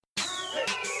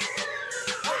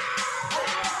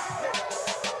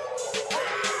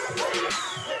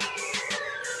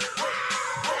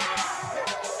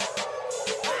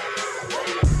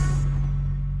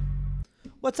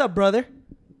What's up, brother?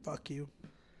 Fuck you.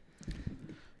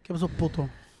 ¿Qué pasó, puto?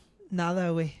 Nada,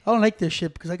 güey. I don't like this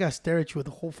shit because I gotta stare at you with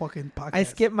the whole fucking podcast. I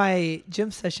skipped my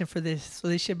gym session for this, so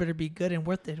this shit better be good and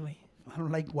worth it, güey. I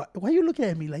don't like why are you looking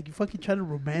at me like you fucking trying to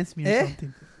romance me or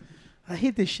something? I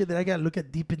hate this shit that I gotta look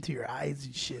at deep into your eyes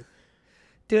and shit.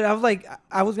 Dude, I was like,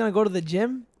 I was gonna go to the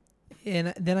gym,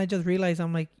 and then I just realized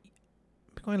I'm like,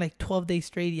 I'm going like 12 days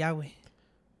straight, yeah, güey.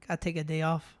 Gotta take a day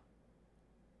off.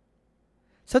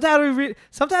 Sometimes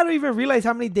I don't even realize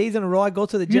how many days in a row I go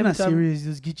to the gym. You're not serious.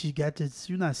 Just get you gadgets.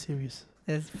 You're not serious.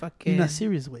 It's fucking. You're not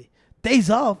serious, way. Days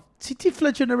off. CT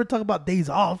Fletcher never talk about days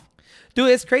off. Dude,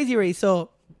 it's crazy, Ray.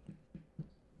 So,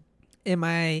 in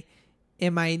my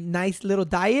nice little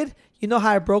diet, you know how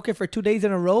I broke it for 2 days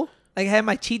in a row? Like I had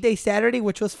my cheat day Saturday,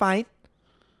 which was fine.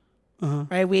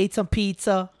 Right? We ate some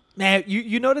pizza. Man,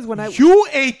 you notice when You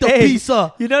ate the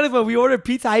pizza. You notice when we ordered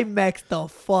pizza, I maxed the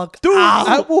fuck Dude, out.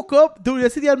 I woke up. Dude,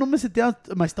 ese día no me sentía.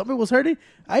 My stomach was hurting.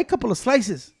 I ate a couple of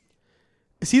slices.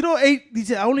 Ciro ate. He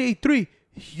said, I only ate 3.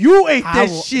 You ate that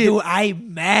shit. Dude, I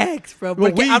maxed, bro.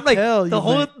 Well, I'm like,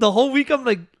 the whole week, I'm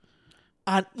like,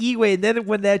 on E-way. And then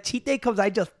when that cheat day comes, I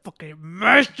just fucking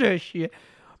mashed that shit.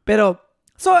 Pero,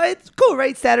 so it's cool,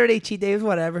 right? Saturday cheat day is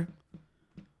whatever.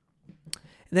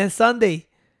 And then Sunday,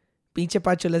 pinche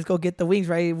Pancho, let's go get the wings,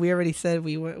 right? We already said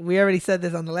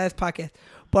this on the last podcast.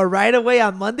 But right away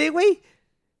on Monday, me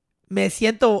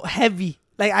siento heavy.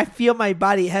 Like I feel my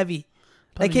body heavy.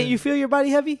 Probably like, can't you feel your body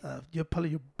heavy? Probably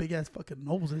your big ass fucking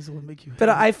nose is what make you. But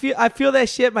I feel that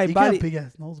shit. My you body. You got a big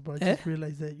ass nose, bro. I just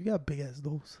realized that you got a big ass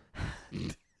nose.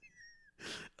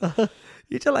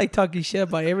 You just like talking shit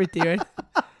about everything, right?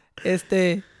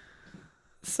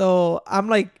 So I'm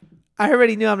like, I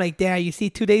already knew. I'm like, damn. You see,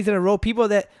 2 days in a row, people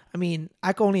that I mean,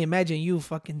 I can only imagine you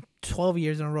fucking 12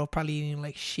 years in a row probably eating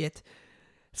like shit.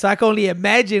 So I can only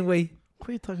imagine. Wait, who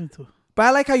are you talking to? But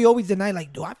I like how you always deny,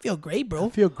 like, do I feel great, bro? I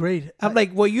feel great. I'm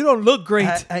like, well, you don't look great.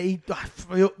 I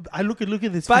look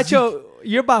at this. Pacho, physique.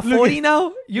 You're about 40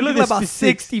 now. You look like about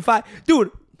 65.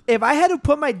 Dude, if I had to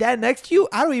put my dad next to you,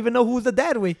 I don't even know who's the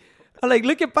dad, way. I'm like,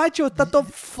 look at Pacho, tato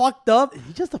fucked up.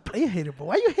 He's just a player hater, bro.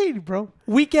 Why you hating, bro?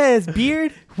 Weak ass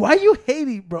beard. Why you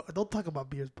hating, bro? Don't talk about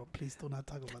beards, bro. Please do not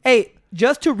talk about that. Hey,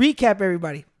 just to recap,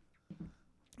 everybody.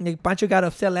 Like, Pancho got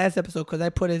upset last episode because I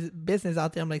put his business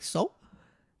out there. I'm like, so?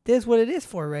 This is what it is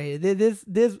for, right? This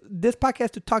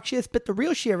podcast to talk shit, spit the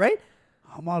real shit, right?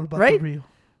 I'm all about the real.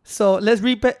 So let's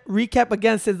recap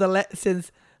again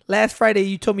since last Friday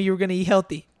you told me you were gonna eat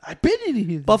healthy. I've been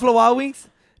eating Buffalo Wild Wings.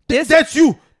 That's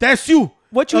you.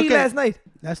 What you eat last night?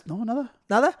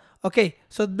 Nada. Okay,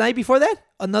 so the night before that,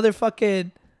 another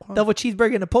fucking double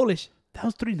cheeseburger in a Polish. That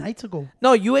was 3 nights ago.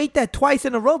 No, you ate that twice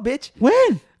in a row, bitch.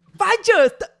 When? Pancho,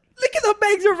 look at the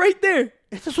bags are right there.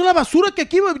 Esta es una basura que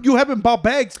aquí you haven't bought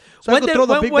bags. So when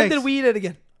did we eat it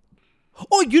again?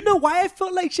 Oh, you know why I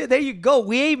felt like shit? There you go.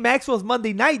 We ate Maxwell's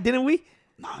Monday night, didn't we?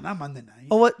 No, not Monday night.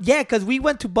 Oh, well, yeah, because we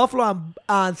went to Buffalo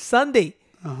on Sunday.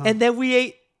 And then we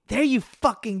ate. There you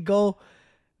fucking go.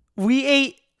 We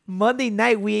ate Monday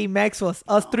night. We ate Maxwell's.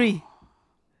 Us 3.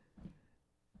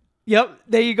 Yep,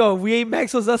 there you go. We ate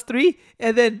Maxwell's, us 3.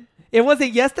 And then it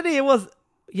wasn't yesterday.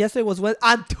 Yesterday was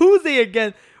on Tuesday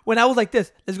again. When I was like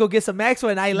this, let's go get some Maxwell,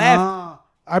 and I laughed.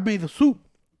 I made the soup.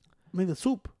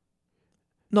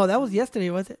 No, that was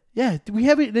yesterday, was it? Yeah, we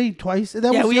haven't ate twice.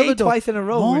 We ate twice in a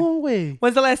row. No way.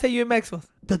 When's the last time you ate Maxwell's?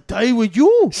 The day with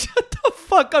you. Shut the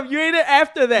fuck up. You ate it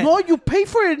after that. No, you paid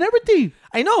for it and everything.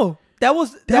 I know. That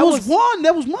was one.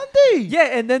 That was Monday.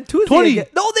 Yeah, and then Tuesday. Again.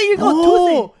 No, there you go.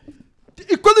 No.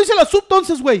 Tuesday. ¿Cuándo hice la soup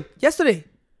entonces, güey? Yesterday.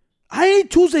 I ate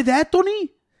Tuesday that,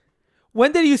 Tony.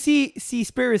 When did you see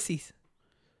Seaspiracies?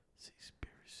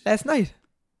 Last night.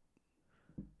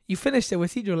 You finished it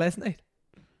with Cedro last night.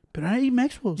 But I ate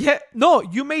Maxwell's. Yeah. No,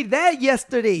 you made that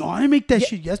yesterday. No, I didn't make that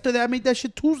shit yesterday. I made that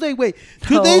shit Tuesday, wait.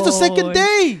 Today's the second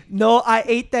day. No, I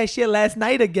ate that shit last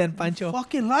night again, Pancho.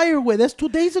 Fucking liar, güey. That's 2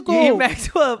 days ago. You ate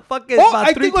Maxwell fucking about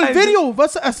I 3 think on times. video.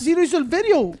 Así lo hizo el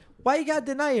video. Why you gotta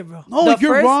deny it, bro? No,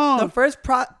 you're wrong. The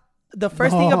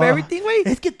first thing of everything, wait.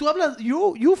 Es que tú hablas,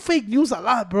 you fake news a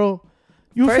lot, bro.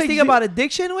 First thing about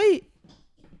addiction, wait,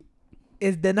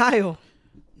 is denial.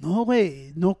 No,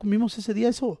 güey. No comimos ese día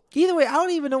eso. Either way, I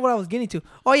don't even know what I was getting to.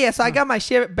 Oh, yeah. So I got my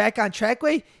shit back on track,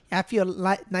 way. I feel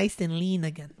nice and lean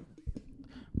again.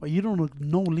 Well, you don't look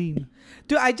no lean.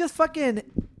 Dude, I just fucking...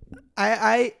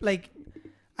 I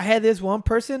had this one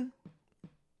person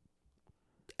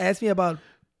ask me about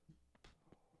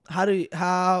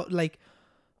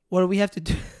what do we have to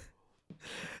do?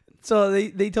 So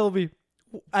they told me,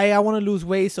 I want to lose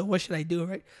weight. So what should I do?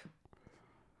 Right.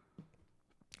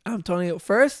 I'm telling you,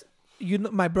 first,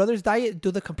 my brother's diet, do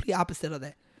the complete opposite of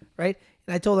that. Right.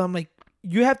 And I told him, I'm like,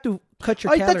 you have to cut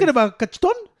your Are you calories. talking about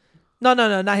Cacheton? No,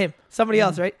 not him. Somebody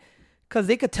else, right? Because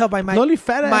they could tell by my The only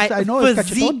fat ass I know is Cacheton.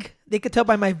 physique. They could tell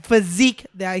by my physique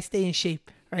that I stay in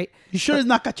shape, right? You sure it's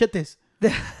not cachetes?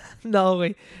 No,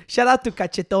 way. Shout out to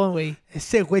Cachetón, way.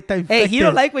 Ese güey está infected. Hey, he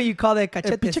don't like when you call that El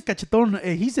pinche cachetes.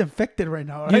 Cachetón, he's infected right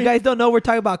now, right? You guys don't know we're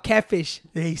talking about catfish.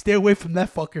 Hey, stay away from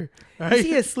that fucker. You Right?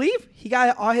 see his sleeve? He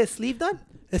got all his sleeve done?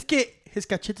 Es que his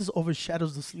cachetes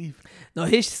overshadows the sleeve. No,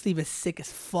 his sleeve is sick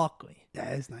as fuck, way. Yeah,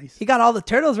 it's nice. He got all the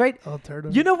turtles, right? Oh,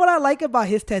 turtle. You know what I like about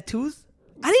his tattoos?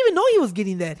 I didn't even know he was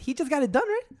getting that. He just got it done,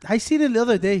 right? I seen it the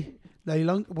other day.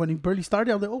 Like when he barely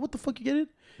started, I was like, oh, what the fuck you getting?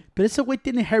 Pero ese güey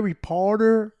tiene Harry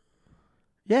Potter.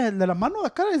 Yeah, el de la mano de la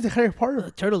cara is de Harry Potter.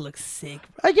 The turtle looks sick.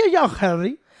 I get y'all,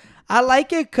 Harry. I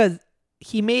like it because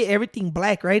he made everything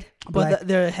black, right? Black. But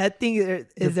their head thing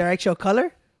is their actual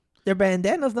color. Their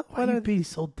bandanas, no? Why are you being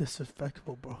so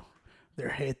disrespectful, bro? Their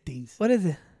head things. What is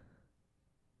it?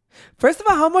 First of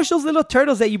all, how much those little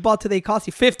turtles that you bought today cost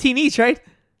you? 15 each, right?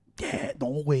 Yeah,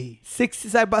 no way.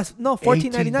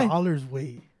 $14.99. $18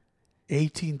 way.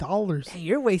 $18. Hey,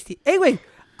 you're wasting. Hey, wait.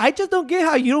 I just don't get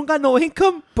how you don't got no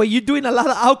income, but you're doing a lot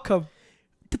of outcome.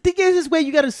 The thing is, this way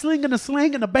you got a sling and a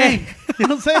slang and a bang. You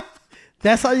know what I'm saying?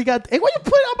 That's how you got. Hey, why you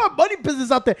putting all my money business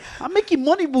out there? I'm making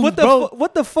money moves, bro.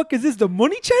 What the fuck is this? The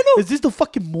money channel? Is this the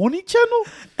fucking money channel?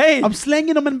 Hey, I'm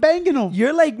slanging them and banging them.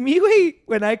 you're like me, wait.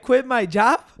 When I quit my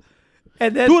job,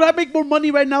 and then Dude, I make more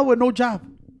money right now with no job.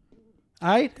 All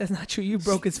right? that's not true. You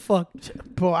broke as fuck.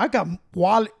 Bro, I got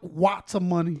watts of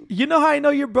money. You know how I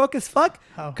know you're broke as fuck?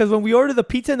 How? Because when we ordered the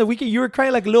pizza in the weekend, you were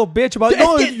crying like a little bitch about,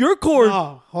 no, it's your cord.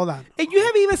 Oh, hold on. And you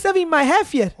haven't even sent me my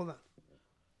half yet. Hold on.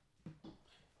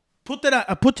 Put that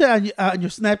on your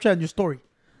Snapchat and your story.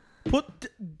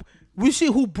 We see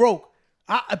who broke.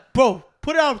 Bro,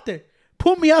 put it out there.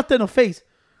 Put me out there in the face.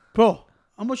 Bro,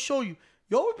 I'm going to show you.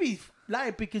 You would be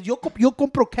lying because yo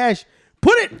compro cash.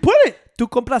 Put it. ¿Tú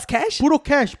compras cash? Puro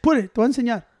cash. Put it. Te voy a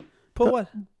enseñar. Put what?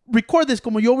 Record this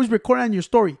como you always record on your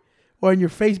story or on your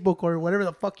Facebook or whatever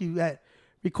the fuck you at.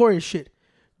 Record your shit.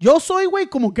 Yo soy, güey,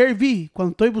 como Gary Vee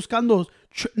cuando estoy buscando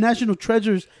national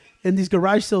treasures in these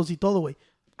garage sales y todo, güey.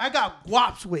 I got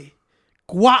guaps, güey.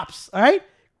 Guaps, all right?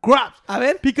 Guaps. A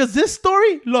ver. Because this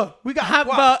story, look, we got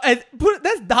guaps.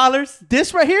 That's dollars.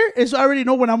 This right here is I already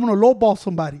know when I'm going to lowball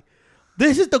somebody.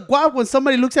 This is the guap when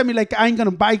somebody looks at me like I ain't going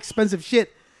to buy expensive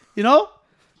shit. You know?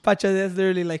 Pacha, that's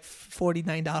literally like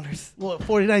 $49. Well,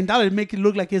 $49 make it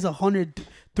look like it's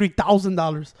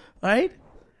 $103,000. All right?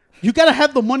 You got to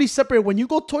have the money separate. When you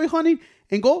go toy hunting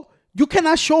and go, you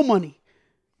cannot show money.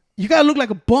 You got to look like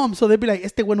a bum. So they'll be like,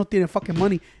 este güey no tiene fucking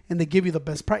money. And they give you the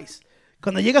best price.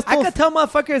 Cuando llegas I todo, can tell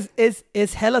motherfuckers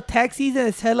it's hella tax season.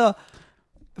 It's hella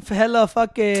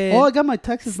fucking oh, I got my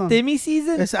taxes done. stimmy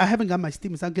season. Yes, I haven't got my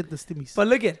stimmies. I'll get the stimmies. But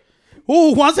look at,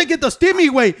 Oh, once I get the stimmy,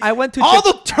 wait. I went to all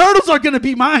the turtles are going to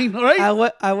be mine. All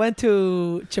right? I went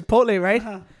to Chipotle, right?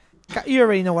 You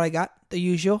already know what I got. The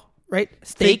usual, right?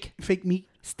 Steak, Fake meat.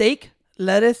 steak,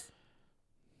 lettuce,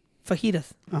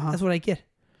 fajitas. That's what I get.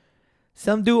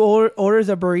 Some dude orders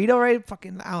a burrito, right?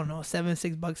 Fucking, I don't know,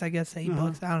 $6 I guess,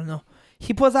 $8. I don't know.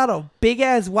 He pulls out a big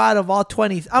ass wad of all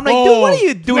 20s. I'm like, dude, what are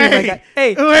you doing, my guy?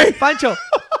 Hey, Pancho.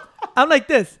 I'm like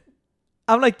this,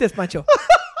 Pancho.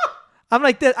 I'm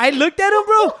like this. I looked at him,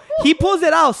 bro. He pulls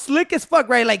it out, slick as fuck,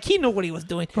 right? Like he knew what he was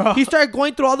doing. Bro. He started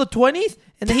going through all the 20s,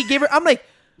 and then he gave her. I'm like,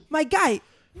 my guy,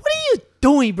 what are you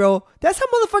doing, bro? That's how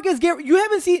motherfuckers get. You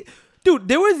haven't seen, dude.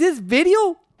 There was this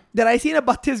video that I seen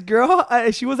about this girl.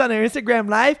 She was on her Instagram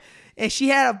live, and she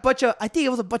had a bunch of, I think it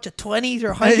was a bunch of 20s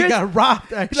or 100s. He got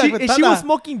robbed. She was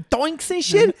smoking doinks and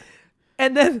shit.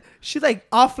 And then she's like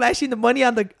all flashing the money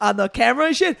on the camera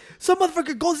and shit. Some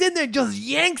motherfucker goes in there and just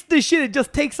yanks the shit and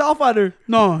just takes off on her.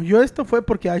 No, yo esto fue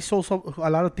porque I sold a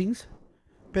lot of things.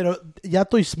 Pero ya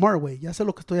estoy smart, güey. Ya sé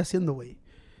lo que estoy haciendo, güey.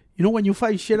 You know when you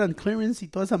find shit on clearance y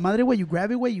toda esa madre, güey, you grab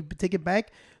it, güey, you take it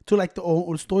back to like the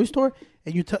or toy store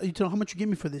and you tell how much you give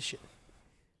me for this shit.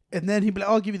 And then he'd be like,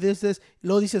 oh, I'll give you this. Y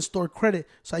luego dice store credit.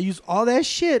 So I use all that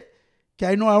shit que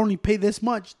I know I only pay this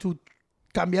much to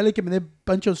cambiarle que me dé a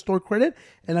bunch of store credit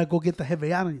and I go get the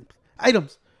heavy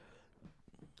items.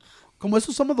 Como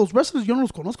esos, some of those wrestlers, yo no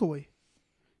los conozco, güey.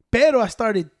 Pero I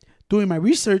started doing my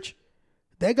research.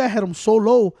 That guy had them so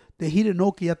low that he didn't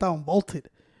know que ya estaban vaulted.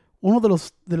 Uno de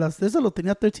esos lo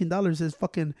tenía $13. Is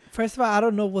fucking. First of all, I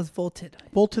don't know what's vaulted.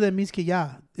 Vaulted, that means que ya,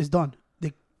 it's done.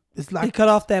 It's like. They cut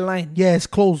off that line. Yeah, it's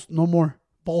closed. No more.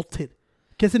 Vaulted.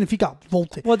 ¿Qué significa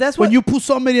volte? Well, that's when what- you put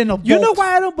somebody in a vault. You know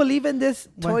why I don't believe in this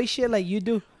Why? toy shit like you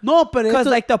do? No, but Because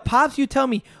it's like the pops, you tell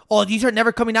me, oh, these are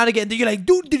never coming out again. Then you're like,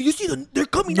 dude, did you see them? They're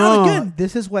coming out again.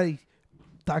 This is what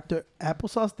Dr.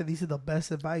 Applesauce te dice the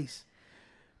best advice.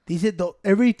 Dice,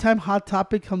 every time Hot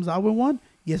Topic comes out with one,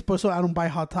 yes, por eso I don't buy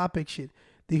Hot Topic shit.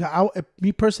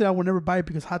 Me personally, I will never buy it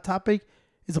because Hot Topic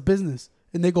is a business.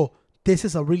 And they go, this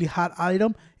is a really hot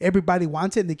item. Everybody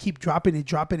wants it, and they keep dropping it,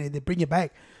 they bring it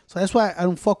back. So that's why I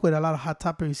don't fuck with a lot of Hot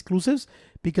Topic exclusives,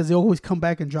 because they always come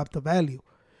back and drop the value.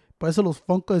 Por eso los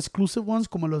Funko exclusive ones,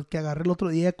 como los que agarré el otro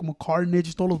día, como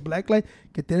Carnage, todos los Blacklight,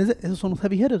 que tienes, esos son los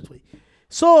heavy hitters, güey.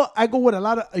 So, I go with a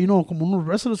lot of, como unos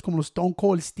wrestlers, como los Stone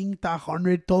Cold, Sting,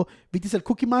 100, todo. ¿Viste el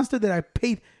Cookie Monster that I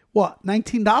paid, what,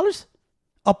 $19?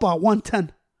 Up at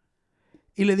 110.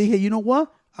 Y le dije, you know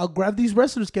what? I'll grab these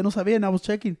wrestlers que no sabía, and I was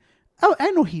checking.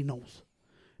 I know he knows.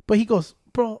 But he goes,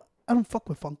 bro, I don't fuck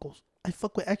with Funkos. I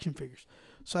fuck with action figures.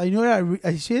 So I know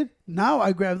I said, now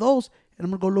I grab those, and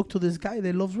I'm going to go look to this guy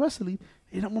that loves wrestling,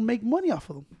 and I'm going to make money off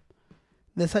of them.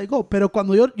 That's how I go. Pero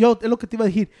cuando yo es lo que te iba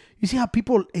a decir. You see how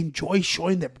people enjoy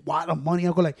showing their lot of money?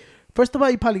 I go like, first of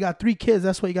all, you probably got 3 kids.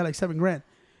 That's why you got like $7,000.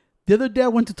 The other day I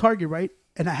went to Target, right?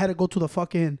 And I had to go to the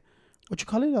fucking, what you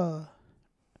call it?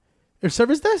 Your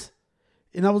service desk?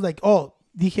 And I was like, oh,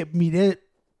 dije, mire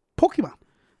Pokemon.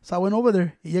 So I went over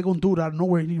there. Y llega un dude out of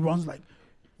nowhere, and he runs like,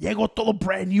 llegó todo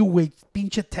brand new, güey.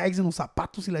 Pinche tags en los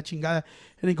zapatos y la chingada.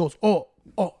 And he goes, oh.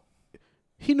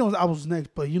 He knows I was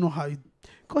next, but you know how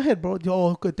go ahead, bro.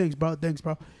 Oh, good, thanks, bro.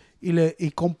 Y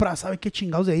compra, ¿sabe qué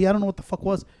chingados de ahí? I don't know what the fuck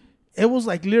was. It was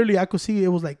like, literally, I could see it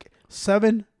was like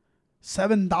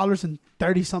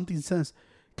 $7.30 something cents.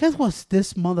 Guess what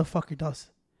this motherfucker does?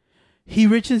 He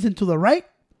reaches into the right,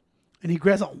 and he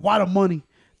grabs a lot of money.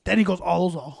 Then he goes, oh,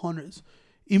 those are hundreds.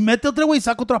 Y mete otra, güey,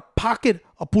 saca otra pocket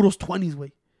of puros 20s,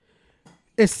 güey.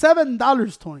 It's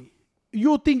 $7, Tony.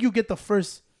 You think you get the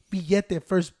first billete,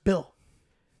 first bill.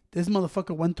 This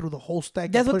motherfucker went through the whole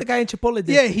stack. That's what the guy in Chipotle did.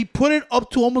 Yeah, he put it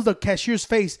up to almost the cashier's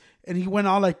face, and he went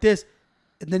out like this,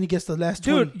 and then he gets the last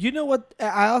 20. Dude, you know what?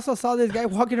 I also saw this guy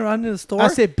walking around in the store. I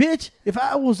said, bitch, if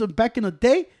I was back in the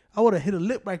day, I would have hit a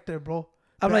lip right there, bro.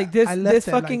 I'm But like, I left this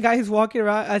that, fucking guy who's walking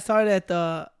around. I saw it at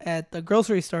the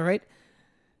grocery store, right?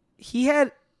 He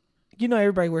had,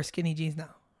 everybody wears skinny jeans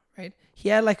now, right? He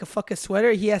had like a fucking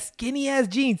sweater. He has skinny ass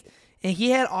jeans, and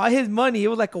he had all his money. It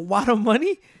was like a wad of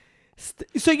money.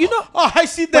 So Oh, I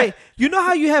see that. wait, you know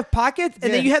how you have pockets,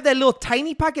 and then you have that little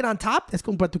tiny pocket on top? It's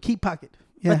como para tu key pocket.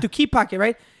 Yeah. But to keep pocket,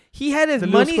 right? He had his The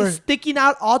little money square. sticking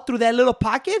out all through that little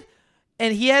pocket,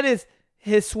 and he had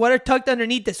his sweater tucked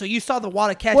underneath it, so you saw the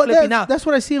wad of cash flipping out. That's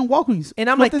what I see in Walgreens.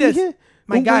 And I'm ¿No like te this, dije?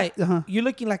 my Un guy, güey- Ajá. you're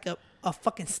looking like a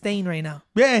fucking stain right now.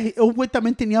 Yeah, un güey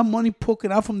también tenía money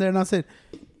poking out from there, and I said,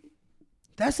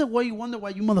 that's the way you wonder why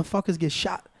you motherfuckers get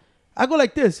shot. I go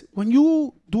like this. When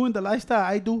you doing the lifestyle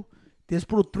I do, this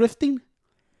puro thrifting,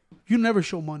 you never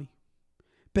show money.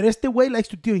 But este way likes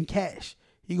to deal in cash.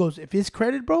 He goes, if it's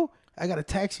credit, bro, I got to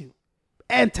tax you.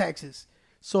 And taxes.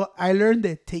 So I learned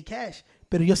that take cash.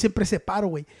 Pero yo siempre separo,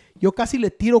 güey. Yo casi le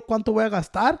tiro cuánto voy a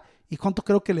gastar y cuánto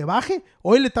creo que le baje.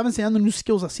 Hoy le estaba enseñando new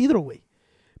skills a Sidro, güey.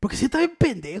 Porque sí está bien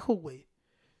pendejo, güey.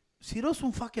 Sidro es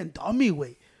un fucking dummy,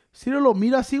 güey. Sidro lo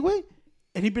mira así, güey.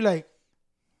 And he'd be like,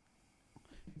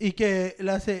 y que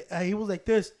le hace, he was like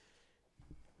this.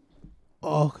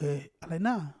 Okay. I'm like,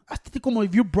 nah. Hasta como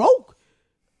if you're broke.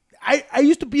 I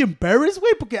used to be embarrassed,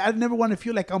 güey, porque I never want to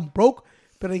feel like I'm broke.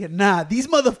 But I go, nah, these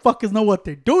motherfuckers know what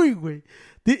they're doing, güey.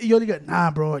 Y yo digo,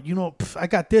 nah, bro, I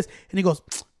got this. And he goes,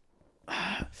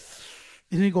 and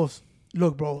he goes,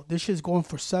 look, bro, this shit's going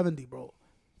for 70, bro.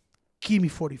 Give me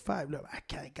 45. Look,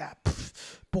 I got,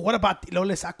 but what about, luego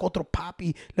le saco otro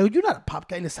papi. Luego, you're not a pop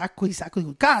guy. Le saco y saco.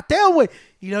 Digo, God damn, güey.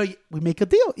 We make a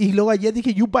deal. Y luego ayer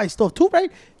dije, you buy stuff too,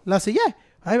 right? Le hace, yeah,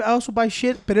 I also buy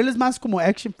shit. Pero él es más como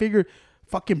action figure,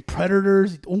 fucking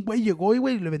Predators. Un güey llegó y,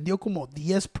 güey, le vendió como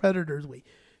 10 Predators, güey.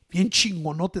 Bien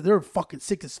chingonote. They were fucking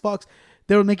sick as fucks.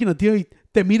 They were making a deal. Y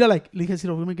te mira like, le dije,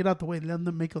 we're going to get out the way. Let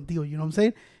them make a deal. You know what I'm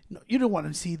saying? No, you don't want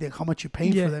to see how much you're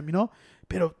paying for them, you know?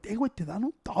 Pero, güey, te dan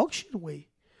un dog shit, güey.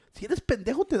 Si eres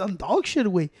pendejo, te dan dog shit,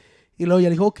 güey. Y luego ya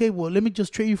le dijo, okay, well, let me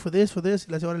just trade you for this. Y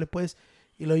le dice, órale, pues.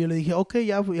 Y luego yo le dije, okay,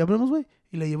 ya hablamos, güey.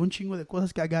 Y le llevo un chingo de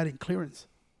cosas que I got in clearance.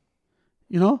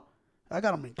 You know? I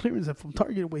got them in clearance from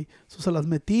Target, güey. So se las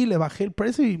metí, le bajé el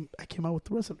precio y I came out with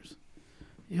the wrestlers.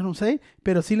 You know what I'm saying?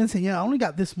 Pero sí le enseñé, I only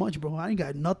got this much, bro. I ain't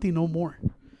got nothing no more.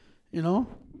 You know?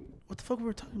 What the fuck were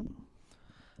we talking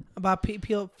about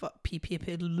people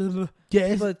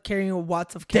Yes. carrying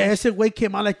watts of Yeah, cash. ese güey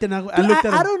came out like that. I Dude, looked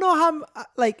at him. I don't know how.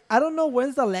 Like, I don't know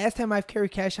when's the last time I've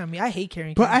carried cash on me. I hate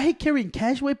carrying But cash. I hate carrying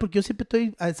cash, güey, porque yo siempre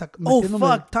estoy Oh metiéndome-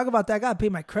 fuck! Talk about that. I gotta pay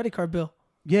my credit card bill.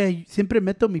 Yeah, siempre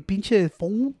meto mi pinche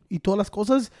phone y todas las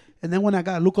cosas. And then when I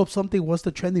gotta look up something, what's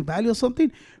the trending value or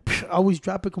something, I always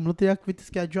drop it. Como no te this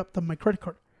guy dropped on my credit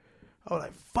card. I was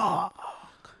like, fuck.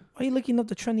 Why are you looking up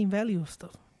the trending value of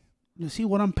stuff? You see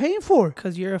what I'm paying for?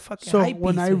 Cause you're a fucking So hype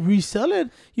when beast, I güey. resell it,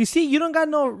 You see, you don't got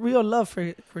no real love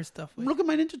for stuff. güey. look at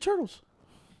my Ninja Turtles.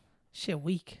 Shit,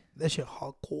 weak. That shit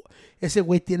hardcore. Ese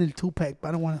güey tiene el 2-pack, but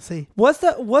I don't want to say. What's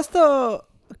the?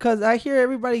 Cause I hear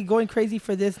everybody going crazy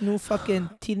for this new fucking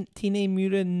Teenage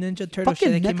Mutant Ninja Turtle shit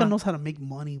Fucking that came NECA out. knows how to make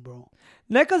money, bro.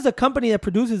 NECA's the company that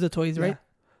produces the toys, right?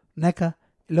 Yeah. NECA.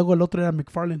 Y luego el otro era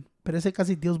McFarlane. Pero ese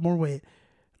casi deals more with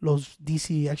los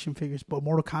DC action figures. But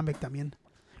Mortal Kombat también.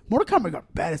 Mortal Kombat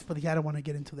got baddest, but I don't want to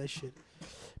get into that shit.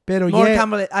 Pero Mortal yeah.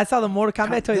 Kombat. I saw the Mortal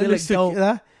Kombat toys. They look dope.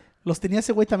 ¿verdad? Los tenía ese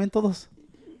güey también todos.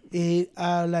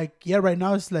 Right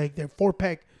now it's like they're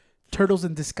 4-pack Turtles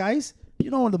in Disguise. You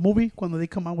know in the movie, cuando they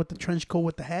come out with the trench coat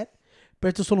with the hat?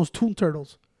 Pero estos son los Toon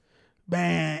Turtles.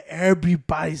 Man,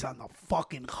 everybody's on the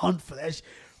fucking hunt for that shit.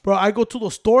 Bro, I go to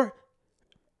the store.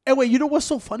 Hey, wait, you know what's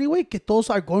so funny, way? Que todos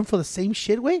are going for the same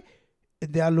shit, way?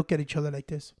 And they all look at each other like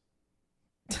this.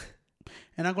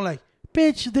 And I go like,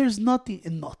 bitch, there's nothing.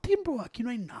 And nothing, bro. Aquí no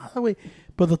hay nada, way.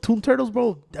 But the Toon Turtles,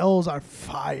 bro, those are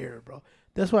fire, bro.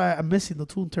 That's why I'm missing the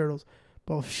Toon Turtles.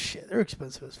 But shit, they're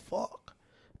expensive as fuck.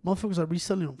 Motherfuckers are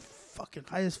reselling them fucking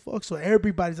high as fuck. So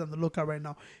everybody's on the lookout right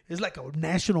now. It's like a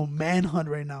national manhunt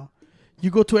right now.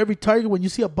 You go to every Target, when you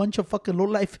see a bunch of fucking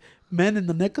low-life men in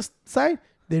the NECA side,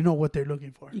 they know what they're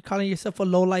looking for. You calling yourself a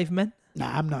low life man?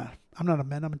 Nah, I'm not. I'm not a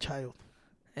man. I'm a child.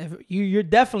 You're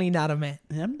definitely not a man.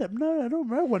 I'm not, I don't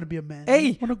want to be a man.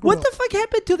 Hey, what the fuck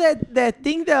happened to that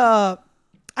thing? I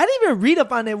didn't even read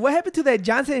up on it. What happened to that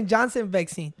Johnson & Johnson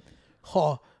vaccine?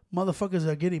 Oh, motherfuckers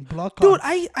are getting blood clots.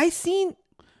 Dude, I seen.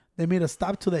 They made a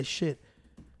stop to that shit.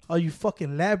 Oh, you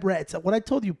fucking lab rats. What I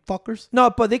told you, fuckers. No,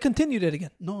 but they continued it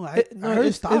again. No, I heard it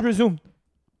It stopped. resumed.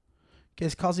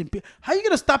 It's causing... How you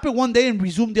going to stop it one day and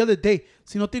resume the other day?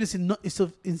 Si no tienes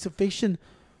insufficient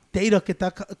data que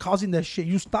está causing that shit.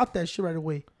 You stop that shit right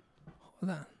away.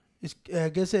 Hold on. I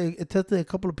guess it tells that a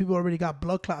couple of people already got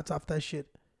blood clots off that shit.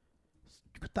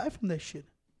 You could die from that shit.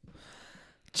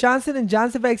 Johnson &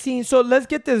 Johnson vaccine. So let's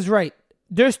get this right.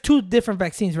 There's two different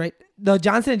vaccines, right? The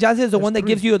Johnson & Johnson is the one that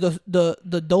gives you the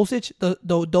dosage,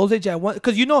 the dosage at one.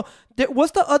 Because you know,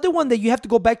 what's the other one that you have to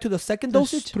go back to the second There's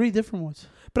dosage? 3 different ones.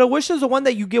 But which is the one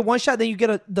that you get one shot, then you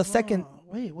get the second?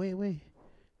 Wait.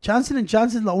 Johnson &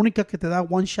 Johnson es la única que te da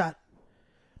 1 shot.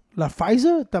 La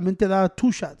Pfizer también te da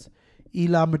 2 shots. Y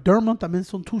la Moderna también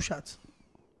son 2 shots.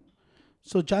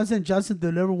 So Johnson & Johnson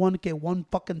deliver one get 1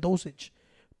 fucking dosage.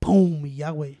 Boom, y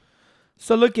ya, güey.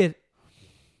 So look at.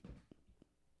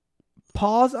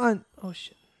 Pause on. Oh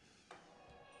shit.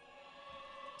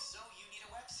 So you need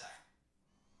a website.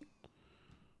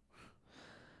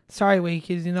 Sorry, wait,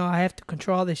 because you know I have to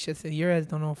control all this shit. So your ass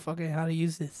don't know fucking how to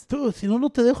use this. Dude, si no, no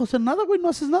te dejo hacer nada, güey. No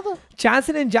haces nada.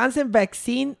 Johnson & Johnson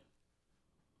vaccine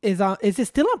is on. Is it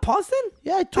still on pause then?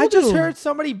 Yeah, I told I just you. heard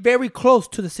somebody very close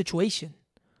to the situation.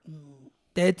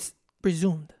 That's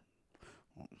presumed.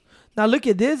 Now look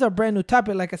at this, a brand new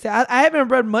topic. Like I said, I haven't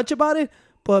read much about it,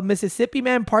 but Mississippi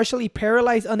man partially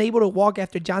paralyzed, unable to walk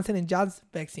after Johnson & Johnson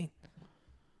vaccine.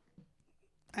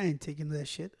 I ain't taking that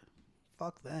shit.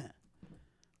 Fuck that.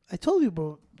 I told you,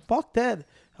 bro. Fuck that.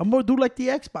 I'm going to do like the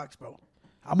Xbox, bro.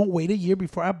 I'm going to wait a year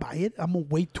before I buy it. I'm going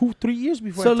to wait 2-3 years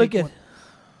before So I look take at one.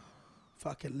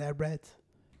 Fucking lab rats.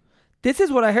 this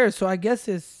is what I heard, so I guess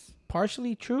it's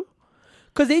partially true.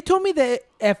 Because they told me that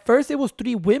at first it was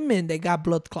 3 women that got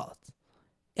blood clots.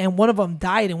 And one of them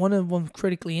died and one of them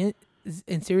critically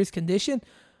in serious condition.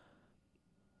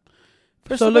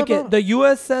 So look at the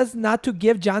U.S. says not to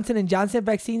give Johnson & Johnson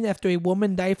vaccine after a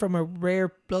woman died from a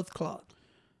rare blood clot.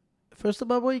 First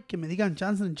of all, boy, que me digan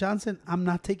Johnson & Johnson, I'm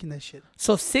not taking that shit.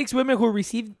 So 6 women who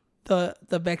received the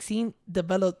vaccine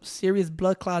developed serious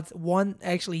blood clots. 1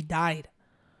 actually died.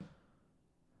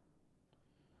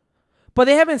 But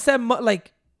they haven't said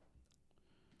like,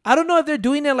 I don't know if they're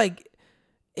doing it like,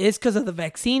 it's because of the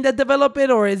vaccine that developed it,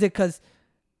 or is it because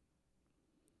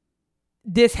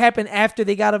this happened after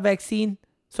they got a vaccine?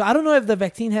 So I don't know if the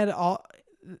vaccine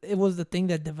it was the thing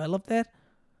that developed that.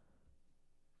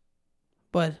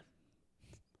 But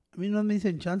I mean, when they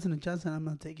say Johnson & Johnson, I'm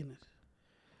not taking it.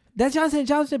 that's Johnson &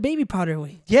 Johnson baby powder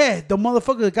way. Yeah, the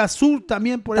motherfucker got sued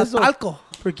también por That's eso. alcohol.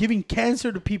 For giving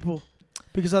cancer to people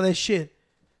because of that shit.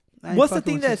 I ain't What's the fucking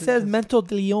thing with that Johnson & says Johnson. mental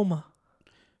glioma?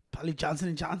 Probably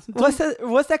Johnson & Johnson.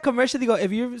 What's that commercial? They go,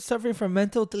 if you're suffering from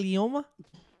mental glioma,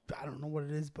 I don't know what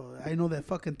it is, but I know that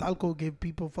fucking talco gave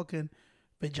people fucking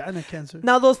vagina cancer.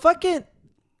 now those fucking.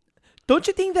 Don't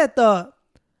you think that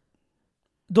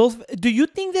do you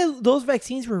think that those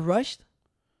vaccines were rushed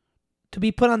to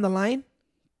be put on the line?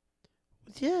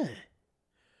 Yeah.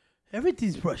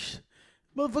 Everything's rushed.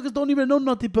 Motherfuckers don't even know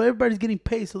nothing, but everybody's getting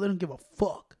paid, so they don't give a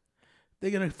fuck. They're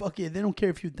gonna fuck it. They don't care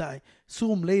if you die. Sue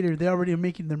them later. They're already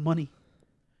making their money.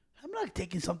 I'm not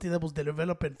taking something that was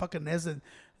developed in fucking less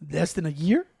than a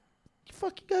year. You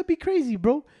fucking gotta be crazy,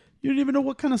 bro. You don't even know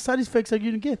what kind of side effects are you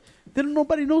gonna get. Then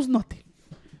nobody knows nothing.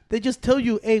 They just tell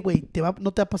you, hey, wait, no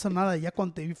te va a pasar nada. Ya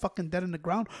cuando te be fucking dead in the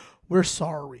ground, we're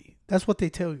sorry. That's what they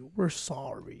tell you. We're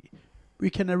sorry. We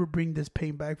can never bring this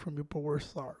pain back from you, but we're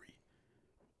sorry.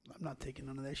 I'm not taking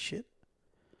none of that shit.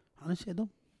 Honestly, I don't.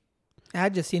 I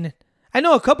just seen it. I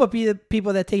know a couple of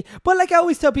people that take, but like I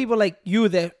always tell people like you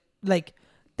that like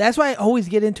that's why I always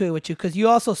get into it with you because you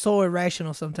also so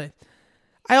irrational sometimes.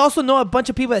 I also know a bunch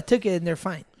of people that took it and they're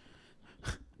fine.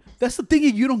 That's the thing.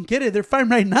 You don't get it. They're fine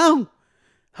right now.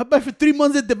 How about for 3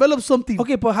 months they develop something?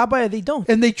 Okay, but how about if they don't?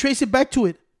 And they trace it back to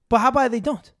it. But how about if they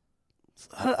don't?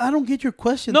 I don't get your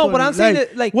question. No, Tony. but I'm saying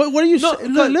that like what are you no,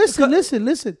 saying?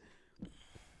 Listen.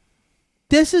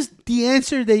 This is the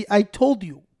answer that I told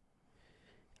you.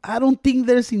 I don't think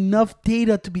there's enough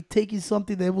data to be taking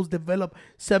something that was developed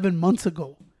 7 months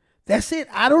ago. That's it.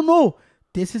 I don't know.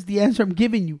 This is the answer I'm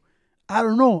giving you. I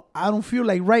don't know. I don't feel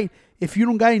like right. If you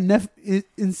don't got enough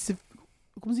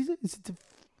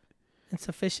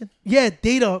insufficient. Yeah,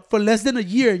 data for less than a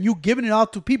year and you giving it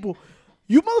out to people,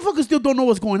 you motherfuckers still don't know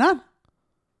what's going on.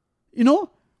 You know?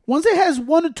 Once it has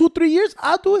 1 or 2, 3 years,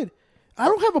 I'll do it. I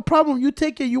don't have a problem. You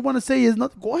take it, you want to say it's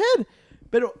not, go ahead.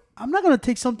 But I'm not going to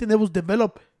take something that was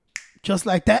developed just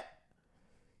like that.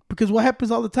 Because what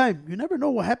happens all the time? You never know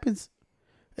what happens.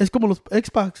 Es como los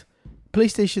Xbox,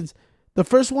 PlayStations. The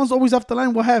first ones always off the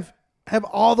line will have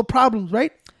all the problems,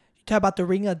 right? You talk about the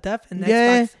Ring of Death and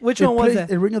yeah, Xbox. Which one was that?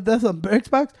 The Ring of Death on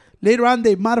Xbox. Later on,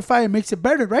 they modify and makes it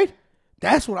better, right?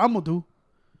 That's what I'm going to do.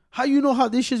 How you know how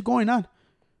this shit's going on?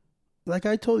 Like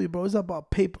I told you, bro, it's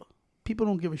about paper. People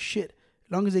don't give a shit.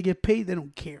 As long as they get paid, they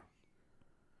don't care.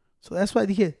 So that's why I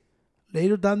did.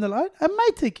 Later down the line, I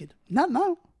might take it. Not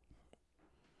now.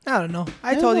 I don't know.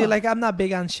 I told you, like, I'm not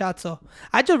big on shots, so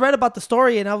I just read about the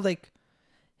story and I was like,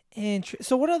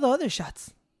 so what are the other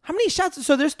shots? How many shots?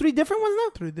 So there's 3 different ones now?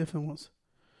 3 different ones.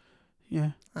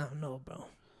 Yeah. I don't know, bro.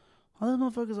 All the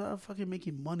motherfuckers are fucking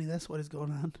making money. That's what is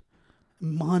going on.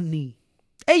 Money.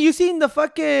 Hey, you seen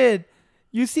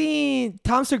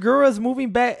Tom Segura is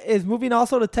moving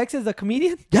also to Texas, the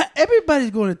comedian? Yeah, everybody's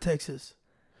going to Texas.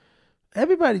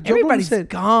 Everybody's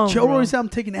gone. Joe Rogan said, I'm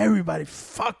taking everybody.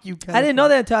 Fuck you, California. I didn't know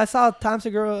that until I saw Tom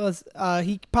Segura.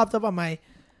 He popped up on my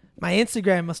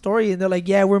Instagram, a story, and they're like,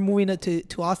 yeah, we're moving it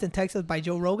to Austin, Texas by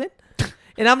Joe Rogan.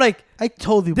 And I'm like, I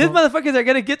told you, these bro. motherfuckers are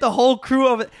going to get the whole crew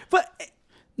of it. But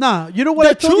nah, you know what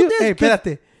I told you? truth is, Hey,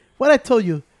 espérate. What I told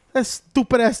you, that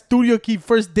stupid ass studio he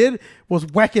first did was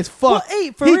whack as fuck. Well,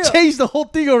 hey, for he real. changed the whole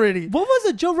thing already. what was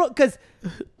the Joe Rogan? Because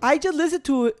I just listened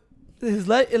to his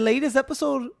latest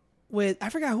episode with, I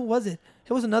forgot who was it.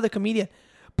 It was another comedian.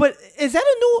 But is that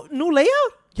a new layout?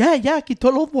 Yeah,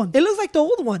 quitó el old one. It looks like the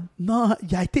old one. No,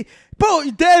 yeah, I think. Bro,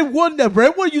 that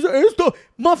red one,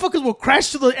 motherfuckers will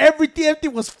crash to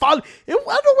everything was falling. I don't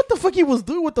know what the fuck he was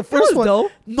doing with the first one.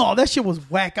 Dope. No, that shit was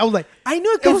whack. I was like, I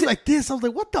knew it was like this. I was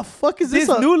like, what the fuck is this?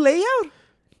 New layout?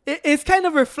 It's kind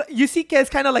of you see, it's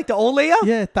kind of like the old layout.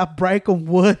 Yeah, that bright on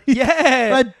wood. Yeah.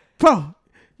 Like, bro,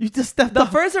 you just stepped The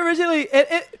up. first originally,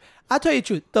 I'll tell you the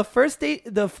truth.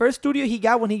 The first studio he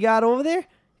got when he got over there,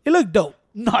 it looked dope.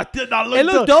 No, it did not look It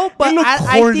looked dope, but it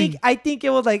looked I think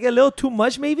it was like a little too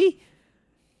much, maybe.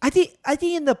 I think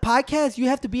in the podcast you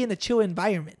have to be in a chill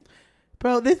environment.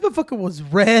 Bro, this motherfucker was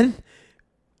red.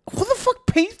 Who the fuck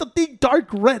paints the thing dark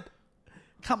red?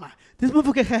 Come on. This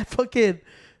motherfucker had fucking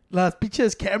las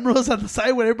pinches cameras on the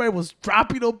side where everybody was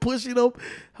dropping them, pushing them.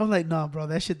 I'm like, no, bro,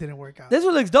 that shit didn't work out. This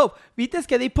one looks dope. Vitas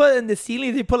que they put in the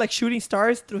ceiling, they put like shooting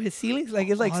stars through his ceilings. Like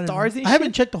it's like I don't stars know. and I shit.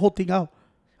 haven't checked the whole thing out.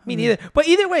 Me neither. But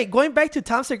either way, going back to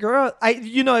Tom Segura,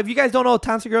 if you guys don't know,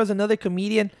 Tom Segura is another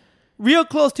comedian, real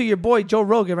close to your boy Joe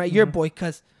Rogan, right? Your boy,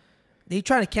 because they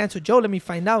trying to cancel Joe. Let me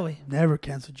find out. Wait. Never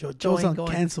cancel Joe. Joe's ain't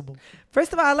going. uncancelable.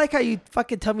 First of all, I like how you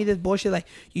fucking tell me this bullshit. Like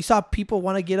you saw people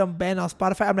want to get him banned on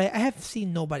Spotify. I'm like, I have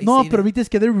seen nobody. No, say pero that.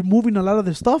 viste que they're removing a lot of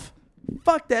their stuff.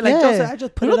 Fuck that. Like Joe said, I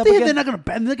just put it up think again. they're not gonna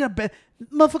ban. They're gonna ban.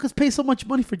 Motherfuckers pay so much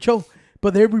money for Joe,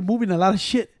 but they're removing a lot of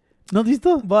shit. No, these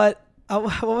stuff. But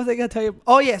what was I gonna tell you?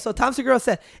 Oh yeah, so Tom Segura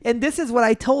said, and this is what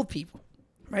I told people,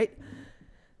 right?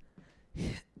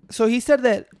 So So he said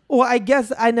that. Well, I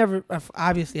guess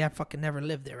obviously I fucking never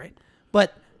lived there, right?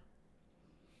 But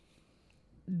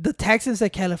the taxes in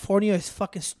California is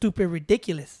fucking stupid,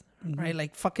 ridiculous, right?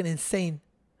 Like fucking insane.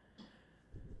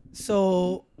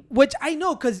 So, which I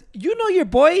know, cause you know your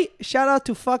boy. Shout out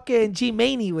to fucking G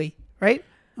Maney, way, right?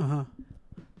 Uh-huh.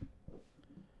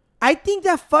 I think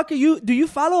that fucker. Do you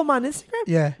follow him on Instagram?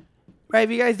 Yeah. Right, if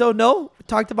you guys don't know, we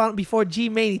talked about him before. G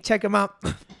Maney, check him out.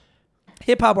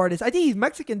 Hip hop artist. I think he's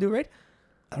Mexican, dude, right?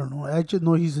 I don't know. I just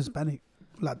know he's Hispanic,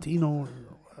 Latino.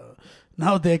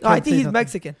 Now they can't No, I think say he's nothing.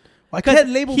 Mexican. I can't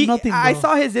label nothing. I bro.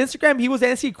 saw his Instagram. He was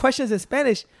answering questions in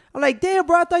Spanish. I'm like, damn,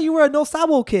 bro, I thought you were a no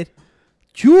sabo kid.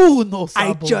 You know. I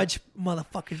Sabo. judge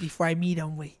motherfuckers before I meet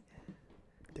them. Wait,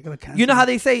 They're gonna cancel you know how him.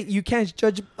 they say you can't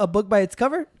judge a book by its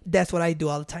cover? That's what I do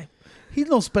all the time. He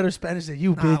knows better Spanish than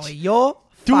you, Nah, bitch. wait, yo,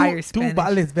 fire Spanish. Tú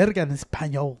vales verga en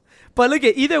español. But look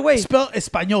at either way. Spell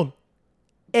español.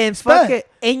 And Spell fucking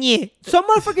ñ. Some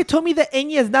motherfucker told me that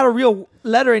ñ is not a real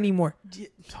letter anymore.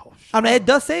 Oh, I mean, it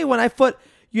does say when I put,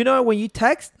 you know, when you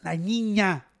text, La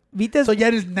niña. ¿viste? So ya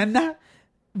eres nana.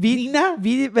 Nina.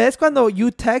 ¿Ves cuando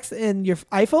you text in your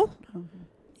iPhone?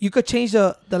 You could change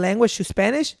the language to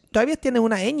Spanish. Todavía tiene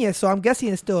una ñ, so I'm guessing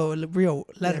it's still a real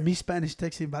letter. Mi Spanish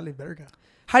texting vale verga.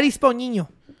 How do you spell niño?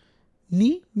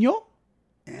 Niño.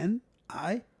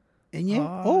 N-I. Ñ.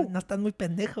 Oh, no estás muy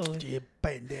pendejo. Güey. Qué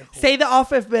pendejo. Say the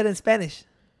alphabet in Spanish.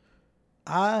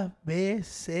 A, B,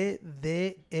 C,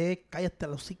 D, E. Cállate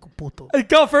el hocico, puto.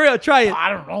 Go for real. Try it. I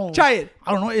don't know. Try it.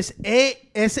 I don't know. It's E,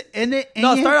 S, N, N.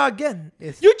 No, start out again.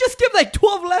 It's- You just give like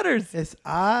 12 letters. Es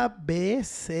A, B,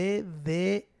 C,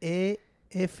 D, E,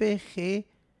 F, G, J,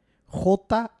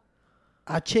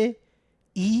 H,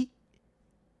 I.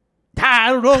 I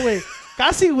don't know, güey.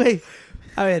 Casi, güey.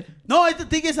 A ver. No, the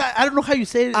thing is, I don't know how you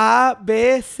say it. A,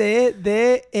 B, C,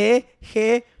 D, E, G,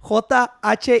 J,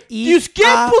 H, I. You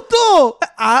scared, puto!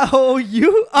 A, O,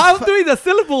 U. I'm doing the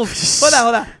syllables.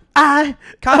 Hold on. I,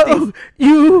 Count oh,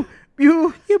 you.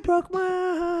 You broke my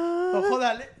heart. Oh, hold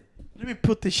on. Let me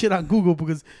put this shit on Google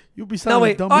because you'll be No, sounding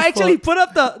wait. dumb Oh, as actually, fuck. put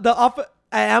up the alphabet.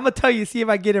 I'm going to tell you, see if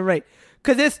I get it right.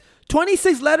 Because there's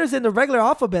 26 letters in the regular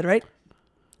alphabet, right?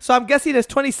 So I'm guessing there's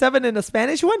 27 in the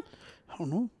Spanish one. I don't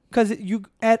know. Because you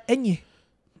add ñ.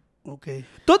 Okay.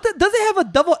 Does it have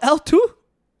a double L too?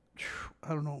 I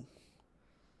don't know.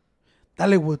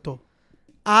 Dale, güeto.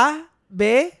 A,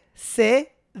 B, C,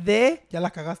 D. Ya la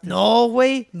cagaste. No,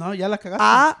 güey. No, ya la cagaste.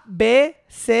 A, B,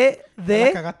 C, D. Ya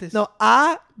la cagaste. No,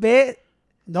 A, B.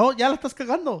 No, ya la estás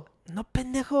cagando. No,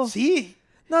 pendejo. Sí.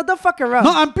 No, don't fuck around.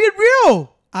 No, I'm being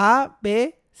real. A,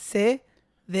 B, C,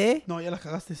 D. No, ya la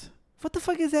cagaste. What the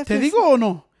fuck is that? ¿Te digo o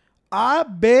no? A,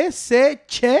 B, C,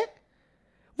 Che.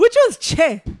 Which one's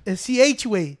Che? Es CH,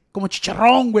 güey. Como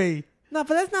chicharrón, güey. No,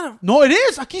 but that's not a... No, it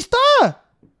is. Aquí está.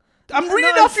 I'm No,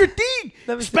 reading no, off your thing.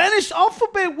 let me see. Spanish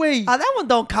alphabet, güey. that one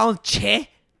don't count Che.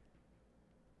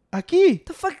 Aquí.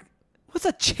 The fuck? What's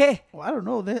a Che? Oh, I don't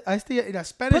know. I stay in a Put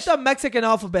Spanish. the Mexican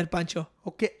alphabet, Pancho.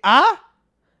 Okay. A.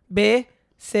 B,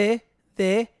 C,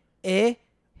 D, E,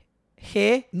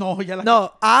 G. No, ya la.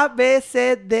 No, A, B,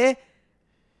 C, D,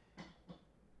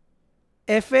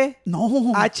 F,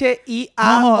 No. H, I,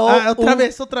 A, No, O, otra U,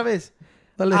 vez, otra vez.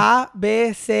 Dale. A,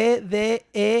 B, C, D,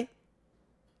 E,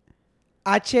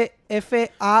 H, F,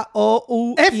 A, O,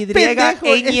 U, Y, pendejo,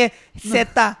 Ñ,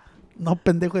 Z. No,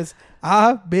 pendejo, es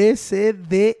A, B, C,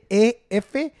 D, E,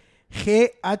 F, G,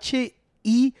 H,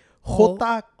 I,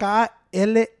 J, K,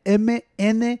 L, M,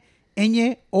 N,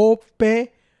 Ñ, O, P,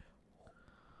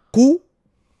 Q,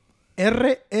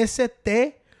 R, S,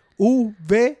 T, U,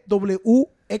 V, W,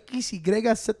 X,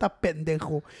 Y, Z,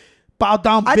 pendejo. Bow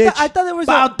down, bitch. I thought there was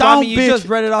Bow a... down, I mean, you bitch. just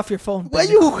read it off your phone. Why pendejo.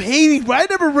 you hating, bro? I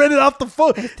never read it off the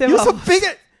phone. You're so vamos. big.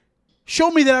 Show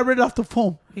me that I read it off the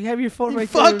phone. You have your phone right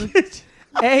Fuck there. it.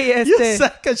 Hey, You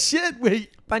sack of shit, güey.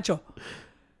 Pancho.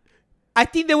 I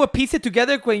think they would piece it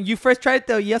together when you first tried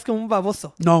the Yes como un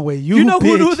baboso. No, güey. You know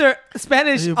who bitch. knew their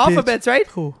Spanish You alphabets, bitch. right?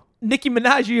 Who? Nicki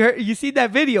Minaj, you see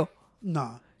that video.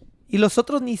 Nah. Y los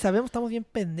otros ni sabemos, estamos bien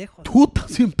pendejos. Tú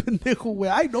estás bien pendejo, güey.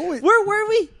 I know it. Where were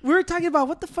we? We were talking about,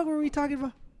 what the fuck were we talking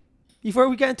about? Before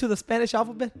we got into the Spanish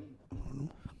alphabet?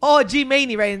 Oh, G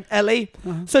Maney, right, in LA.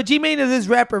 So G Maney is this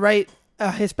rapper, right?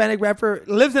 A Hispanic rapper,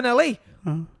 lives in LA.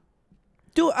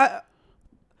 Dude,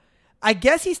 I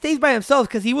guess he stays by himself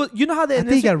because he was, you know how they, I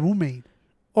think he got a roommate.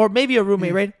 or maybe a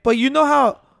roommate, right? But you know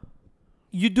how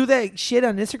you do that shit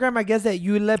on Instagram, I guess, that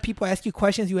you let people ask you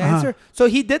questions, you answer. So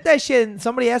he did that shit, and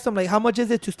somebody asked him, like, how much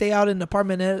is it to stay out in an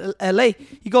apartment in LA?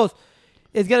 He goes,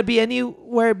 It's gonna be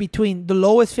anywhere between the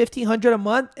lowest $1,500 a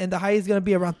month and the highest is gonna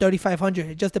be around $3,500.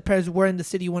 It just depends where in the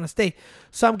city you want to stay.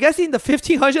 So I'm guessing the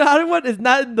 $1,500 one is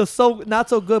not in the not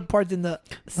so good parts in the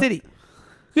city.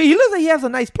 He looks like he has a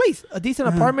nice place, a decent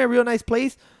apartment, real nice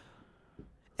place.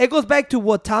 It goes back to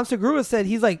what Tom Segura said.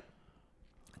 He's like,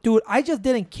 dude, I just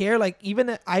didn't care. Like,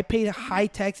 even I paid high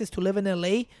taxes to live in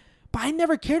LA, but I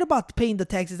never cared about paying the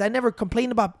taxes. I never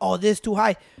complained about, oh, this is too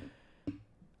high.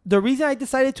 The reason I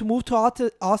decided to move to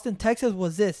Austin, Texas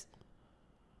was this.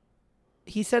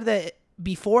 He said that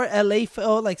before LA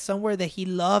felt like somewhere that he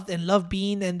loved and loved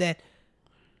being, and that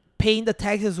paying the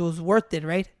taxes was worth it,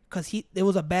 right? Because it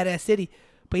was a badass city.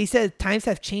 But he said times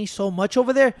have changed so much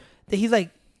over there that he's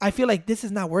like, I feel like this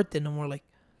is not worth it no more. Like,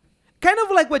 kind of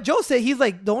like what Joe said. He's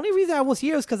like, the only reason I was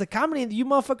here is because of comedy, and you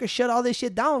motherfuckers shut all this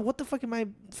shit down. What the fuck am I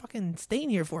fucking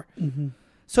staying here for? Mm-hmm.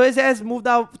 So his ass moved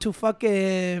out to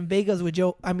fucking Vegas with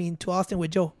Joe. I mean, to Austin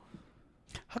with Joe.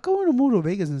 How come we're gonna move to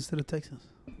Vegas instead of Texas?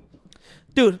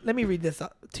 Dude, let me read this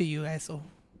to you, asshole.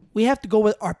 We have to go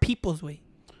with our people's way.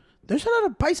 There's a lot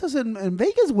of paisas in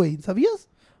Vegas, way. ¿Sabías?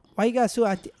 Why you guys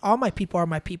so? All my people are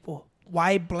my people.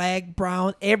 White, black,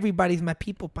 brown, everybody's my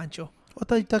people, Pancho. I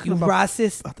thought you talking You about.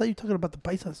 racist. I thought you talking about the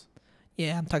paisas.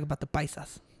 Yeah, I'm talking about the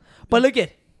paisas. But look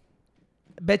at,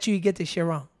 bet you get this shit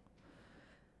wrong.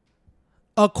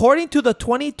 According to the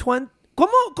 2020,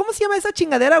 ¿Cómo se llama esa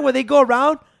chingadera where they go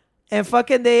around and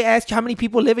fucking they ask how many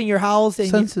people live in your house? And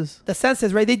Census. The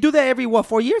census, right? They do that every,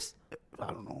 4 years? I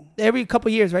don't know. Every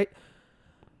couple years, right?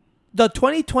 The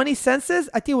 2020 census,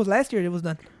 I think it was last year it was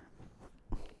done.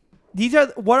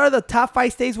 What are the top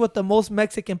 5 states with the most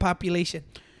Mexican population?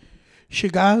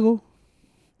 Chicago.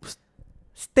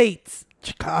 States.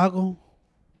 Chicago.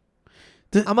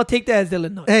 I'm going to take that as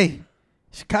Illinois. Hey,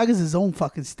 Chicago's his own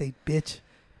fucking state, bitch.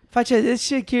 Facha, this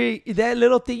shit, that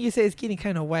little thing you say is getting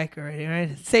kind of whack already,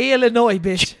 right? Say Illinois,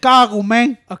 bitch. Chicago,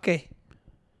 man. Okay.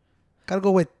 Gotta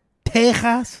go with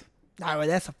Texas, All right,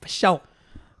 that's a for show.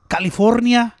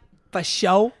 California, For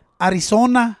show.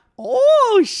 Arizona.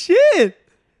 Oh, shit.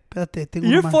 Espérate, tengo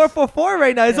You're más. 4 for 4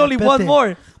 right now. It's only Espérate, one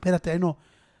more. Espérate, I know.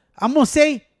 I'm gonna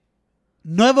say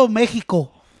Nuevo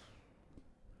Mexico.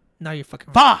 No, you're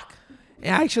fucking wrong. Fuck.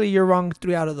 Actually, you're wrong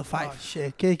 3 out of the 5. Oh,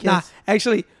 shit. ¿Qué Nah, es?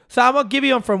 actually, so I'm gonna give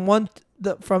you them from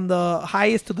the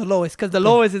highest to the lowest, because the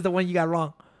lowest is the one you got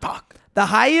wrong. Fuck. The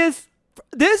highest,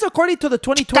 this is according to the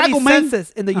 2020 Chicago, man.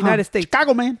 census in the United States.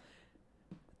 Chicago, man.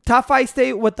 Top 5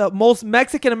 state with the most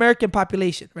Mexican American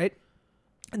population, right?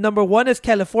 Number 1 is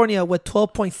California with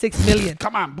 12.6 million.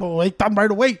 Come on, bro. Hey, time right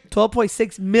away.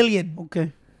 12.6 million.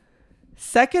 Okay.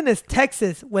 Second is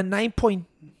Texas with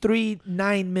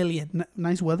 9.39 million.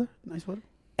 Nice weather. Nice weather.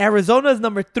 Arizona is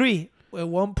number 3 with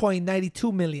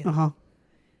 1.92 million. Uh-huh.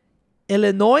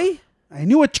 Illinois, I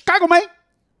knew it. Chicago, man.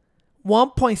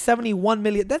 1.71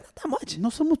 million. That's not that much. No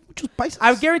somos muchos paisas.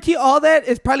 I guarantee all that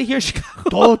is probably here in Chicago.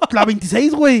 Todo la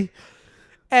 26, güey.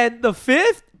 And the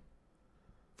 5th,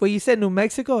 where you said New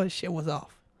Mexico, shit was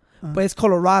off. But it's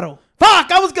Colorado.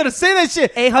 Fuck, I was gonna say that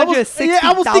shit. 860,000.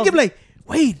 I was thinking like,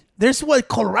 wait, there's what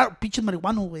Colorado, pinches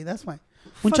marihuana, güey. That's why.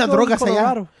 Muchas Fuck drogas allá.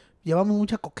 Colorado. Llevamos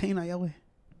mucha cocaína allá, güey.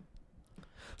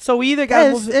 So we either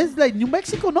got It's like New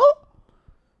Mexico, no?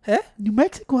 Huh? New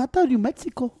Mexico. I thought New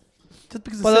Mexico. Just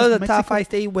because it But says those are the Mexico. top 5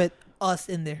 states with us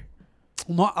in there.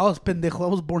 No, I was pendejo. I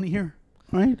was born here.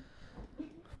 Right?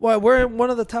 Well, we're in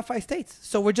one of the top 5 states.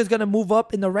 So we're just going to move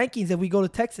up in the rankings if we go to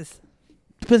Texas.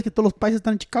 ¿Tú piensas que todos los países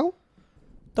están en Chicago?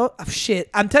 Shit.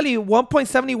 I'm telling you,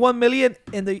 1.71 million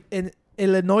in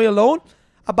Illinois alone.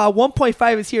 About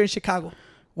 1.5 is here in Chicago.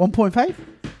 1.5.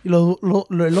 Y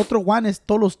el otro one es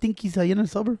todos los tinkies ahí en el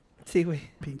suburb. Sí, güey.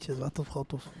 Pinches vatos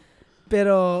jotos.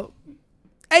 Pero,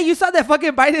 hey, you saw that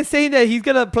fucking Biden saying that he's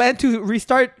going to plan to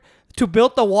restart to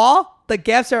build the wall? The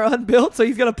gaps are unbuilt, so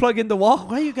he's going to plug in the wall.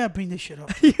 Why you gotta bring this shit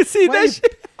up? You see Why? that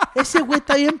shit? Ese güey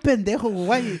está bien pendejo, güey.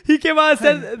 Why? He came out and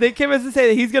said, they came out and said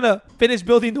that he's going to finish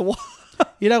building the wall.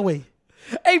 Mira, güey.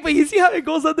 Hey, but you see how it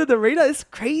goes under the radar? It's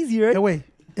crazy, right? Güey.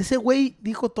 Ese güey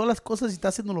dijo todas las cosas y está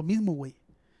haciendo lo mismo, güey.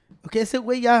 Ok, ese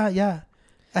güey ya.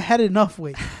 I had enough,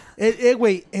 güey.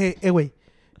 Güey. Güey.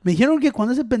 Me dijeron que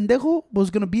cuando ese pendejo was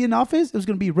going to be in office, it was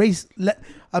going to be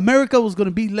America was going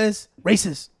to be less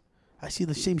racist. I see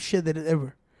the same shit that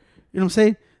ever. You know what I'm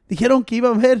saying? Dijeron que iba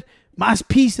a haber más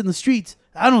peace in the streets.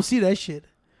 I don't see that shit.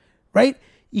 Right?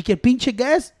 Y que pinche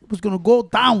gas was going to go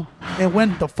down and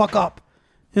went the fuck up.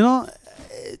 You know?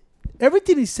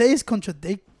 Everything he says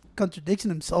contradicting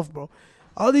himself, bro.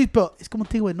 All these, bro, it's como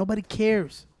te digo, nobody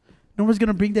cares. Nobody's going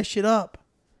to bring that shit up.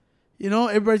 You know,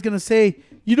 everybody's going to say,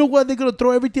 you know what? They're going to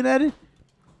throw everything at it.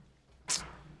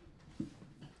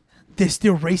 they're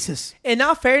still racist. In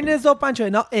all fairness, though, Pancho,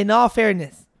 in all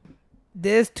fairness,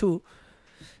 this to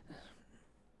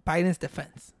Biden's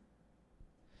defense.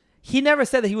 He never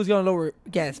said that he was going to lower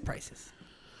gas prices.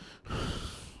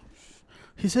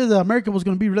 He said that America was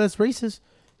going to be less racist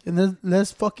and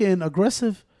less fucking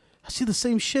aggressive. I see the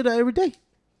same shit every day.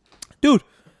 Dude.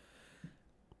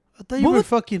 I thought you were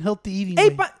fucking healthy eating. Hey,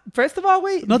 way. but first of all,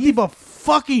 wait. Nothing but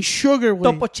fucking sugar.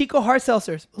 Way. Topo Chico hard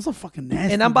seltzers. Those are fucking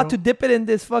nasty. And I'm about bro. to dip it in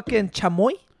this fucking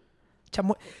chamoy.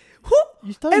 Who?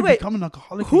 You started becoming an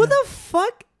alcoholic. Who again. the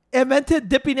fuck invented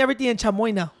dipping everything in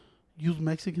chamoy now? Use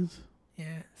Mexicans.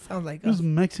 Yeah, sounds like Use us.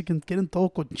 Mexicans. Quieren todo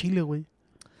con chile, güey.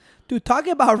 Dude,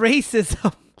 talking about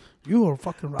racism. You are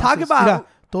fucking racist. Talk about- Mira,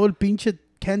 todo el pinche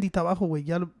candy está abajo, güey.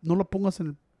 Ya no lo pongas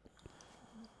en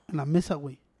la mesa,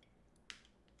 güey.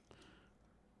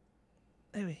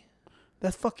 Anyway.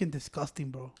 That's fucking disgusting,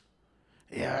 bro.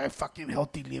 Yeah, fucking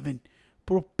healthy living.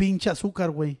 Puro pinche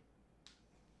azúcar, güey.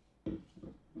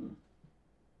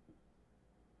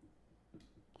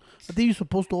 I think you're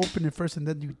supposed to open it first and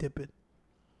then you dip it.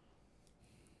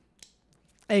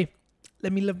 Hey,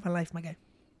 let me live my life, my guy.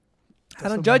 I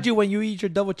That's don't a judge man. you when you eat your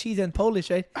double cheese and Polish,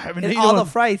 right? I haven't And eaten all one.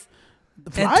 the fries.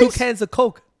 The And 2 flies? cans of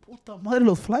Coke. Puta madre,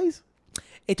 los flies.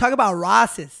 Hey, talk about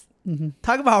Ross's.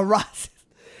 Talk about Ross's.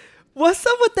 What's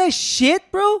up with that shit,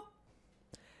 bro?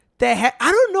 I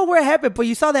don't know where it happened, but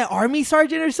you saw that army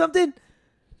sergeant or something?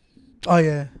 Oh,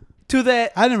 yeah. To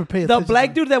the I never paid attention. the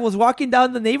black dude that was walking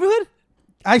down the neighborhood?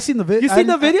 I seen the video. You seen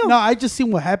the video? No, I just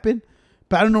seen what happened.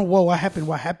 But I don't know what happened.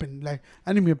 What happened? Like,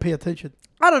 I didn't even pay attention.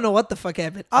 I don't know what the fuck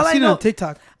happened. All I I seen it know, on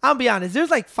TikTok. I'll be honest. There's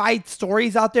like 5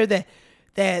 stories out there that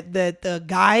the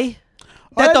guy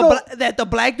that the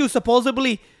black dude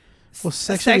supposedly Was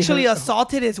sexually hurt-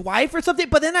 assaulted his wife or something.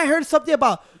 But then I heard something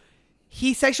about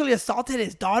he sexually assaulted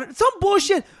his daughter. Some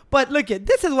bullshit. But look at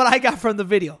this is what I got from the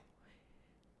video.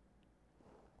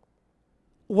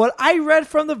 What I read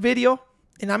from the video,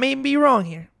 and I may be wrong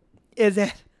here, is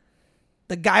that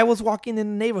the guy was walking in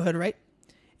the neighborhood, right?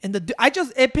 And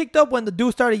it picked up when the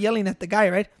dude started yelling at the guy,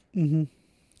 right? Mm-hmm.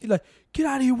 He's like, "Get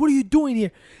out of here! What are you doing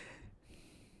here?"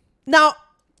 Now,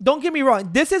 don't get me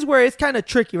wrong. This is where it's kind of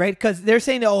tricky, right? Because they're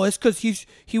saying, "Oh, it's because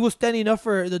he was standing up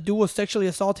for the dude was sexually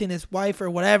assaulting his wife or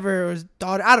whatever, or his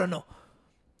daughter." I don't know.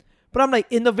 But I'm like,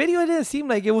 in the video, it didn't seem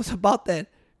like it was about that.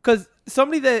 Because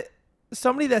somebody that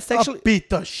sexually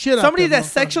beat the shit out somebody of that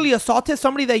sexually assaulted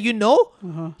somebody that you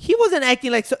know, he wasn't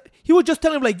acting like he was just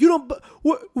telling him like, "You don't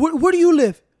where do you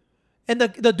live?" And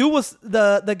the dude was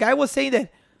the guy was saying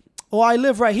that, "Oh, I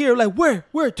live right here." Like,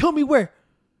 where? Tell me where.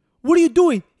 What are you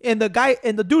doing? And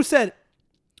the dude said,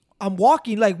 "I'm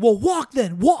walking." Like, well, walk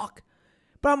then, walk.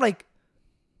 But I'm like,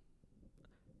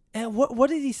 and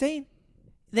what is he saying?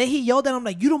 Then he yelled at him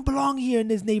like, "You don't belong here in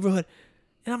this neighborhood."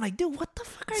 And I'm like, dude, what the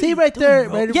fuck are See you right doing, there,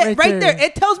 bro? right right there. there.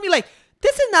 It tells me like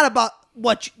this is not about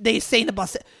what they saying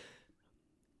about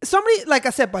somebody. Like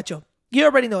I said, Bacho, you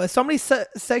already know if somebody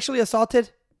sexually assaulted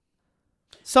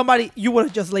somebody, you would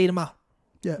have just laid him out.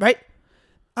 Yeah. Right.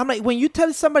 I'm like, when you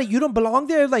tell somebody you don't belong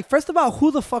there, like, first of all,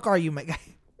 who the fuck are you, my guy?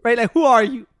 Right? Like, who are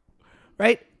you?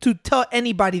 Right? To tell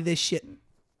anybody this shit.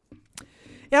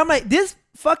 And I'm like, this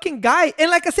fucking guy,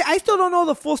 and like I said, I still don't know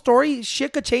the full story.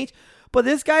 Shit could change. But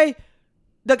this guy,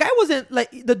 the guy wasn't like,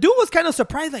 the dude was kind of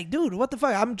surprised, like, dude, what the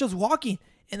fuck? I'm just walking.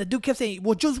 And the dude kept saying,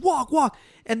 well, just walk.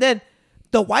 And then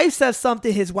the wife says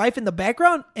something, his wife in the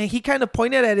background, and he kind of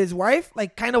pointed at his wife,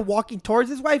 like kind of walking towards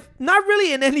his wife. Not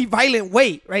really in any violent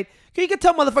way, right? You can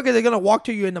tell motherfuckers they're going to walk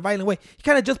to you in a violent way. He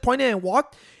kind of just pointed and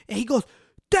walked, and he goes,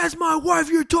 "That's my wife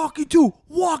you're talking to.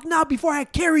 Walk now before I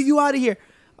carry you out of here."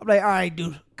 I'm like, all right,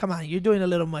 dude, come on. You're doing a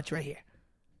little much right here.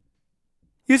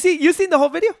 You seen the whole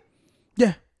video?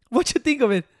 Yeah. What you think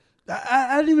of it?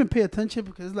 I didn't even pay attention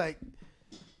because, like,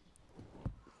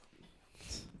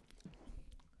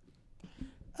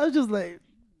 I was just like,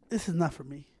 this is not for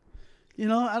me. You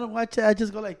know, I don't watch it. I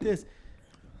just go like this.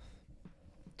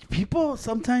 People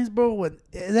sometimes, bro, when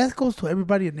that goes to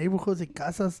everybody in neighborhoods and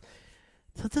casas,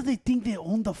 sometimes they think they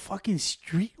own the fucking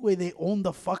street, where they own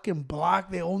the fucking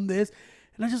block, they own this.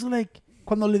 And I just like,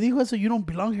 cuando le dijo eso, you don't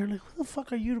belong here. Like, who the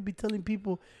fuck are you to be telling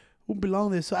people who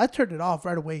belong there? So I turned it off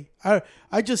right away.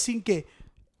 I just think que,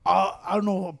 I don't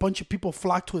know, a bunch of people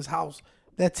flocked to his house.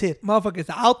 That's it. Motherfuckers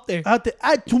out there. Out there,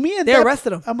 to me, and They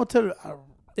arrested him. I'm gonna tell you.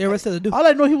 They arrested the dude. All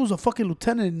I know, he was a fucking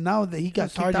lieutenant, and now that he got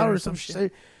kicked sergeant out or or some some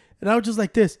shit. And I was just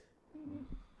like this.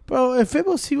 Bro, if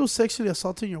he was sexually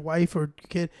assaulting your wife or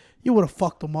kid, you would have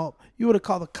fucked him up. You would have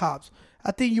called the cops.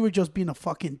 I think you were just being a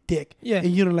fucking dick. Yeah.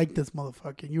 And you don't like this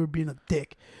motherfucker. You were being a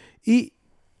dick.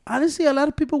 Honestly, a lot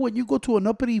of people, when you go to an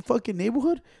uppity fucking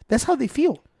neighborhood, that's how they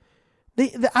feel.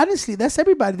 They honestly, that's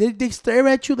everybody. They stare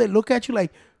at you. They look at you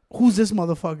like, who's this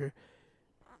motherfucker?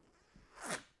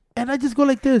 And I just go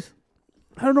like this.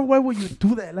 I don't know why would you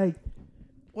do that. Like,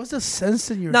 what's the sense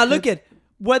in your Now head? look at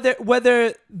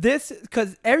whether this,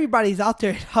 because everybody's out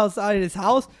there outside of his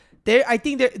house. I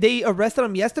think they arrested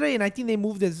him yesterday, and I think they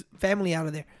moved his family out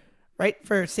of there, right,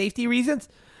 for safety reasons.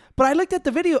 But I looked at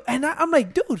the video, and I'm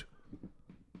like, dude.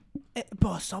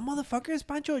 But some motherfuckers,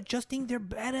 Pancho, just think they're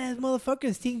badass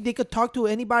motherfuckers. Think they could talk to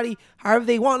anybody however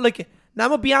they want. Look, now I'm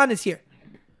gonna be honest here.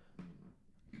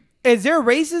 Is there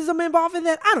racism involved in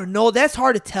that? I don't know. That's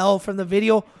hard to tell from the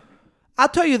video. I'll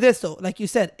tell you this though, like you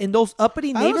said, in those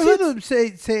uppity I don't neighborhoods, see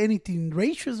them say anything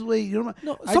racist way. You know,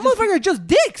 no, I some just motherfuckers are just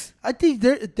dicks. I think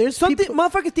there's Some people.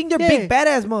 motherfuckers think they're Yeah. big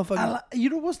badass motherfuckers. You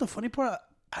know what's the funny part?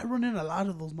 I run in a lot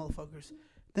of those motherfuckers.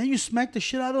 Then you smack the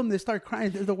shit out of them, they start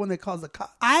crying. They're the one that calls the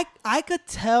cops. I could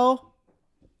tell,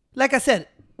 like I said,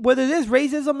 whether there's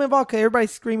racism involved, because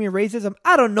everybody's screaming racism.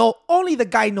 I don't know. Only the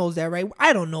guy knows that, right?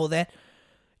 I don't know that.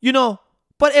 You know,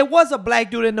 but it was a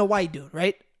black dude and a white dude,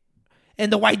 right?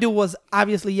 And the white dude was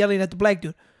obviously yelling at the black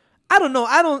dude. I don't know.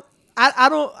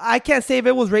 I can't say if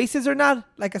it was racist or not.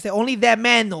 Like I said, only that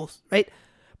man knows, right?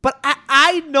 But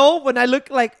I know when I look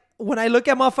at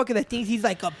motherfucker that thinks he's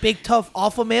like a big tough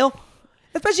alpha male,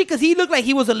 especially because he looked like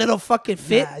he was a little fucking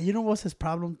fit. Nah, you know what's his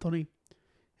problem, Tony?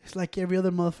 It's like every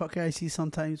other motherfucker I see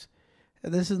sometimes.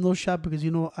 And this is no shot because, you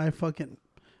know,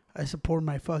 I support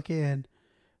my fucking,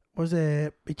 what's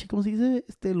it? ¿Cómo se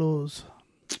dice? Los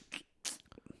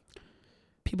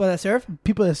People that serve.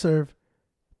 people that serve.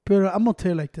 But I'm going to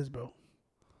tell you like this, bro.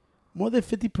 More than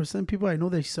 50% people I know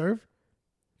they serve,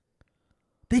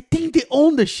 they think they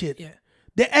own the shit. Yeah.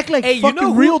 They act like Hey, you fucking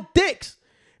know who- real dicks.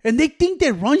 And they think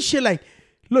they run shit like,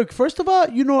 look, first of all,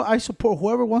 you know, I support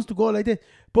whoever wants to go like this.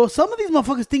 But some of these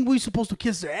motherfuckers think we're supposed to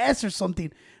kiss their ass or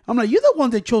something. I'm like, you're the one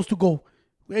that chose to go.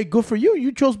 Hey, good for you.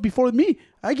 You chose before me.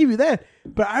 I give you that.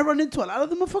 But I run into a lot of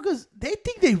the motherfuckers. They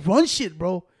think they run shit,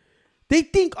 bro. They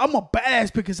think I'm a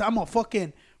badass because I'm a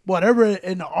fucking whatever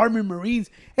in the Army Marines.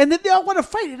 And then they all want to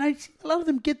fight. And I see a lot of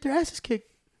them get their asses kicked.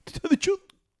 To tell the truth.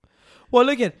 Well,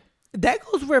 look at that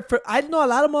goes where I know a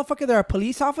lot of motherfuckers that are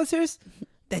police officers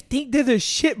that think they're the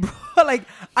shit, bro. Like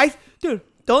dude,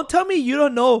 don't tell me you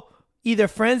don't know either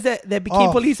friends that became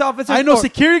Oh, police officers. I know or,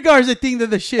 security guards that think they're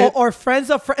the shit. or friends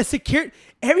of security.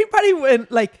 Everybody when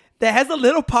like that has a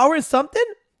little power in something,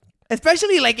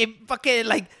 especially like in fucking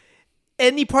like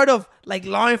any part of like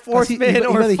law enforcement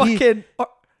or fucking or,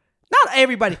 not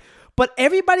everybody, but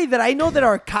everybody that I know that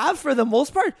are cops for the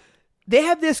most part, they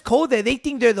have this code that they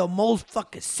think they're the most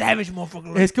fucking savage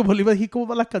motherfucker. Es como le iba a decir como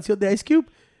va la canción de Ice Cube.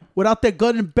 Without that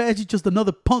gun and badge, you're just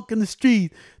another punk in the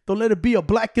street. Don't let it be a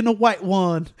black and a white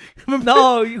one.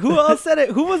 No, who else said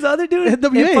it? Who was the other dude?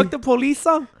 NWA. And fuck the police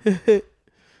song.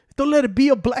 Don't let it be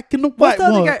a black and a What's white the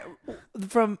other one. guy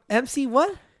from MC?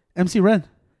 What? MC Ren.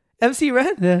 MC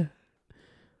Ren? Yeah.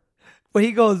 Where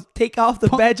he goes, take off the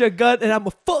badge or gun and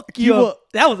I'ma fuck you You up.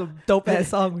 That was a dope ass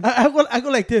song. I go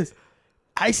like this.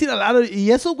 I seen a lot of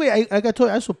yes, okay. I got told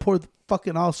you, I support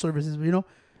fucking all services, but you know,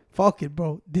 fuck it,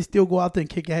 bro. They still go out there and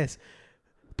kick ass.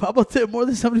 But I'm gonna tell you, more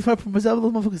than 75% of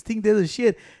those motherfuckers think they're the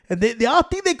shit, and they all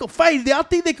think they could fight. They all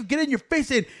think they could get in your face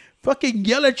and fucking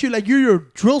yell at you like you're your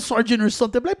drill sergeant or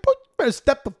something. I'm like, bro, you better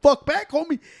step the fuck back,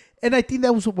 homie. And I think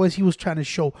that was what he was trying to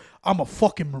show. I'm a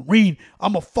fucking Marine.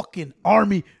 I'm a fucking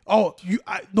Army. Oh,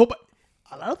 nobody.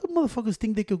 A lot of the motherfuckers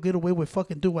think they could get away with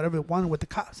fucking do whatever they want with the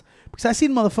cops. Because I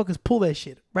seen motherfuckers pull that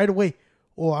shit right away.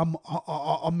 Oh, I'm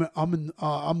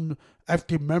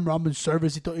active member. I'm in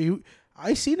service.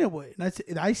 I seen it way.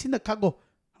 And I seen the cop go,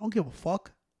 I don't give a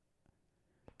fuck.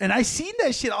 And I seen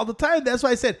that shit all the time. That's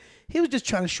why I said he was just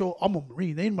trying to show I'm a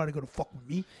Marine. They ain't nobody gonna fuck with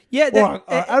me. Yeah,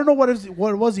 I don't know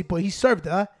what was he, but he served,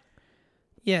 huh?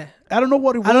 yeah. I don't know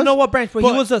what it was. I don't know what branch, but he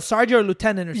but was a sergeant or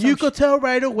lieutenant or something. you could tell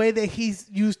right away that he's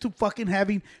used to fucking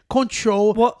having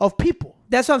control of people.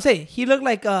 That's what I'm saying. He looked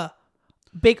like a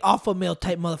big alpha male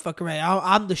type motherfucker, right?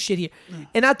 I'm the shit here.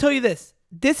 And I'll tell you this.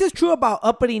 This is true about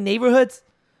uppity neighborhoods,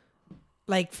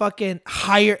 like fucking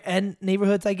higher end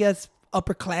neighborhoods, I guess,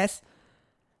 upper class.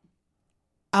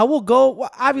 I will go, well,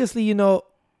 obviously, you know,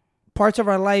 parts of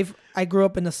our life, I grew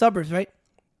up in the suburbs, right?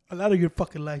 A lot of your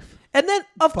fucking life. And then,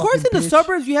 of Fucking course, in the bitch.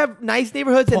 suburbs, you have nice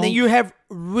neighborhoods, and then Punk. you have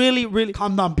really, really,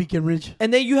 Calm down, Beacon Ridge.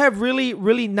 and then you have really,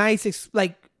 really nice,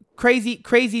 like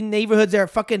crazy neighborhoods that are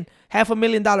fucking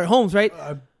 $500,000 homes, right?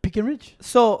 Beacon Ridge.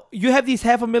 So you have these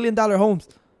 $500,000 homes.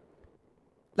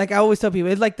 Like I always tell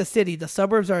people, it's like the city. The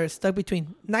suburbs are stuck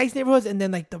between nice neighborhoods and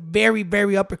then like the very,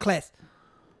 very upper class.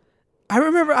 I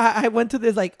remember I went to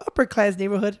this like upper class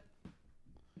neighborhood.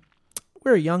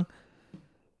 We were young.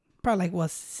 probably like,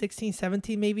 what, 16,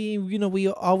 17 maybe. You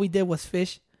know, all we did was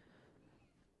fish.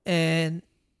 And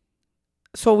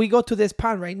so we go to this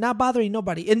pond, right? Not bothering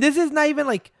nobody. And this is not even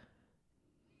like,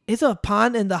 it's a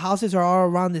pond and the houses are all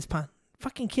around this pond.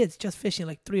 Fucking kids just fishing,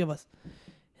 like 3 of us.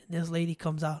 And this lady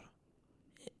comes out.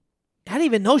 I didn't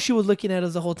even know she was looking at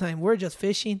us the whole time. We're just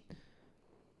fishing.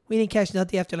 We didn't catch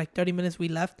nothing. After like 30 minutes, we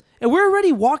left. And we're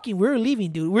already walking. We're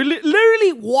leaving, dude. We're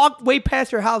literally walked way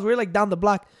past her house. We're like down the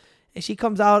block. And she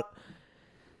comes out.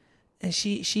 And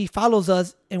she follows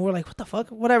us. And we're like, what the fuck?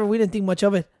 Whatever. We didn't think much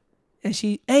of it. And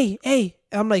she, hey.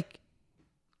 And I'm like,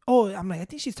 I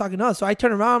think she's talking to us. So I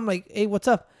turn around. I'm like, hey, what's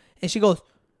up? And she goes,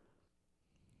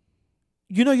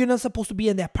 you know you're not supposed to be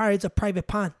in that pond. It's a private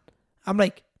pond. I'm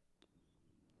like,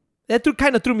 that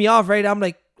kind of threw me off, right? I'm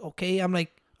like, okay. I'm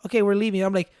like, okay, we're leaving.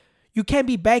 I'm like, you can't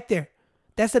be back there.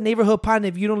 That's a neighborhood pond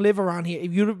if you don't live around here.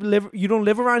 If you don't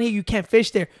live around here, you can't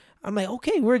fish there. I'm like,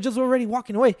 okay, we're just already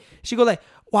walking away. She goes like,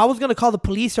 well, I was going to call the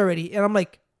police already. And I'm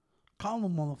like, call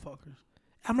them motherfuckers.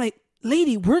 I'm like,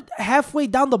 lady, we're halfway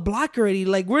down the block already.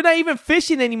 Like, we're not even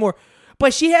fishing anymore.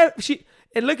 But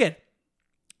and look at,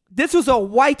 this was a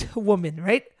white woman,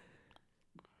 right?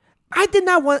 I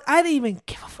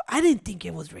didn't think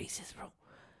it was racist, bro.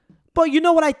 But you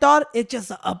know what I thought? It's just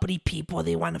the uppity people.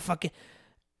 They want to fucking,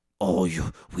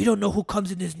 we don't know who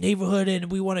comes in this neighborhood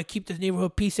and we want to keep this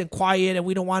neighborhood peace and quiet and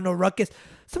we don't want no ruckus.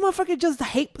 Some motherfucker just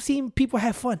hate seeing people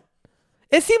have fun.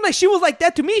 It seemed like she was like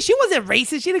that to me. She wasn't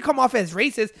racist. She didn't come off as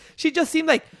racist. She just seemed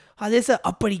like, this is an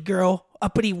uppity girl,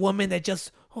 uppity woman that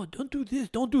just, don't do this,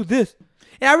 don't do this.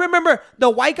 And I remember the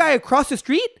white guy across the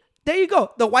street. There you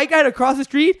go. The white guy across the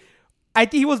street. I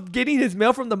think he was getting his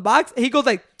mail from the box. And he goes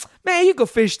like, man, you go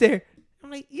fish there. I'm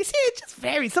like, you see, it just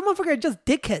varies. Some motherfuckers are just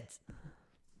dickheads.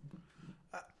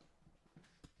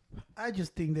 I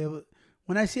just think that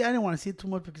when I didn't want to see it too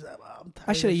much because I'm tired.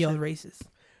 I should have of yelled shit. racist.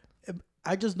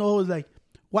 I just know it's like,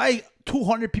 why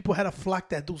 200 people had to flock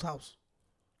that dude's house?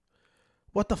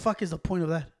 What the fuck is the point of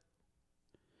that?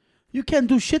 You can't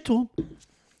do shit to him.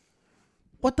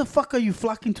 What the fuck are you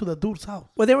flocking to the dude's house?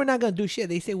 Well, they were not going to do shit.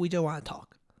 They said we just want to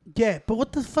talk. Yeah, but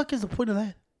what the fuck is the point of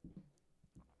that?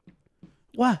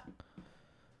 What?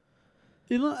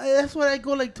 You know, that's why I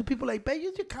go like to people like, man,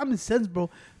 use your common sense, bro.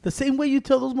 The same way you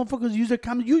tell those motherfuckers use their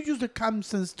you use their common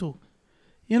sense too.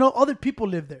 You know, other people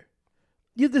live there.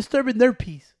 You're disturbing their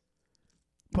peace.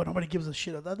 But nobody gives a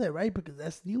shit about that, right? Because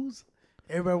that's news.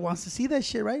 Everybody wants to see that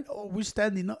shit, right? Oh, we're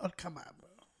standing up. Oh, come on, bro.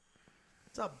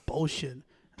 It's a bullshit.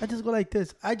 I just go like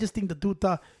this. I just think the dude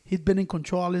thought he'd been in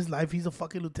control all his life. He's a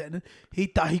fucking lieutenant. He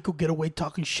thought he could get away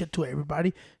talking shit to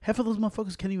everybody. Half of those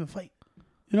motherfuckers can't even fight.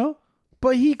 You know?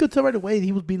 But he could tell right away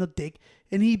he was being a dick.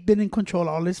 And he'd been in control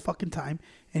all his fucking time.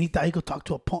 And he thought he could talk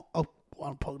to a punk.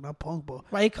 Not punk, but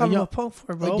why you calling him a punk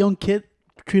for, bro? A young kid,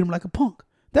 treat him like a punk.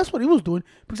 That's what he was doing.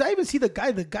 Because I even see the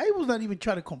guy. The guy was not even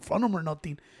trying to confront him or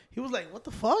nothing. He was like, what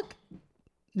the fuck?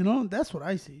 You know? That's what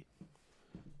I see.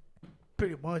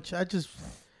 Pretty much. I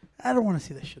don't want to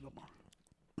see that shit no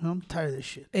more. I'm tired of this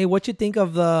shit. Hey, what you think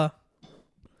of the...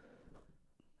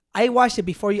 I watched it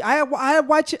before you.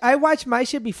 I watched my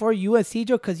shit before you and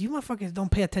Cedro because you motherfuckers don't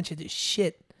pay attention to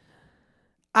shit.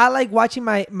 I like watching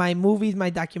my movies, my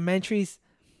documentaries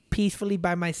peacefully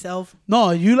by myself.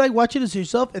 No, you like watching it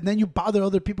yourself and then you bother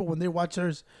other people when they watch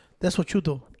theirs. That's what you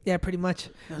do. Yeah, pretty much.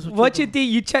 That's What you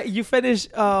think? You finished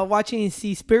watching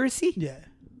Seaspiracy? Yeah.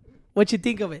 What you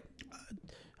think of it?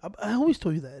 I always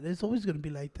told you that. It's always going to be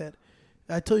like that.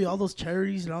 I told you all those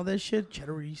charities and all that shit.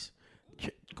 Charities.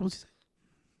 ¿Cómo se dice?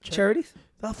 Charities?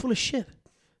 They're all full of shit.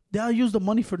 They all use the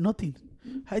money for nothing.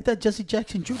 I thought Jesse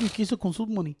Jackson Jr. quiso con su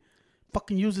money.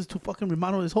 Fucking uses to fucking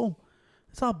remodel his home.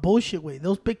 It's all bullshit, way.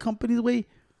 Those big companies, will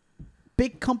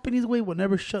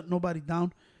never shut nobody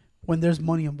down when there's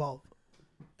money involved.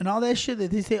 And all that shit that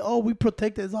they say, oh, we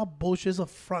protect it. It's all bullshit. It's a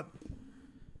front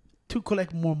to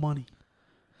collect more money.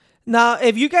 Now,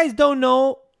 if you guys don't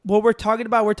know what we're talking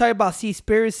about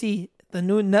Seaspiracy, the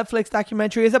new Netflix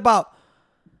documentary. Is about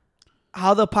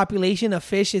how the population of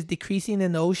fish is decreasing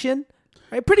in the ocean,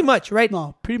 right? Pretty much, right?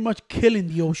 No, pretty much killing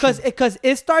the ocean. Because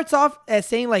it starts off as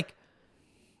saying like,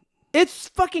 it's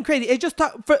fucking crazy. It just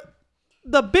for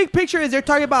the big picture is they're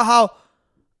talking about how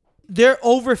they're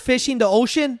overfishing the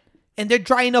ocean and they're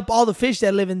drying up all the fish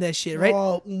that live in that shit,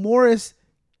 right? Morris,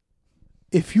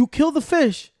 if you kill the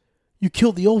fish, you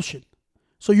kill the ocean.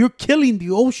 So you're killing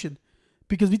the ocean.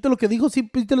 Because viste lo que dijo, sí,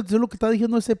 viste lo que está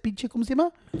diciendo ese pinche, ¿cómo se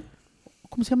llama?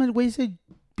 ¿Cómo se llama el güey ese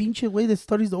pinche güey that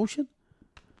studies the ocean?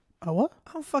 What?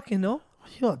 I don't fucking know.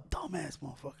 You're a dumbass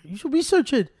motherfucker. You should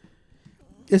research it.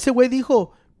 Ese güey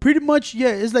dijo, pretty much, yeah,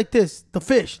 it's like this. The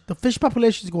fish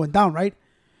population is going down, right?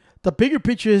 The bigger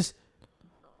picture is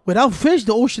Without fish,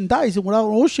 the ocean dies, and without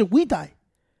ocean, we die.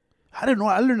 I don't know.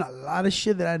 I learned a lot of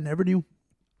shit that I never knew.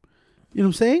 You know what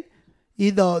I'm saying?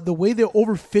 Either the way they're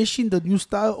overfishing, the new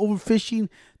style overfishing,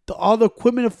 all the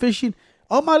equipment of fishing.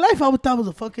 All my life, I thought it was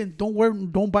a fucking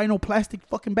don't buy no plastic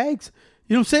fucking bags.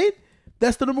 You know what I'm saying?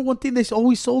 That's the number one thing they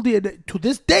always sold you to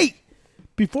this day.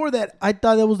 Before that, I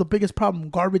thought that was the biggest problem: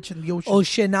 garbage in the ocean.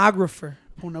 Oceanographer.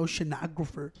 Un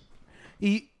oceanographer.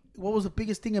 What was the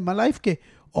biggest thing in my life? Que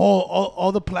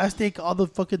all the plastic, all the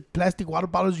fucking plastic water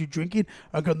bottles you're drinking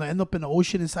are gonna end up in the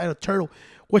ocean inside a turtle,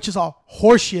 which is all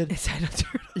horseshit. Inside a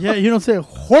turtle. Yeah, you know what I'm saying?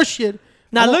 Horseshit.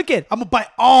 Now look it. I'm gonna buy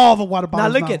all the water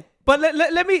bottles. Now look it. But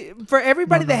let me, for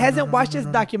everybody that hasn't watched this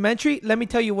documentary, let me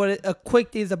tell you what a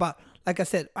quick thing is about. Like I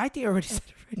said, I think I already said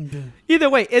it right. Okay. Either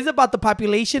way, it's about the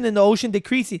population in the ocean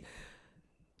decreasing.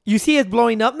 You see it's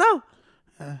blowing up now?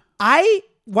 I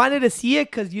wanted to see it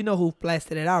because you know who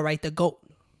blasted it out, right? The GOAT.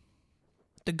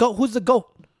 The GOAT. Who's the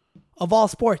GOAT of all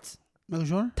sports? Michael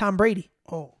Jordan? Tom Brady.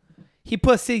 Oh. He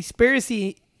put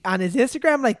Seaspiracy on his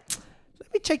Instagram like,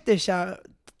 let me check this out.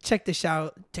 Check this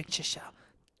out.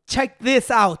 Check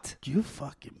this out. You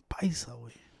fucking paisa,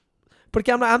 wey. Porque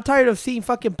I'm tired of seeing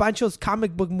fucking Pancho's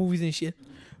comic book movies and shit.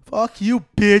 Fuck you,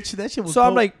 bitch. That shit was So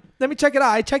I'm dope. like, let me check it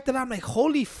out. I checked it out. I'm like,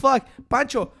 holy fuck.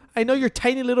 Pancho, I know your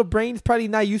tiny little brain's probably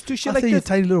not used to shit I like say your this.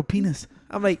 tiny little penis.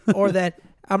 I'm like, or that.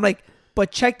 I'm like,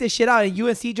 but check this shit out. And you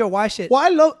and Cedro watch it.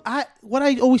 Well, what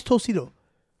I always told Cito,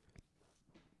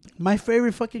 my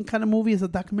favorite fucking kind of movie is a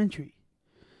documentary.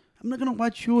 I'm not gonna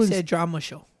watch you It's as a drama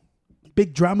show.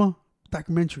 big drama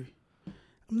documentary.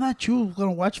 I'm not you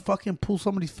gonna watch fucking pull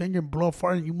somebody's finger and blow a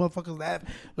fart and you motherfuckers laugh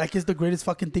like it's the greatest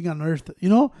fucking thing on earth. You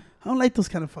know? I don't like those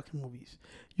kind of fucking movies.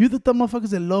 You the dumb motherfuckers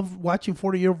that love watching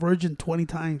 40-Year Virgin 20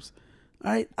 times.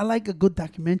 All right? I like a good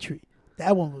documentary.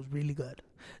 That one was really good.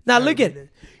 Now look at it.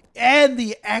 And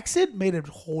the accent made it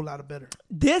a whole lot better.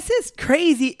 this is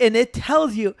crazy, and it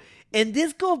tells you, and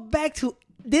this goes back to,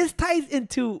 this ties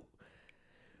into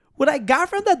what I got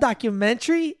from the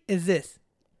documentary is this.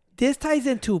 This ties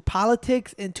into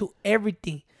politics, into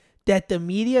everything. That the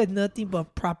media is nothing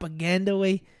but propaganda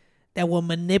way that will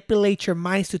manipulate your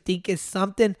minds to think it's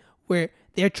something where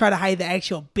they're trying to hide the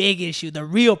actual big issue, the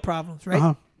real problems, right?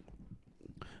 Uh-huh.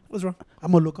 What's wrong?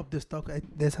 I'm gonna look up this talk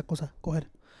de esa cosa. Go ahead.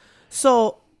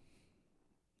 So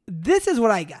this is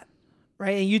what I got,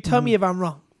 right? And you tell me if I'm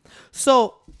wrong.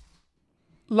 So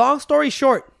long story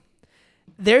short,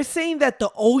 they're saying that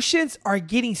the oceans are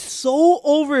getting so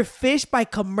overfished by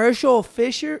commercial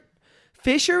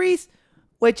fisheries,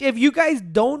 which if you guys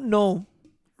don't know,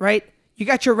 right? You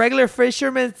got your regular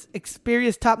fishermen,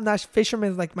 experienced top-notch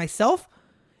fishermen like myself.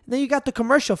 And then you got the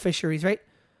commercial fisheries, right?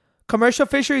 Commercial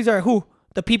fisheries are who?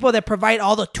 The people that provide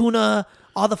all the tuna,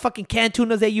 all the fucking canned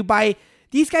tunas that you buy.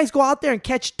 These guys go out there and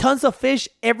catch tons of fish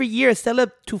every year and sell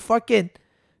it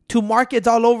to markets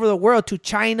all over the world, to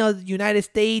China, the United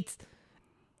States,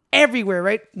 everywhere,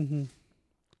 right? Mm-hmm.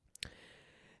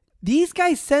 These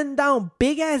guys send down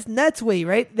big ass nets, way,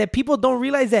 right? That people don't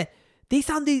realize that they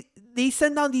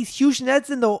send down these huge nets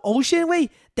in the ocean, way,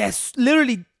 that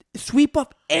literally sweep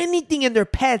up anything in their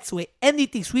paths, way.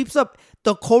 Anything sweeps up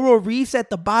the coral reefs at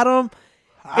the bottom.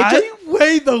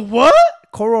 Wait, the what?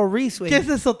 Coral reefs, way. ¿Qué es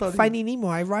eso, Tony? Finding Nemo,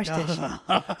 I watched that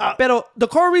shit. Pero the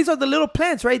coral reefs are the little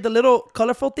plants, right? The little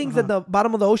colorful things at the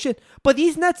bottom of the ocean. But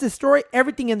these nets destroy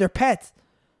everything in their paths.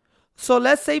 So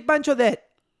let's say, Pancho, that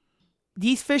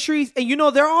these fisheries, and you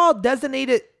know, they're all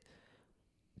designated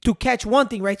to catch one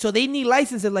thing, right? So they need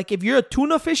licenses. Like if you're a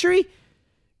tuna fishery,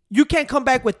 you can't come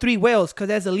back with 3 whales because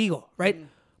that's illegal, right?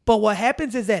 But what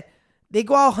happens is that they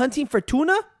go out hunting for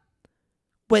tuna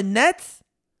with nets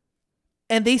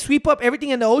and they sweep up everything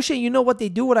in the ocean. You know what they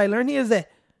do? What I learned here is that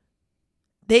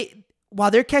while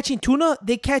they're catching tuna,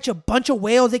 they catch a bunch of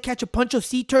whales, they catch a bunch of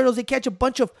sea turtles, they catch a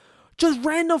bunch of just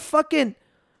random fucking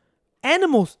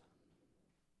animals.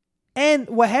 And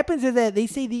what happens is that they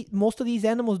say most of these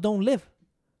animals don't live.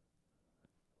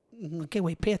 Okay,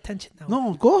 wait, pay attention now.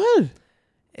 No, go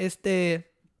ahead.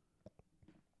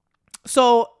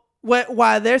 So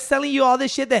while they're selling you all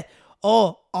this shit that,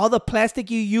 all the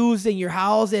plastic you use in your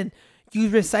house and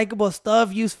use recyclable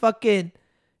stuff, use fucking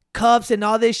cups and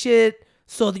all this shit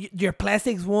so your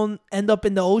plastics won't end up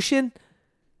in the ocean.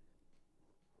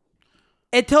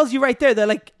 It tells you right there that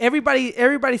like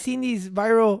everybody's seen these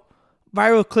viral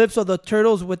clips of the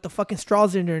turtles with the fucking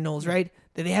straws in their nose, right?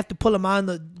 That they have to pull them on.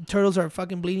 The turtles are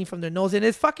fucking bleeding from their nose. And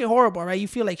it's fucking horrible, right? You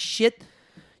feel like shit.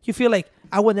 You feel like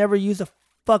I would never use a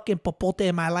fucking popote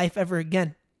in my life ever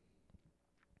again.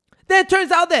 Then it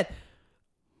turns out that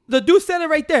the dude said it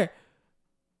right there.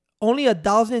 Only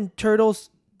 1,000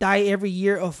 turtles die every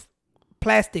year of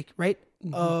plastic, right?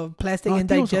 plastic No, I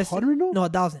think it was indigestion. 100, no? No,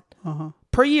 1,000 Uh-huh.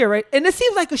 per year, right? And it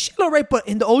seems like a shitload, right? But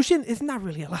in the ocean, it's not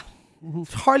really a lot. Mm-hmm.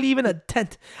 It's hardly even a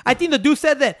tenth. I think the dude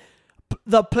said that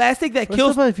the plastic that First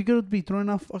kills of all, if you're going to be throwing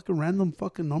out fucking random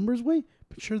fucking numbers, way,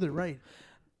 but sure they're right.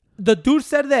 the dude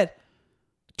said that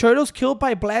turtles killed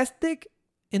by plastic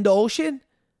in the ocean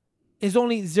is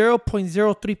only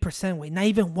 0.03%, way, not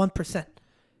even 1%.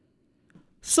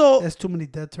 So That's too many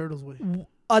dead turtles, way.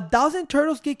 1,000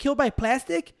 turtles get killed by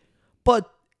plastic,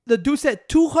 but the dude said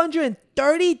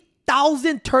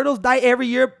 230,000 turtles die every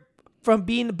year from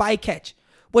being bycatch,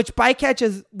 which bycatch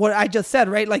is what I just said,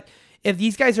 right? Like if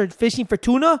these guys are fishing for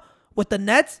tuna with the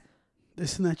nets, They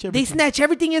snatch everything. they snatch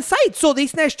everything in sight. So they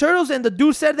snatch turtles, and the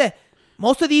dude said that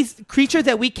most of these creatures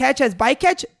that we catch as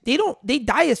bycatch, they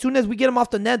die as soon as we get them off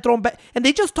the net, throw them back, and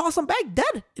they just toss them back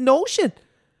dead in the ocean.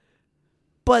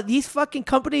 But these fucking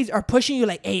companies are pushing you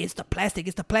like, hey, it's the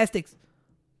plastics.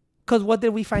 Because what did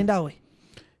we find out? Way?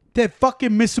 That fucking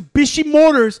Mitsubishi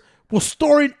Motors was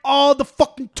storing all the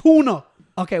fucking tuna.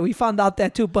 Okay, we found out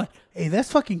that too, but Hey,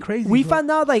 that's fucking crazy. we bro.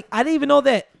 found out, like, I didn't even know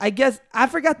that. I guess I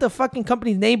forgot the fucking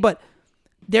company's name, but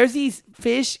there's these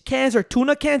fish cans or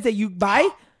tuna cans that you buy.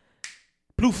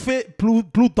 blue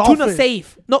dolphin. Tuna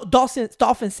safe. No,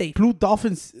 dolphin safe. Blue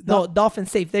dolphins. No, dolphin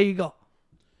safe. There you go.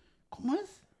 ¿Cómo es?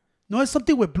 No, it's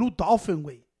something with blue dolphin,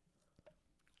 way.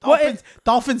 Well,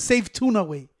 Dolphin safe tuna,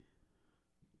 way.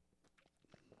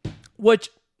 Which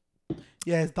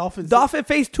Yeah, it's dolphin. dolphin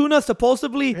face tuna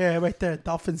supposedly Yeah, right there.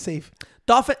 Dolphin safe.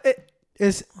 dolphin.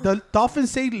 Is the dolphin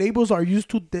safe labels are used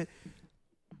to the.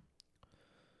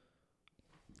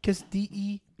 Because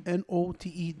DENOTE, do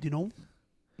you know?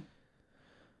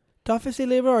 Dolphin safe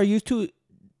label are used to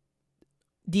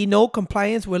denote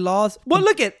compliance with laws. Well,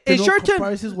 look at in Denote short term.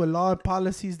 compliances with law and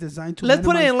policies designed to Let's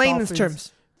put it in minimize layman's dolphins'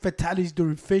 terms. fatalities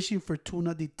during fishing for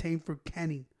tuna detained for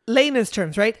canning. Layman's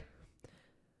terms, right?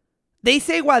 They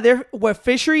say where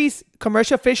fisheries,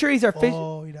 commercial fisheries are fish.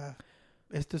 Oh, mira.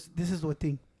 This is the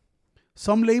thing.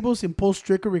 Some labels impose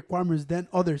stricter requirements than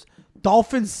others.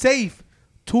 Dolphin safe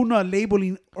tuna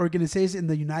labeling organizations in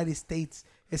the United States.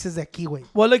 Ese es de aquí, güey.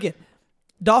 Well, look at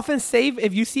dolphin safe.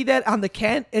 If you see that on the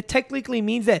can, it technically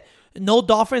means that no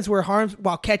dolphins were harmed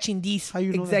while catching these How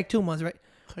you know exact tunas, right?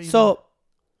 How you know So,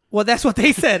 well, that's what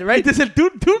they said, right? This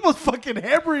dude was fucking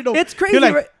hammering them. It's crazy, You're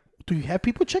like, right? do you have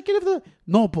people checking if the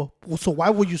no? But so why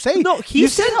would you say? No, he You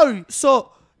said. how-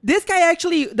 So this guy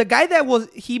actually, the guy that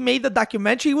he made the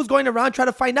documentary, he was going around trying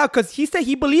to find out because he said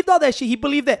he believed all that shit. He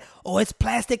believed that, oh, it's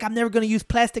plastic. I'm never gonna use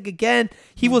plastic again.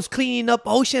 He was cleaning up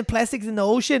ocean plastics in the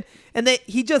ocean, and then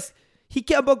he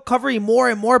kept uncovering more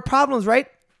and more problems. Right?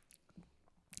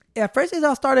 At first, it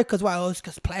all started because it's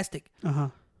because plastic. Uh-huh.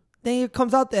 Then it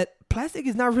comes out that plastic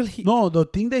is not really. No, the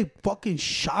thing that fucking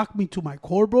shocked me to my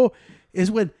core, bro,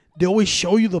 is when they always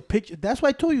show you the picture. That's why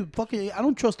I told you, fucking, I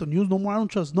don't trust the news no more. I don't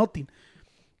trust nothing.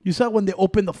 You saw when they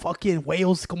opened the fucking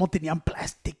whales, como tenían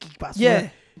plastic y basura. Yeah.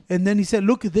 And then he said,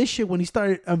 look at this shit. When he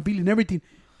started unveiling everything,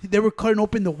 they were cutting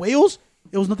open the whales.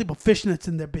 It was nothing but fishnets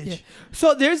in there, bitch. Yeah.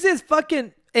 So there's this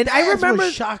fucking, and I That's remember,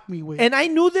 what shocked me, with. and I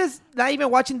knew this not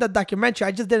even watching the documentary.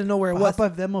 I just didn't know where it How was.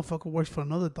 about if that motherfucker works for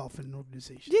another dolphin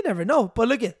organization? You never know. But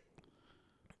look at,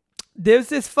 there's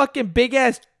this fucking big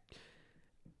ass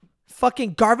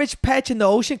fucking garbage patch in the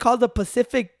ocean called the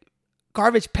Pacific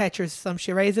Garbage Patch or some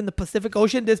shit, right? It's in the Pacific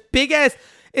Ocean. This big ass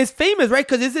is famous, right?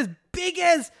 Because it's this big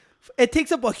ass, it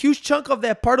takes up a huge chunk of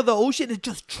that part of the ocean. It's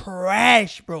just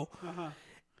trash, bro.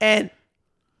 And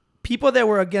people that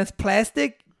were against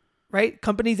plastic, right?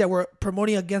 Companies that were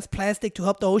promoting against plastic to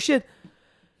help the ocean,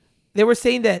 they were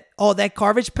saying that, oh, that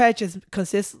garbage patch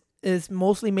is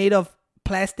mostly made of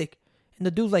plastic. And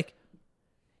the dude's like,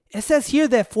 it says here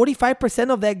that 45%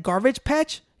 of that garbage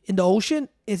patch in the ocean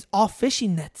is all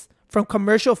fishing nets from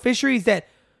commercial fisheries that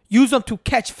use them to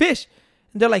catch fish.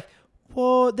 And they're like,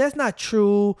 well, that's not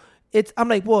true. I'm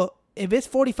like, well, if it's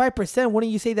 45%,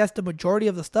 wouldn't you say that's the majority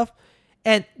of the stuff?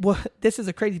 And well, this is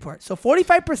a crazy part. So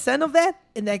 45% of that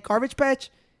in that garbage patch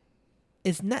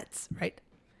is nets, right?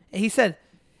 And he said,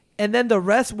 and then the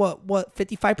rest, what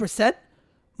 55%?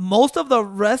 Most of the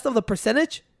rest of the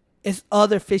percentage is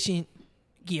other fishing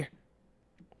gear.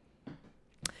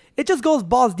 It just goes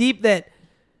balls deep that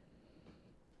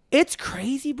it's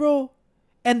crazy, bro.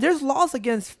 And there's laws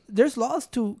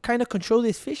to kind of control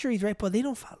these fisheries, right? But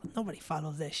nobody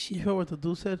follows that You shit. heard what the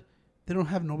dude said? They don't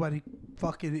have nobody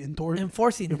fucking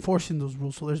Enforcing those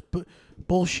rules. So there's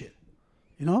bullshit,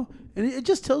 you know. And it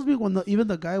just tells me when even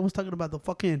the guy was talking about the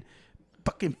fucking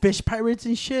fish pirates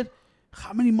and shit.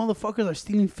 How many motherfuckers are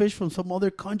stealing fish from some other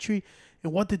country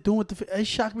and what they're doing with the fish? It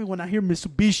shocked me when I hear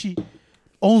Mitsubishi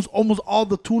owns almost all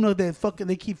the tuna that fucking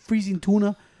they keep freezing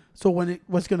tuna So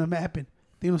what's gonna happen?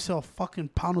 They're gonna sell a fucking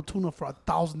pound of tuna for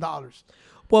 $1,000.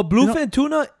 Well, bluefin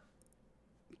tuna,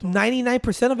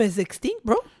 99% of it is extinct,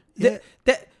 bro. Yeah.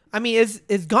 I mean,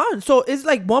 it's gone. So it's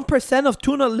like 1% of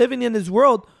tuna living in this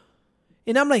world,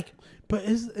 and I'm like, But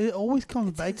it always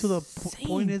comes back to the insane.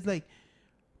 point is like,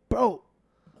 bro,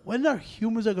 when are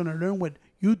humans are gonna learn when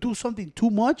you do something too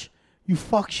much, you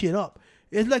fuck shit up?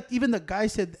 It's like even the guy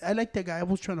said, I like that guy. I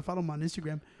was trying to follow him on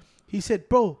Instagram. He said,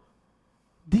 bro,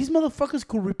 these motherfuckers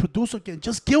could reproduce again.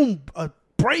 Just give them a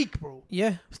break, bro.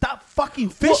 yeah. Stop fucking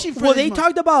fishing for Well, this they mo-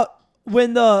 talked about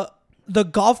when the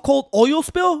Gulf Coast oil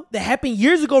spill that happened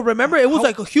years ago. Remember, it was How-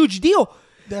 like a huge deal.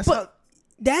 That's But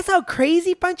that's how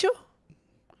crazy, Pancho,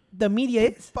 the media how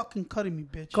is. fucking cutting me,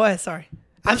 bitch. Go ahead, sorry.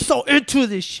 I'm so into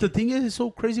this The shit. thing is, it's so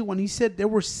crazy when he said they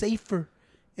were safer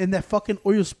in that fucking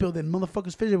oil spill than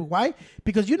motherfuckers fishing. Why?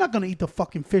 Because you're not gonna eat the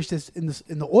fucking fish that's in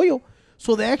the oil.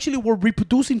 So they actually were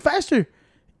reproducing faster.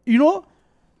 You know,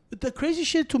 the crazy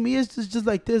shit to me is just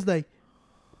like this, like,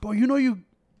 bro,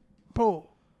 bro,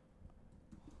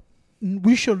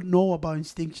 we should know about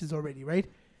instinctions already, right?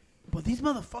 But these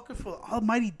motherfuckers, for the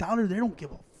almighty dollar, they don't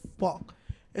give a fuck.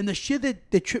 And the shit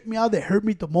that tripped me out, that hurt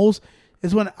me the most,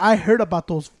 is when I heard about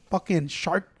those fucking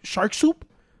shark soup,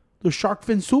 the shark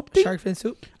fin soup thing. Shark fin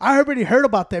soup. I already heard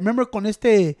about that. Remember con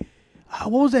este, what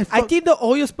was that? I think the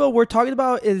oil spill we're talking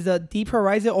about is the Deep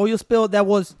Horizon oil spill that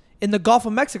was in the Gulf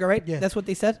of Mexico, right? Yeah. That's what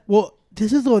they said. Well,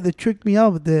 this is the one that tricked me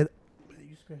out. That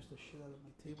you scratched the shit out of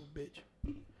my table,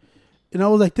 bitch. And I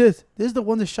was like, this is the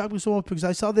one that shocked me so much because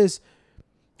I saw this.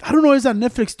 I don't know. It's on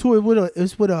Netflix too.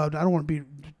 It's with a. I don't want to be.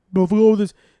 But if we go over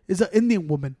this, it's an Indian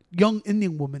woman, young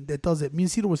Indian woman that does it. Me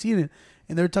and Cito were seeing it,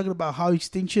 and they were talking about how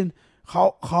extinction,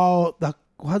 how's that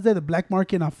the black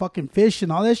market on fucking fish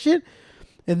and all that shit,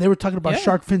 and they were talking about Yeah.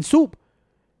 shark fin soup.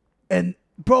 And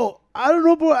bro, I don't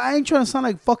know, bro. I ain't trying to sound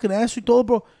like fucking ass with all,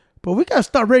 bro. But we gotta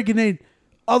start regulating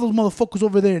all those motherfuckers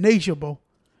over there in Asia, bro.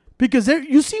 Because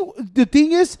you see, the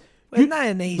thing is, Well, not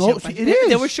in Asia. No, but it they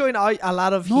is. were showing a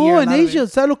lot of no, here. a in lot of Asia, it.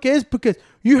 ¿sabes lo que es? Because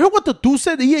you heard what the dude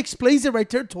said. He explains it right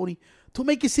there, Tony, to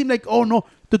make it seem like, oh no,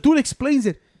 the dude explains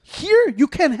it. Here, you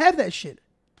can't have that shit.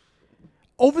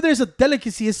 Over there's a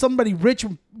delicacy. It's somebody rich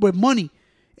with money,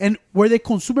 and where they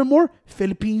consume it more,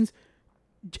 Philippines,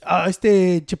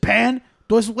 Japan,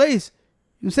 those ways.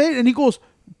 You say, and he goes,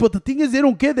 but the thing is, they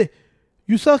don't get it.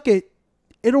 You saw que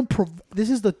it don't. This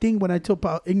is the thing when I talk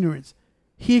about ignorance.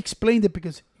 He explained it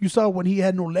because you saw when he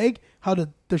had no leg, how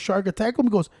the shark attacked him.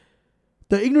 He goes,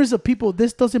 the ignorance of people,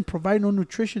 this doesn't provide no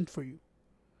nutrition for you.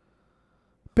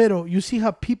 Pero you see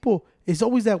how people, it's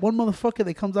always that one motherfucker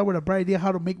that comes out with a bright idea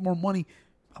how to make more money.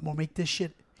 I'm going to make this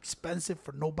shit expensive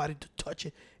for nobody to touch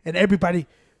it. And everybody,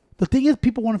 the thing is,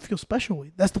 people want to feel special.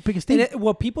 That's the biggest thing. And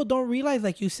what people don't realize,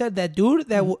 like you said, that dude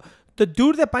the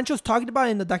dude that Pancho's talking about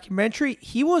in the documentary,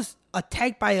 he was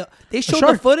attacked by they showed the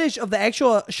shark. footage of the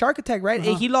actual shark attack, right?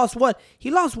 And he lost what? He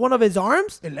lost one of his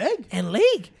arms A leg. and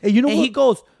leg. And you know he what?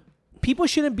 goes, people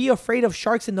shouldn't be afraid of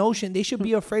sharks in the ocean. They should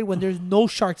be afraid when there's no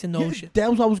sharks in the ocean. That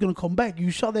was I was going to come back.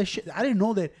 You saw that shit. I didn't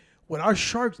know that with our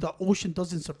sharks, the ocean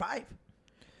doesn't survive.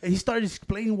 And he started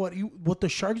explaining what the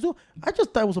sharks do. I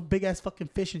just thought it was a big ass fucking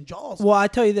fish in jaws. Well, I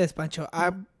tell you this, Pancho,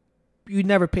 you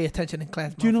never pay attention in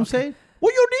class. Do you know what I'm motherfucker. saying?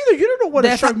 Well, you neither. You don't know what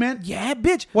a shark not- meant. Yeah,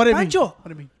 bitch. What do you Pancho, mean? What do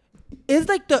you mean? it's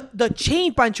like the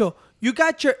chain, Pancho. You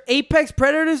got your apex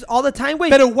predators all the time. Wait,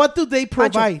 But what do they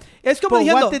Pancho, provide? es como But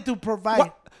diciendo, what did they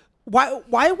provide?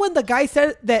 Why when the guy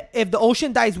said that if the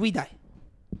ocean dies, we die?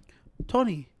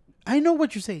 Tony, I know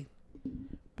what you're saying.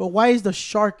 But why is the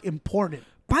shark important?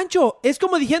 Pancho, es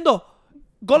como diciendo,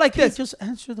 go like Okay, this. just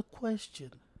answer the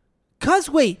question. Cause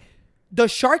wait, the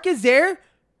shark is there.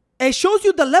 It shows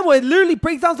you the level. It literally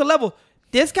breaks down the level.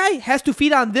 This guy has to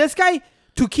feed on this guy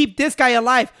to keep this guy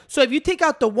alive. So if you take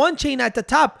out the one chain at the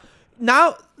top,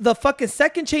 now the fucking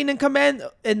second chain in command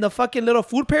in the fucking little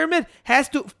food pyramid has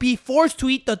to be forced to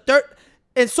eat the third,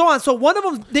 and so on. So one of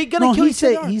them, they're gonna No, kill he each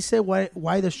said other. he said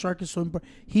why the shark is so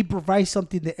important. He provides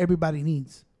something that everybody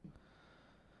needs.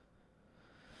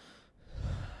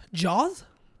 Jaws?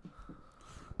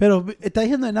 Pero está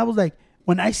diciendo, and I was like,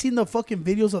 when I seen the fucking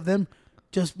videos of them,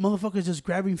 just motherfuckers just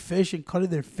grabbing fish and cutting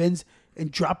their fins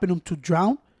and dropping them to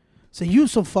drown. So you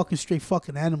some fucking straight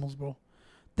fucking animals, bro.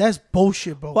 That's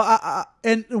bullshit, bro. Well,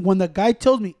 And when the guy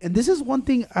tells me, and this is one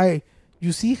thing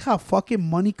you see how fucking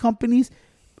money companies,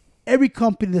 every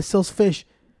company that sells fish,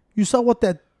 you saw what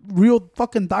that real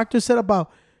fucking doctor said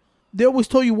about, they always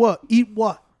told you what? Eat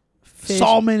what? Fish.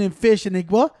 Salmon and fish, and they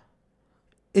what?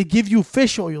 It gives you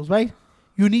fish oils, right?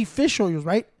 You need fish oils,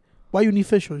 right? Why you need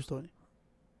fish oils, Tony?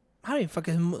 I don't even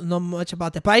fucking know much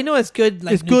about that, but I know it's good.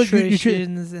 Like It's good.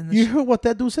 nutrition and You heard what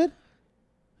that dude said?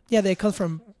 Yeah, that comes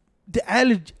from The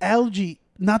algae,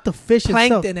 not the fish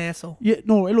plankton, itself. asshole. Yeah,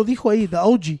 no, él lo dijo ahí, the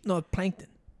algae. No, plankton.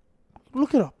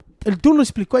 Look it up. El dude lo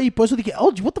explicó ahí, por eso dije,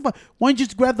 algae, what the fuck? Why don't you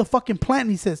just grab the fucking plant?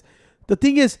 And he says, the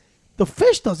thing is, the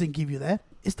fish doesn't give you that.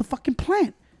 It's the fucking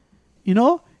plant. You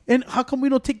know? And how come we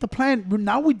don't take the plant?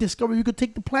 Now we discover you could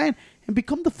take the plant and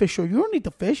become the fish. Or you don't need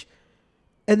the fish.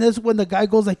 And that's when the guy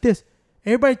goes like this.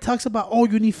 Everybody talks about, oh,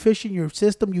 you need fish in your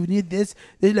system. You need this.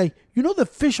 They're like, you know the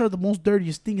fish are the most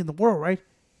dirtiest thing in the world, right?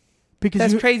 Because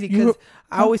That's you- crazy you because heard-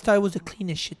 I always thought it was the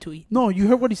cleanest shit to eat. No, you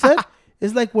heard what he said?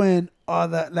 It's like when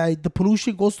the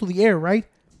pollution goes to the air, right?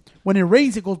 When it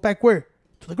rains, it goes back where?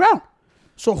 To the ground.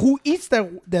 So who eats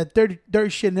that dirty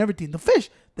shit and everything? The fish.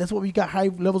 That's why we got high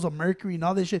levels of mercury and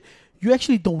all that shit. You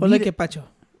actually don't But need look it. at Pacho.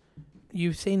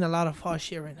 You're saying a lot of false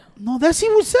shit right now. No, that's he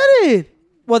who said it.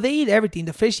 Well, they eat everything.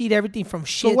 The fish eat everything from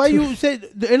shit. So why to- you said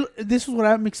this is what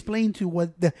I'm explaining to you, what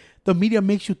the media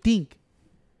makes you think.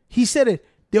 He said it.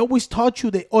 They always taught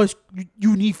you that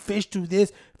you need fish to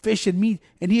this, fish and meat,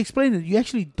 and he explained it. You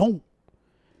actually don't,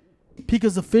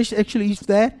 because the fish actually eats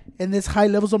that, and there's high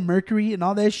levels of mercury and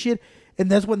all that shit,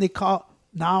 and that's when they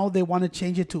now they want to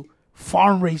change it to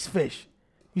farm raised fish.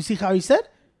 You see how he said?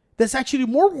 That's actually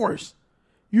more worse.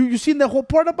 You seen the whole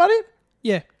part about it?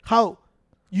 Yeah. How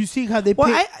you see how they Well,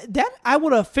 pay? I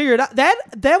would have figured out that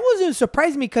wasn't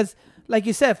surprise me because, like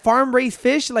you said, farm raised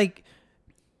fish. Like,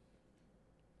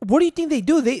 what do you think they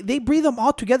do? They breed them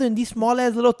all together in these small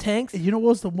ass little tanks. You know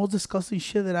what's the most disgusting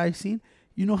shit that I've seen?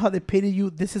 You know how they painted you?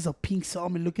 This is a pink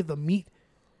salmon. Look at the meat.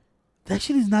 That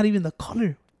shit is not even the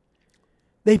color.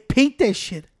 They paint that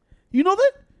shit. You know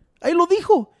that? Ahí lo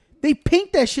dijo. They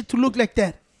paint that shit to look like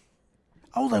that.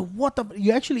 I was like, what the?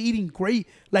 You're actually eating gray,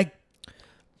 like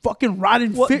fucking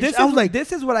rotten Well, fish. I was like,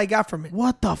 this is what I got from it.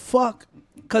 what the fuck?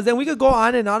 Because then we could go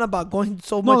on and on about going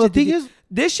so No, much. the into thing de- is-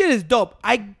 this shit is dope.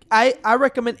 I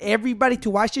recommend everybody to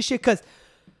watch this shit because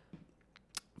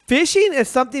fishing is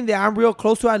something that I'm real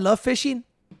close to. I love fishing.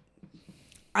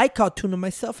 I caught tuna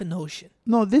myself in the ocean.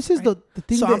 No, this is the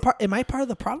thing. So that, am I part of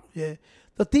the problem? yeah,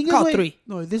 the thing Caught is, 3.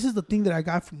 no, this is the thing that I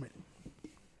got from it.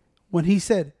 When he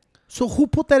said, so who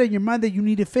put that in your mind that you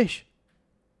needed fish?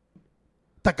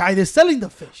 The guy that's selling the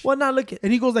fish. Well, now look at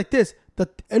And he goes like this. Él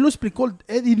lo explicó.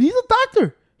 He needs a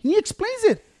doctor. He explains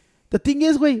it. The thing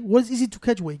is, wait, what's easy to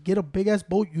catch? Wait, get a big ass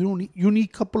boat. You need a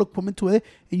couple of equipment to it,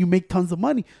 and you make tons of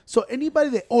money. So anybody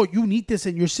that, oh, you need this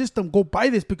in your system, go buy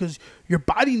this because your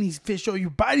body needs fish or your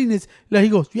body needs. Like he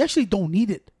goes, you actually don't need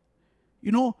it.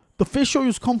 You know, the fish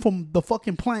oils come from the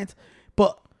fucking plants,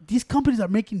 but these companies are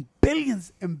making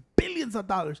billions and billions of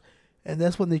dollars, and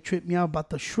that's when they tripped me out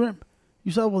about the shrimp.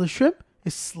 You saw the shrimp?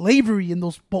 It's slavery in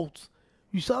those boats.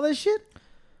 You saw that shit?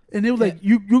 And it was like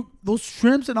you those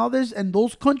shrimps and all this and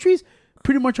those countries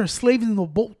pretty much are slaves in the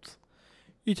boats.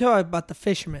 you talk about the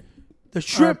fishermen. The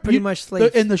shrimp pretty much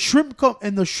slaves. and the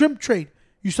shrimp trade.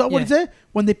 You saw what Yeah. it said?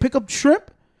 When they pick up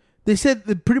shrimp, they said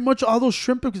that pretty much all those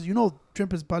shrimp, because you know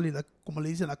shrimp is probably like como le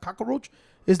dicen, a cockroach,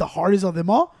 is the hardest of them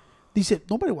all. They said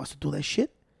nobody wants to do that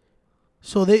shit.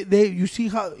 So they you see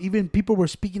how even people were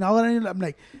speaking out on it. I'm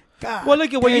like, God. Well,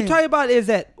 look at what you're damn. talking about is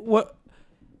that what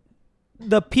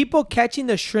the people catching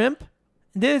the shrimp.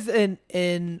 This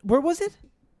in where was it?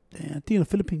 Damn, I think in the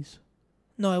Philippines,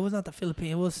 No, it was not the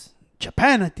Philippines. It was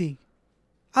Japan, I think.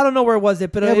 I don't know where was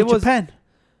it, but Yeah, it was Japan.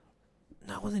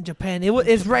 No, it wasn't Japan.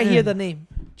 It's right here. The name.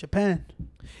 Japan.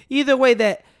 Either way,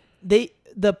 that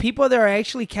the people that are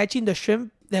actually catching the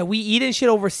shrimp that we eat and shit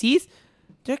overseas,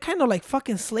 they're kind of like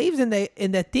fucking slaves in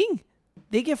that thing.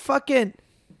 They get fucking.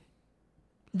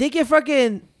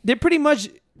 They pretty much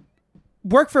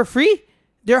work for free.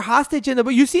 They're hostage in the.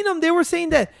 But you seen them? They were saying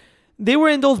that they were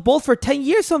in those boats for 10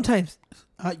 years sometimes.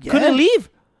 Yeah. Couldn't leave.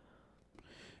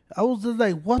 I was just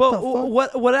like, what But the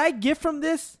fuck? what I get from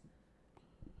this,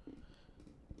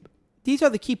 these are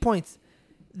the key points.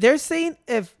 They're saying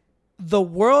if the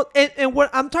world and what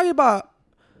I'm talking about,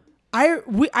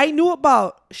 I knew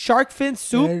about shark fin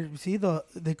soup, Yeah, see,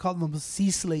 they call them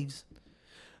sea slaves.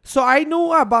 so I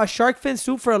knew about shark fin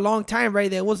soup for a long time,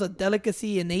 right? That was a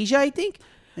delicacy in Asia, I think.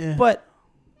 Yeah. But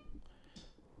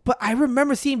I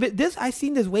remember seeing this. I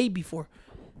seen this way before.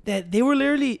 That they were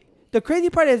literally. The crazy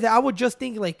part is that I would just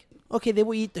think like, okay, they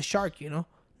will eat the shark, you know?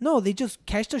 No, they just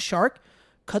catch the shark,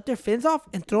 cut their fins off,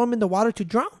 and throw them in the water to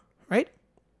drown, right?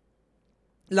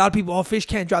 A lot of people, oh, fish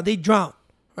can't drown. They drown,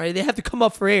 right? They have to come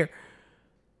up for air.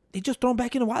 They just throw them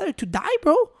back in the water to die,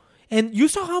 bro. And you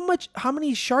saw how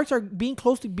many sharks are being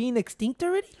close to being extinct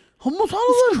already? Almost all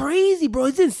It's of them. crazy, bro.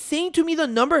 It's insane to me, the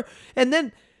number. And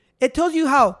then it tells you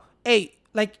how, hey,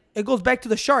 like, it goes back to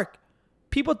the shark.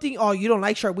 People think, oh, you don't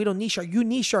like shark. We don't need shark. You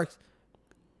need sharks.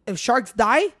 If sharks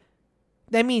die,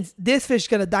 that means this fish is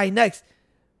gonna die next.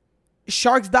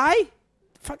 Sharks die?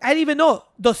 Fuck, I didn't even know.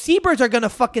 The seabirds are gonna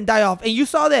fucking die off. And you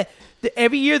saw that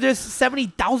every year there's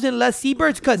 70,000 less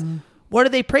seabirds because what do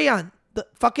they prey on?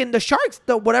 The sharks.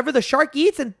 Whatever the shark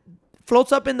eats and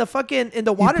floats up in the water.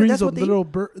 He brings That's what they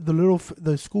eat.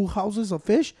 the schoolhouses of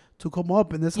fish to come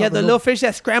up, and that's Yeah, how the little fish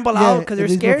that scramble out because they're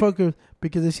these scared. motherfuckers-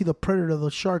 because they see the predator,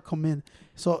 the shark, come in.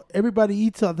 So everybody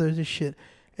eats out there this shit,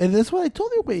 and that's what I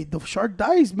told you. Wait, the shark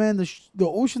dies, man. The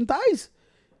ocean dies.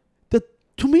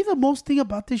 To me, the most thing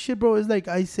about this shit, bro, is like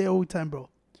I say all the time, bro.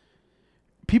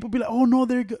 People be like, "Oh no,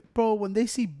 they're good, bro." When they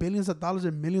see billions of dollars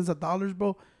and millions of dollars,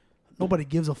 bro, nobody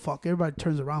gives a fuck. Everybody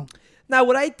turns around. Now,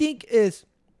 what I think is,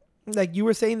 like you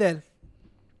were saying that,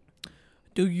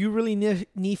 do you really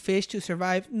need fish to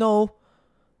survive? No.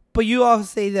 But you also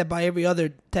say that by every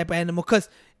other type of animal. Because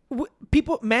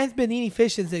man's been eating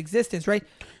fish since existence, right?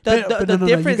 The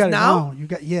difference you got now... You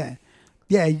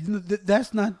got,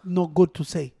 that's not no good to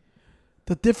say.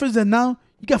 The difference is now,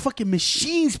 you got fucking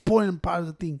machines pouring part of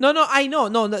the thing. No, I know.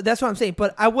 No, that's what I'm saying.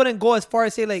 But I wouldn't go as far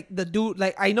as say, like, the dude,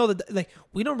 like, I know that, like,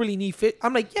 we don't really need fish.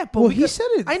 I'm like, yeah, but Well, he said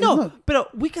it. I know.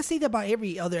 But we can say that by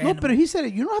every other animal. No, but he said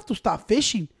it. You don't have to stop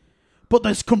fishing. But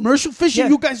this commercial fishing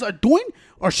you guys are doing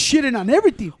are shitting on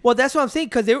everything. Well, that's what I'm saying.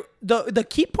 Because the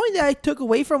key point that I took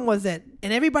away from was that,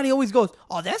 and everybody always goes,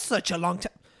 oh, that's such a long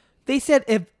time. They said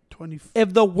if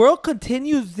the world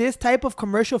continues this type of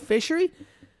commercial fishery,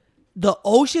 the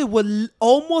ocean will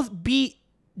almost be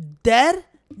dead,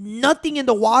 nothing in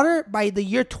the water by the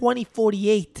year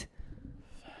 2048.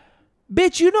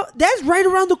 Bitch, you know, that's right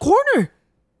around the corner.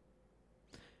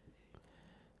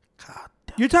 God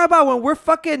damn. You're talking about when we're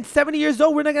fucking 70 years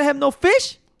old, we're not going to have no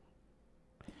fish?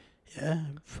 Yeah,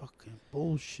 fucking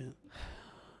bullshit.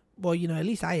 Well, you know, at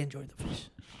least I enjoy the fish.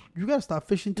 You gotta stop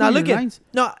fishing too. Now look at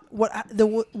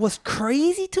what was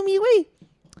crazy to me. Wait,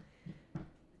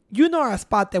 you know our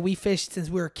spot that we fished since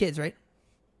we were kids, right?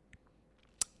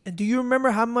 And do you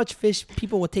remember how much fish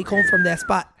people would take home from that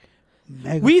spot?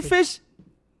 We fished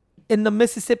in the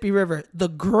Mississippi River, the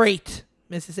great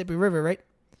Mississippi River, right?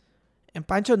 And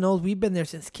Pancho knows we've been there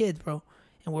since kids, bro.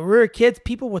 And when we were kids,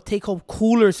 people would take home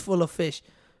coolers full of fish,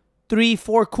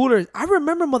 3-4 coolers. I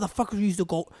remember motherfuckers used to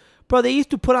go. Bro, they used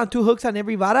to put on 2 hooks on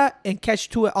every vara and catch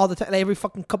 2 all the time, like every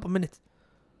fucking couple minutes.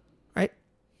 Right?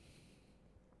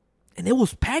 And it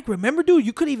was packed. Remember, dude?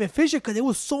 You couldn't even fish it because there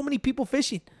was so many people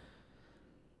fishing.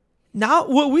 Now,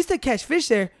 we still catch fish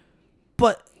there,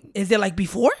 but is it like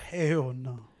before? Hell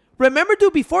no. Remember,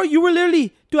 dude, before you were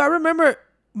literally... Dude, I remember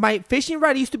my fishing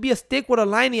rod used to be a stick with a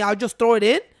line and I'll just throw it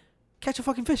in, catch a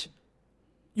fucking fish.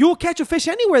 You will catch a fish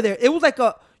anywhere there. It was like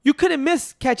you couldn't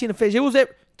miss catching a fish. It was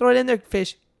throw it in there,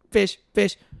 fish.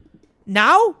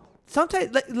 Now,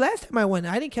 sometimes, like last time I went,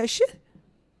 I didn't catch shit.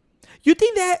 You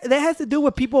think that has to do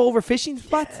with people overfishing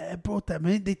spots? Yeah, bro, that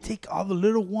man, they take all the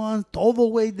little ones all the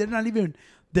way. They're not even,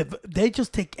 they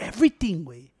just take everything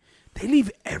away. They leave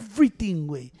everything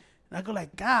away. And I go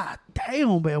like, God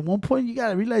damn, man. At one point, you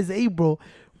got to realize, hey, bro,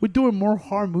 we're doing more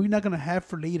harm we're not going to have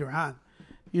for later on.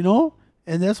 You know?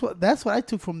 And that's what I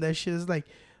took from that shit. It's like,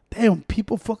 damn,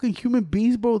 people, fucking human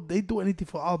beings, bro, they do anything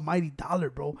for almighty dollar,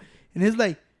 bro. And it's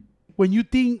like, when you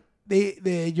think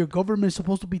your government is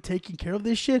supposed to be taking care of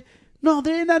this shit, no,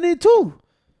 they're not in it too.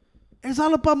 It's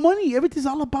all about money. Everything's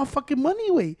all about fucking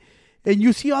money, way. And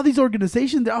you see all these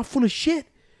organizations, they're all full of shit.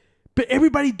 But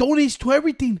everybody donates to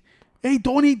everything. Hey,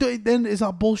 donate, then it's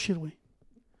all bullshit, way.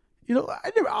 You know,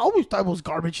 I always thought it was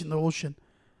garbage in the ocean.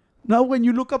 Now, when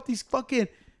you look up these fucking,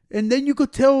 and then you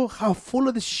could tell how full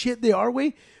of the shit they are,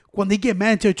 way. When they get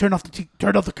mad, they turn off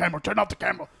the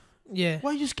camera. Yeah.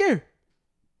 Why are you scared?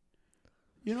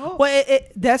 You know? Well,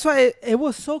 that's why it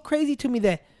was so crazy to me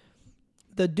that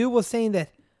the dude was saying that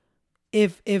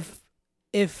if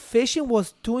fishing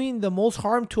was doing the most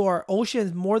harm to our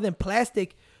oceans more than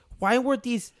plastic, why weren't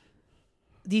these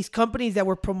companies that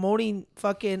were promoting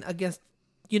fucking against,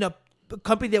 you know,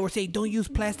 companies that were saying don't use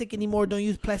plastic anymore, don't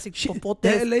use plastic popotes?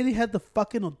 That lady had the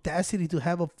fucking audacity to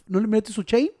have ¿no le metes su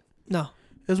chain? No.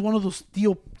 There's one of those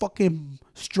steel fucking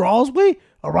straws, way,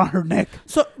 around her neck.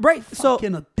 So, right.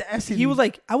 Fucking so audacity. he was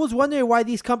like, I was wondering why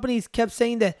these companies kept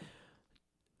saying that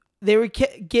they were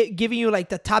giving you like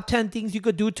the top 10 things you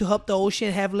could do to help the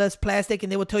ocean have less plastic.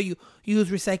 And they would tell you, use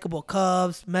recyclable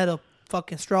cups, metal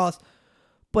fucking straws.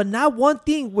 But not one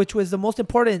thing, which was the most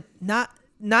important, not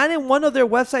in one of their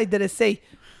websites did it say,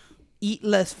 eat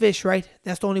less fish, right?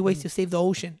 That's the only way to save the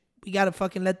ocean. We got to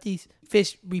fucking let these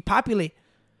fish repopulate.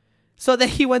 So then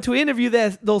he went to interview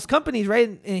those companies, right?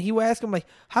 And he would ask them, like,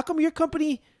 how come your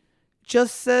company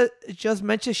just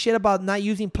mentions shit about not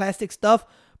using plastic stuff,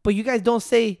 but you guys don't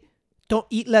say don't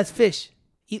eat less fish?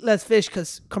 eat less fish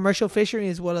because commercial fishing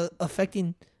is what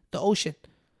affecting the ocean.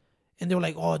 And they were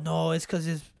like, oh no, it's because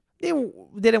they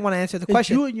didn't want to answer the And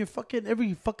question. you in your fucking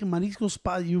every fucking marisco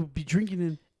spot you be drinking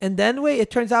in. And then it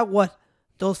turns out what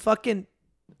those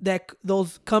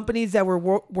companies that were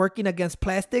working against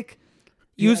plastic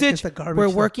usage against the garbage were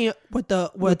stuff. working with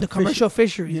the commercial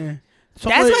fisheries. Yeah. That's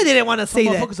why they didn't want to say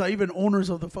Some that. motherfuckers are even owners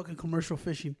of the fucking commercial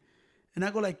fishing. And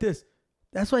I go like this.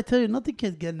 That's why I tell you, nothing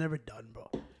can get never done, bro.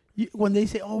 When they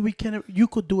say, oh, we can't, you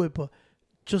could do it, but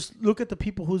just look at the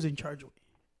people who's in charge of it.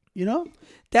 You know?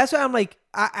 That's why I'm like,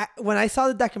 when I saw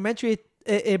the documentary,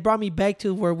 it brought me back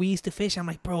to where we used to fish. I'm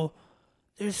like, bro,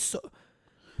 there's so...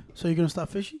 So you're going to stop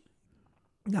fishing?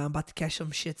 Nah, I'm about to catch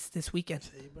some shits this weekend.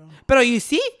 Say, bro. But you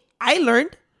see, I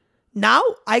learned. Now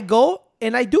I go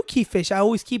and I do keep fish. I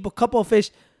always keep a couple of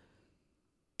fish.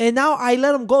 And now I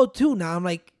let them go too. Now I'm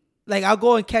like I'll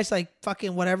go and catch like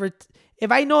fucking whatever.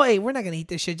 If I know, hey, we're not going to eat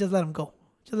this shit, just let them go.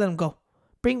 Just let them go.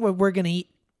 Bring what we're going to eat.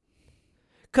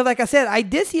 Because like I said, I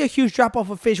did see a huge drop off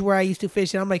of fish where I used to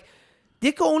fish. And I'm like,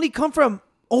 this could only come from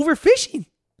overfishing.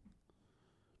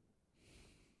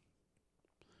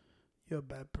 You're a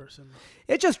bad person. Bro.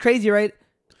 It's just crazy, right?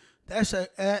 I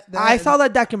saw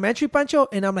that documentary, Pancho,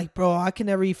 and I'm like, bro, I can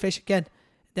never eat fish again.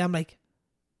 Then I'm like,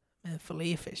 man,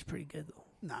 fillet of fish pretty good though.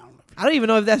 Nah, I don't even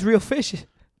know if that's real fish.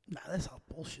 nah, that's all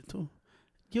bullshit too.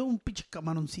 Yo un pinche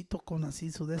camaroncito con así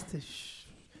de este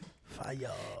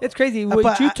falla. It's crazy. What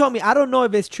but you told me, I don't know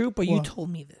if it's true, but you What? told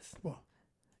me this. What?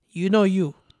 You know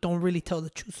you don't really tell the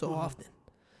truth so often.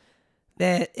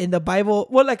 That in the Bible,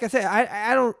 well, like I said,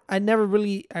 I never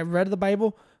really read the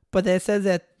Bible, but it says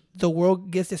that the world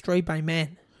gets destroyed by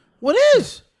man. What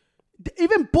is?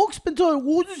 Even books been told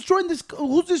who's destroying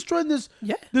this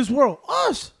Yeah. this world?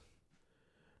 Us.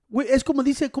 Güey, es como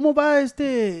dice, ¿cómo va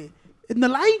este? In the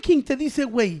Lion King te dice,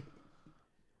 güey.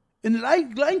 In the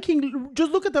Lion King,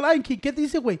 just look at the Lion King. ¿Qué te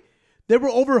dice, güey? They were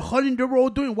over hunting, they were all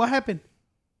doing. What happened?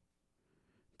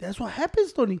 That's what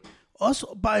happens, Tony. Us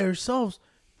by ourselves,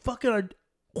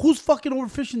 who's fucking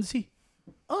overfishing the sea?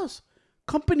 Us.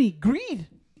 Company, greed.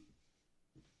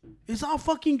 It's all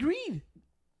fucking greed.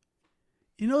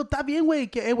 You know, está bien, güey,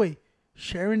 que, güey,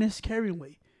 sharing is caring,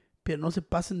 güey. Pero no se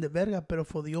pasen de verga, pero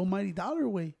for the almighty dollar,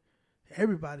 güey,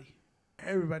 everybody's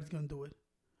gonna do it.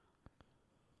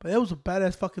 But that was a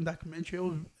badass fucking documentary.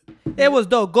 It was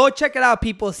dope. Go check it out,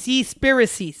 people.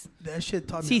 Seaspiracies. That shit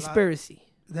taught me a lot. Seaspiracy.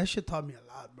 That shit taught me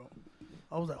a lot, bro.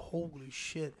 I was like, holy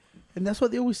shit. And that's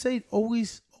what they always say.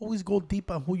 Always go deep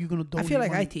on who you're gonna donate. I feel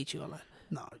like money. I teach you a lot.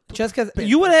 No, Just because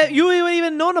you wouldn't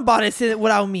even known about it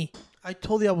without me. I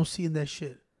told you I was seeing that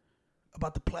shit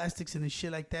about the plastics and the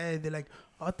shit like that. They're like,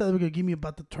 oh, I thought they were gonna give me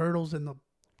about the turtles and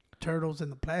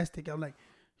the plastic. I'm like,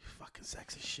 fucking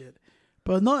sexy shit.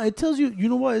 But no, it tells you. You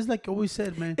know what? It's like I always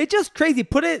said, man. It's just crazy.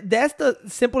 That's the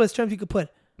simplest terms you could put.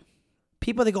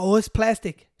 People, they go, oh, it's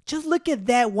plastic. Just look at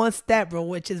that one stat, bro,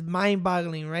 which is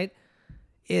mind-boggling, right?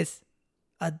 Is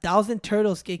 1,000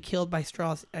 turtles get killed by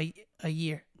straws a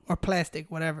year, or plastic,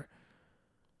 whatever.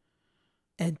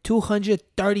 And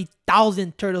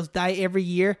 230,000 turtles die every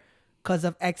year because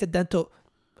of accidental,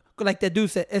 like the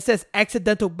dude said, it says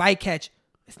accidental bycatch.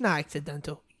 It's not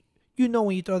accidental. You know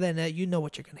when you throw that net, you know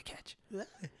what you're going to catch.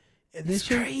 And It's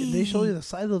they show you the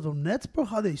size of the nets, bro.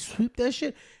 How they sweep that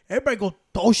shit. Everybody go,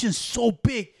 the ocean's so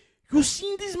big. You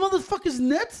seen these motherfuckers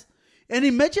nets? And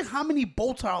imagine how many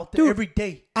boats are out there Dude, every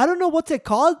day. I don't know what's it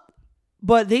called,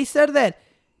 but they said that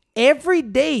every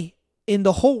day in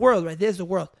the whole world, right? There's the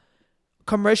world.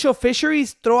 Commercial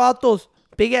fisheries throw out those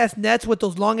big ass nets with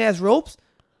those long ass ropes.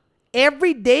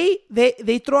 Every day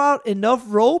they throw out enough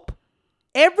rope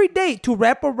every day to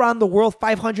wrap around the world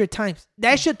 500 times.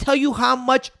 That should tell you how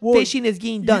much fishing is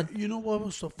getting done. You know what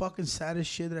was the fucking saddest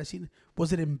shit that I seen?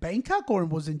 Was it in Bangkok or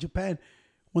was it in Japan?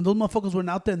 When those motherfuckers went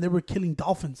out there and they were killing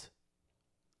dolphins.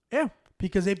 Yeah.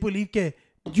 Because they believe do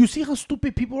you see how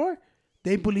stupid people are?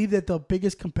 They believe that the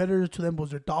biggest competitor to them was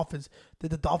their dolphins. That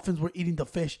the dolphins were eating the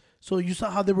fish. So you saw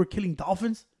how they were killing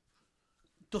dolphins?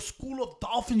 The school of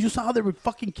dolphins. You saw how they were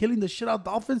fucking killing the shit out of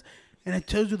dolphins? And it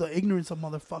tells you the ignorance of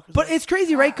motherfuckers. But it's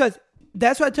crazy, right? Because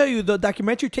that's why I tell you, the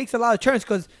documentary takes a lot of turns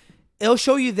because it'll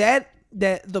show you that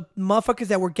the motherfuckers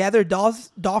that were gathered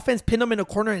dolphins, pin them in a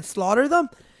corner and slaughter them.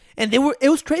 And it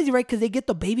was crazy, right? Because they get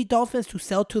the baby dolphins to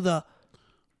sell to the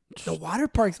water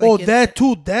parks. Like that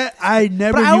too. That I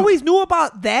never But knew. I always knew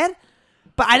about that,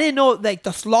 but I didn't know like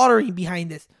the slaughtering behind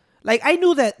this. Like I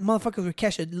knew that motherfuckers would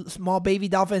catch small baby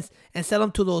dolphins and sell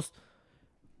them to those,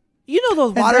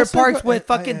 those water that's like parks what- with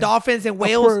fucking dolphins and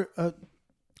whales.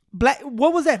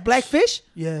 What was that? Blackfish?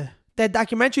 Yeah. That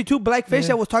documentary too, Blackfish, Yeah.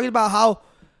 that was talking about how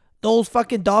those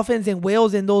fucking dolphins and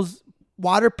whales and those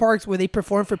water parks where they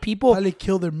perform for people. Probably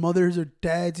kill their mothers or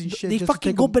dads and shit. They just to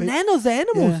fucking take go a pic. bananas, the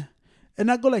animals. Yeah.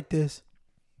 And I go like this.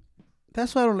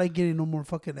 That's why I don't like getting no more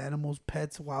fucking animals,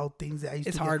 pets, wild things that I used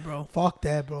It's to hard, get. bro. Fuck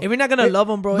that, bro. If you're not gonna love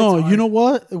them, bro, No, it's hard. you know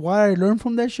what? Why I learned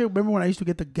from that shit? Remember when I used to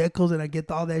get the geckos and I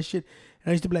get all that shit?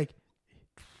 And I used to be like,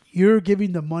 you're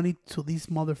giving the money to these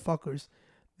motherfuckers.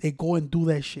 They go and do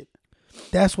that shit.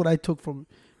 That's what I took from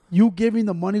it. You giving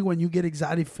the money when you get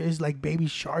exotic fish like baby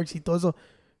sharks,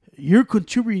 you're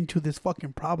contributing to this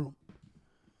fucking problem.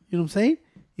 You know what I'm saying?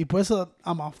 Y por eso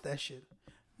I'm off that shit.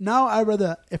 Now I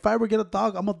rather, if I ever get a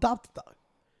dog, I'm gonna adopt a dog.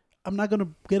 I'm not gonna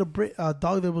get a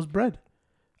dog that was bred.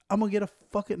 I'm gonna get a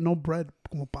fucking no bread,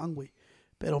 como pan, güey.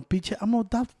 Pero pinche, I'm gonna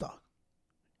adopt a dog.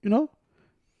 You know?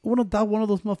 I wanna adopt one of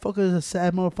those motherfuckers, a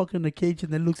sad motherfucker in the cage,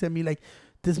 and then looks at me like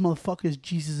this motherfucker is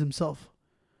Jesus himself.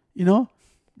 You know?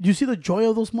 You see the joy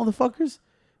of those motherfuckers,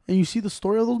 and you see the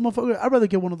story of those motherfuckers. I'd rather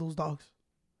get one of those dogs.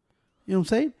 You know what I'm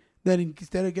saying? Than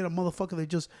instead of get a motherfucker that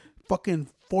just fucking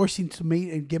forcing to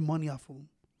mate and get money off of them.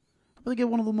 I'd rather get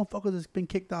one of those motherfuckers that's been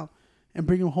kicked out and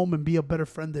bring him home and be a better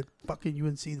friend than fucking you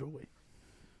and Cedar way.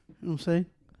 You know what I'm saying?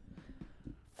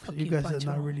 So you guys Pancho.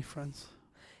 are not really friends.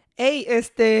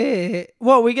 Hey,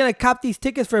 what, we gonna cop these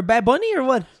tickets for Bad Bunny or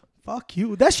what? Fuck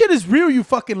you. That shit is real, you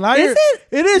fucking liar. Is it?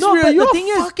 It is No, real. but You're the a thing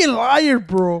is- fucking liar,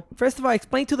 bro. First of all,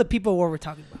 explain to the people what we're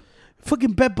talking about.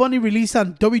 Fucking Bad Bunny released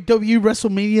on WWE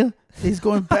WrestleMania. He's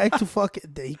going back to fucking...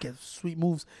 He gets sweet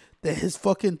moves. That his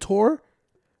fucking tour,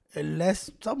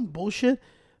 unless some bullshit,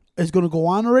 is going to go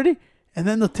on already. And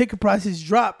then the ticket prices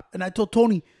drop. And I told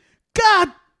Tony,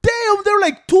 God damn, they're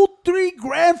like 2, 3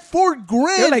 grand, 4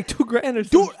 grand. They're like $2,000 or Dude,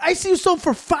 something. I see some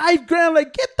for 5 grand.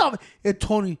 Like, get the... And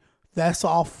Tony, that's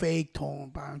all fake, Tony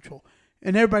Pancho.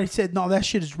 And everybody said, no, that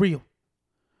shit is real.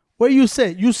 What you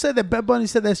said? You said that Bad Bunny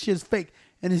said that shit is fake.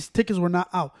 And his tickets were not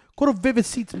out. Go to Vivid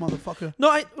Seats, motherfucker. No,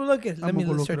 look at. Let I'm me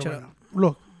gonna go search look it right up. now.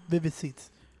 Look, Vivid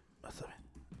Seats. What's up?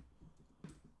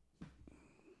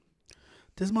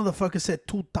 This motherfucker said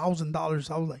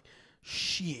 $2,000. I was like,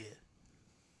 shit.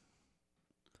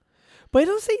 But it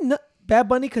don't say Bad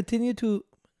Bunny continue to.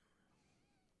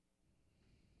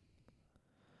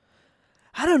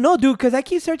 I don't know, dude, because I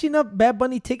keep searching up Bad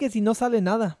Bunny tickets y no sale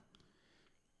nada.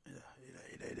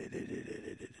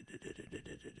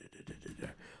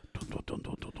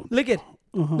 Look at.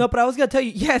 No, but I was gonna tell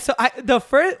you, yeah. So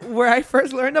where I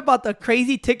first learned about the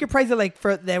crazy ticket prices, like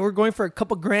that were going for a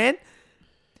couple grand,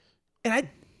 and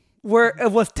where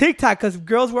it was TikTok, because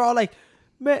girls were all like,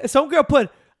 man, some girl put.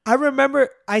 I remember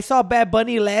I saw Bad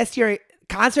Bunny last year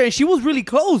concert, and she was really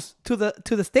close to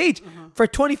the stage for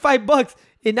 $25,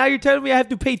 and now you're telling me I have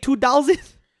to pay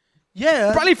 $2,000,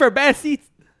 Yeah. probably for bad seats.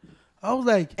 I was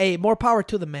like, Hey, more power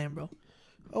to the man, bro.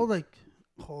 hold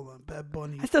on, Bad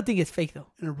Bunny. I still think it's fake though.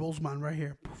 And a Roseman right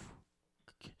here. Poof.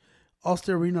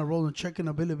 Ulster Arena rolling, checking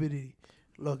availability.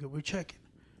 Look, we're checking.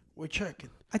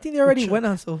 I think they already check. went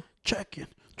on. So Checking.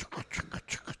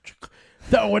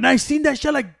 When I seen that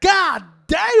shit, like, God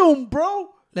damn, bro.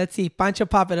 let's see, Pancho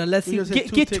Papita. Let's We see, just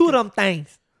hit get 2 two of tickets. them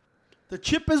things. The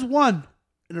chip is 1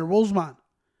 in a Roseman.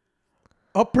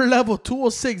 Upper level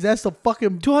 206. That's the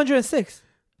fucking 206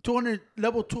 200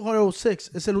 level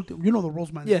 206. It's el último. You know the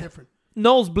Roseman Yeah. is different.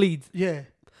 nosebleeds. Yeah.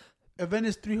 Event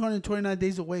is 329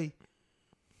 days away.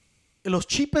 En los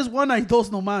cheapest one hay dos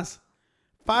nomás.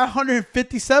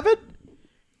 557,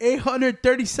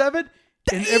 837,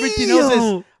 and everything else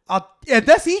is and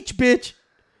that's each, bitch.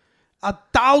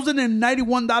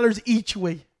 $1,091 each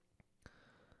way.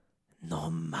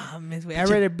 No mames, güey. I'd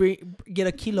rather get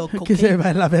a kilo of Que se cocaine.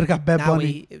 va la verga, Bad Nah,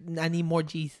 Bunny. güey, I need more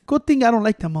G's. Good thing I don't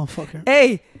like that motherfucker.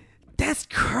 Hey, that's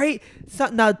great. So,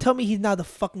 now tell me he's not the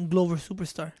fucking Glover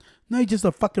superstar. No, he's just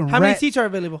a fucking How many rat. seats are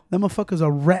available? That motherfucker's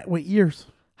a rat with ears.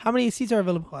 How many seats are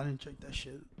available? Oh, I didn't check that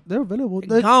shit. They're available.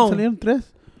 Gone. Salieron 3.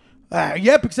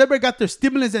 Yeah, because everybody got their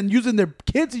stimulus and using their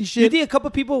kids and You shit. think a couple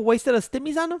people wasted a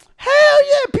stimmies on them? Hell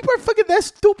yeah, people are fucking that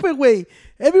stupid way.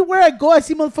 Everywhere I go, I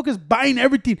see motherfuckers buying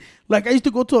everything. Like, I used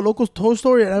to go to a local toy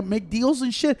store and I make deals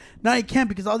and shit. Now I can't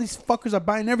because all these fuckers are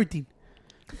buying everything.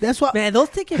 That's why. Man, those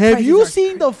ticket Have prices you are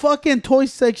seen the fucking toy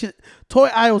section, toy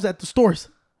aisles at the stores?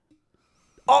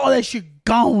 All that shit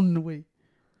gone away.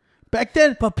 Back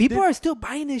then, But people are still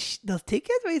buying those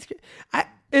tickets? Right?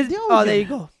 They always Oh, there gonna- you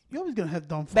go. You're always gonna have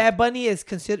dumb fuck. Bad Bunny is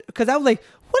considered... Because I was like,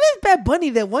 what is Bad Bunny,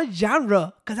 that one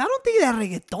genre? Because I don't think that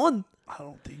reggaeton. I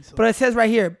don't think so. But it says right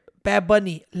here, Bad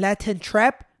Bunny, Latin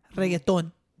trap,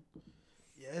 reggaeton.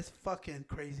 Yeah, it's fucking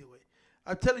crazy way.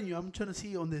 I'm telling you, I'm trying to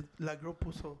see on the La Girl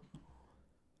Puso.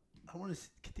 I want to see.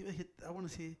 I want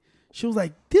to see. She was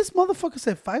like, "This motherfucker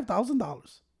said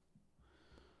 $5,000."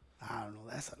 I don't know.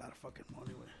 That's a lot of fucking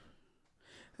money. Way.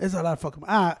 It's a lot of fucking.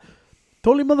 The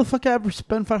only motherfucker I ever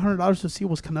spent $500 to see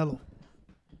was Canelo.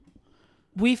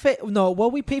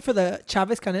 What we paid for the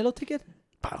Chavez Canelo ticket?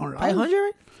 $500. 500,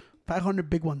 right? 500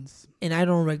 big ones. And I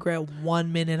don't regret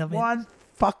 1 minute of it. One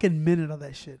fucking minute of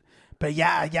that shit. But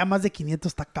ya más de 500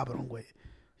 está cabrón, güey.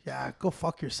 Yeah, go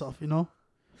fuck yourself, you know?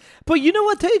 But you know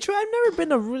what? Tell you the truth,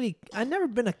 I've never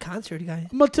been a concert guy.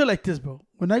 I'm gonna tell you like this, bro.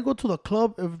 When I go to the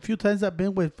club, a few times I've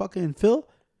been with fucking Phil,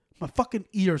 my fucking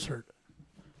ears hurt.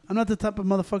 I'm not the type of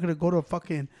motherfucker to go to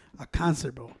a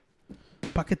concert, bro.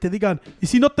 Pa' que te digan, y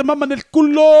si no te maman el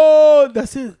culo,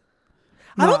 that's it.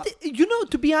 I Nah. don't think,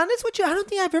 to be honest with you, I don't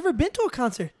think I've ever been to a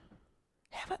concert.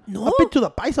 Have I? No. I've been to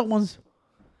the Paisa ones.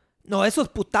 No, esos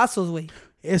putazos, güey.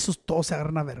 Esos todos se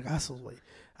agarran a vergazos, güey.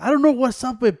 I don't know what's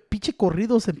up with pinche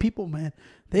corridos and people, man.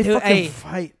 They Dude, fucking hey.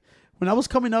 fight. When I was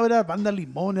coming out with that Banda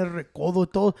Limón, El Recodo, y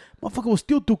todo, motherfucker will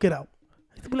still duke it out.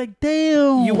 I'd be like,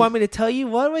 damn. You want me to tell you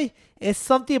what, way? It's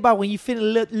something about when you feel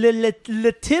a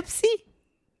little tipsy.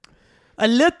 A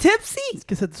little tipsy. Es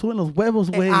que se te suben los huevos,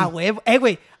 güey. Güey. Hey,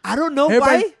 güey. I don't know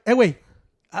Everybody, why. hey, wait.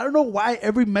 I don't know why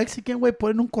every Mexican, güey,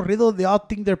 put in un corrido, they all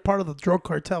think they're part of the drug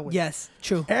cartel, güey. Yes,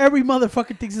 true. Every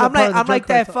motherfucker thinks he's a I'm part of the like drug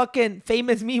that cartel. fucking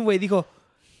famous meme, güey. Dijo,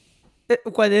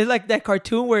 when it's like that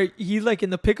cartoon where he's like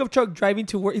in the pickup truck driving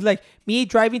to work. He's like, me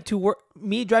driving to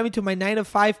my 9 to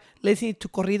 5, listening to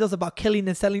corridos about killing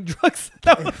and selling drugs.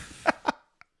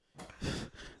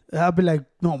 I'll be like,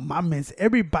 no mames,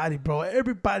 everybody, bro,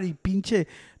 everybody, pinche.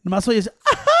 Nomás oyes.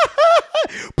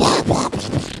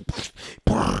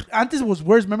 Antes was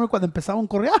worse. Remember cuando empezaba un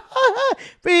corrido?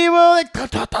 Vivo de ta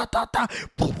ta ta ta ta.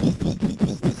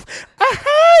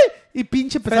 Y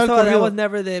pinche empezaba el First of all, that corrido. was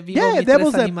never the Vivo Yeah, Mi that Tres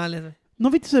was the- Animales, güey. ¿No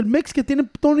viste el mix que tiene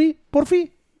Tony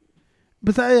Porfi?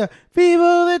 Empezaba ella,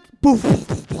 vivo de.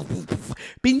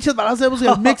 Pinches balazos.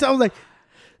 El mix, I was like,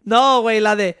 No, güey,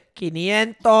 la de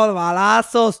 500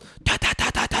 balazos. Ta, ta, ta,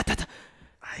 ta, ta, ta, ta.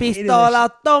 hated Pistola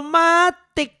that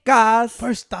automáticas.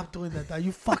 first stop doing that, dog.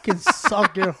 You fucking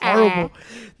suck. You're horrible.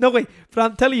 No, wait, but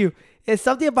I'm telling you, it's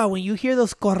something about when you hear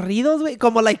those corridos, güey.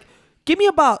 Como like, give me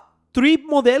about 3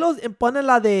 modelos and ponen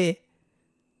la de.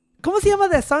 ¿Cómo se llama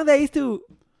that song that I used to.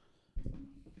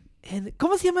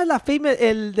 ¿Cómo se llama la famous.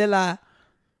 El de la.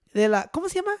 ¿Cómo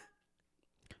se llama?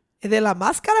 El de la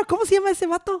máscara. ¿Cómo se llama ese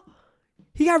vato?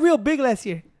 He got real big last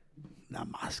year. La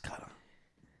máscara.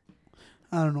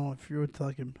 I don't know if you were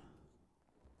talking.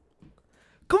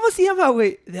 ¿Cómo se llama,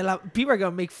 güey? People are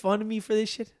gonna make fun of me for this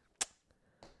shit.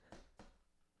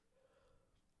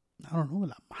 I don't know,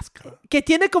 la máscara. Que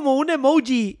tiene como un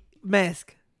emoji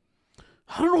mask.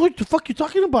 I don't know what the fuck you're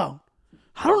talking about.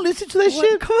 I don't listen to that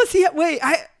shit. ¿Cómo se llama? Wait,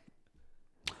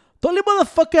 The only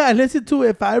motherfucker I listen to,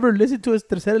 if I ever listen to, is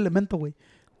Tercer Elemento, güey.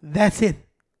 That's it.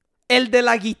 el de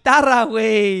la guitarra,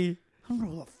 güey. I don't know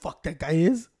who the fuck that guy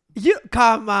is.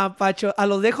 Come on, Pacho. A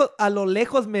lo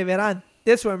lejos me verán.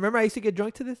 This one, remember I used to get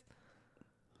drunk to this?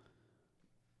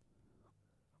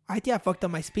 I think I fucked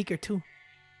up my speaker too.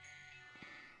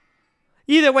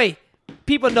 Either way,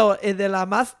 people know el de la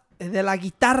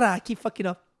guitarra. I keep fucking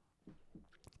up.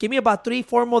 Give me about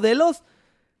 3-4 modelos.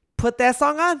 Put that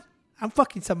song on. I'm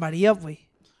fucking somebody up, güey.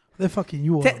 They're fucking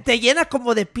you up. Te llena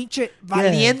como de pinche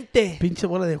valiente. Pinche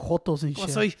bola de jotos and Como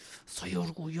shit. soy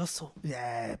orgulloso.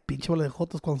 Yeah, pinche bola de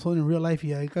jotos cuando son in real life.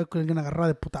 Y ahí quieren agarrar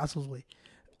de putazos, güey.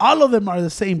 All of them are the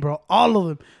same, bro. All of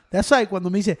them. That's why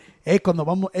cuando me dice, cuando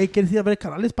vamos, ¿quieres ir a ver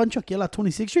canales, Pancho, aquí a la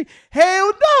 26th Street?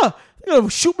 Hell no! They're gonna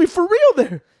shoot me for real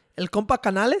there. El compa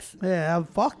Canales. Yeah,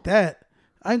 fuck that.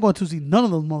 I ain't going to see none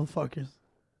of those motherfuckers.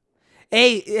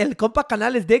 Hey, el compa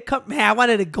Canales did come. Man, I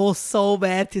wanted to go so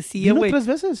bad to see him. Vino Wait. 3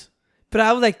 veces. But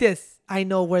I was like this. I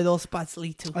know where those spots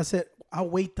lead to. I said, I'll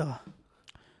wait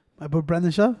my boy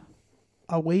Brandon Shaw.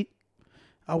 I'll wait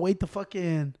the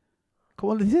fucking,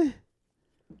 ¿cómo le dice?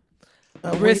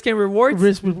 Risk and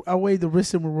rewards. I'll wait the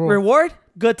risk and reward. Reward,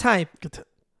 good time.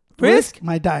 Risk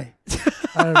might die.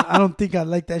 I don't think I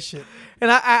like that shit.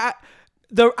 And I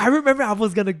remember I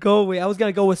was gonna go with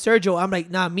Sergio. I'm like,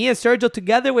 nah, me and Sergio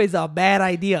together, güey, is a bad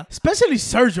idea. Especially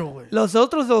Sergio, güey. Los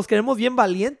otros los queremos bien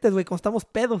valientes, güey, cuando estamos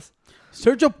pedos.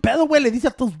 Sergio pedo, güey, le dice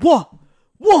a todos,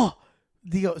 whoa.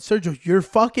 Digo, Sergio, you're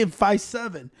fucking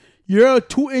 5'7". You're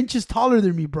 2 inches taller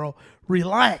than me, bro.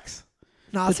 Relax.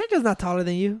 Nah, Sergio's not taller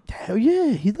than you. Hell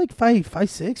yeah, he's like 5'6",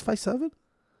 5'7".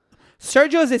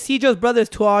 Sergio is Isidro's brothers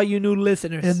to all you new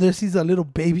listeners. And he's a little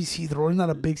baby Cidro. He's not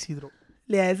a big Cidro.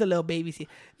 Yeah, it's a little baby.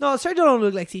 No, Sergio don't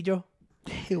look like Isidro.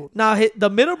 Hell. Now, the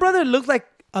middle brother looks like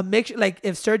a mixture. Like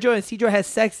if Sergio and Isidro had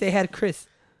sex, they had Chris.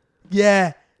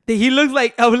 Yeah. He looks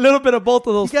like a little bit of both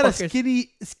of those He got fuckers. a skinny...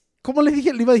 ¿Cómo le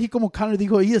dije? Le iba a decir como Connor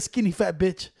dijo, he's a skinny fat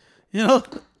bitch. You know?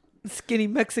 Skinny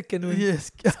Mexican. Güey.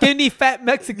 Yes. Skinny fat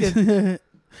Mexican.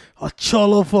 A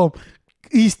cholo from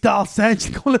East Los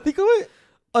Angeles. ¿Cómo le digo, güey?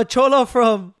 A cholo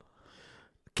from.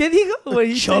 ¿Qué digo? What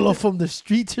he Cholo said? from the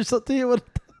streets or something. I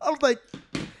was like,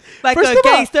 Like First a of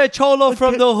all- gangster cholo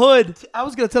from the hood. I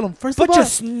was gonna tell him first Bunch of all, of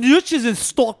snitches and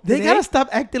stalk. they gotta stop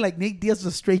acting like Nate Diaz is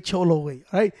a straight cholo way.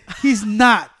 All right, he's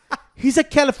not. He's a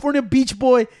California beach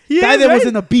boy, He guy is, that was right?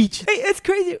 in the beach. Hey, it's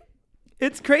crazy.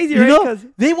 It's crazy, You right? know, 'Cause-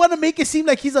 they want to make it seem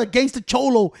like he's a gangster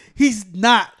cholo. He's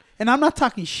not, and I'm not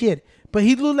talking shit. But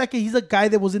he looked like he's a guy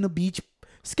that was in the beach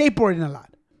skateboarding a lot.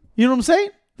 You know what I'm saying?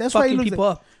 That's why he fucking looks people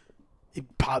like, up.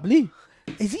 Probably.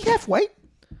 Is he half white?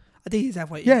 I think he's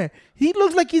halfway. Yeah, he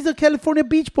looks like he's a California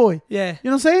beach boy. Yeah. You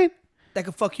know what I'm saying? That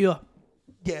could fuck you up.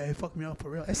 Yeah, it fucked me up for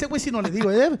real. Ese güey si no le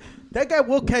digo. That guy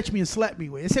will catch me and slap me,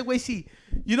 güey. Ese güey si,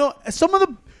 you know,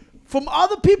 from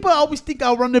other people, I always think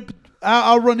I'll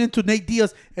run into Nate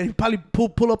Diaz and he probably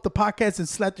pull up the podcast and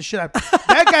slap the shit out.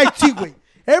 That guy cheat, güey.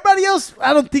 Everybody else,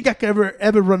 I don't think I can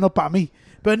ever run up on me.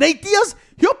 But Nate Diaz,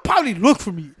 he'll probably look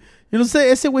for me. You know what I'm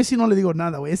saying? Ese güey si no le digo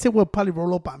nada, güey. Ese will probably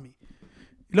roll up on me.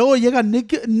 Luego llega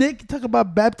Nick talk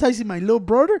about baptizing my little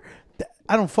brother.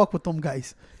 I don't fuck with them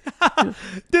guys.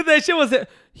 Dude, that shit was.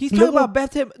 He's talking Luego- about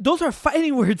baptism. Those are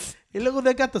fighting words. Y luego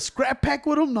they got the scrap pack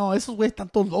with them. No, esos güeyes están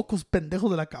todos locos, pendejos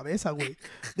de la cabeza, güey.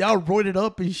 They all roided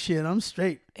up and shit. I'm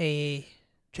straight. Hey,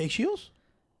 Jake Shields?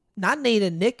 not Nate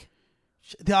and Nick.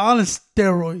 They're all on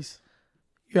steroids.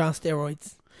 You're on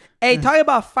steroids. Hey, talking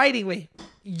about fighting, wait.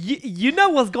 You know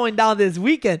what's going down this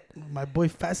weekend? My boy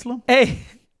Faslam. Hey.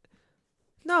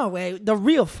 No way. The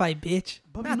real fight, bitch.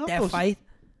 Bobby Not that Knuckles. fight.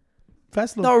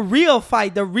 Faslam. The real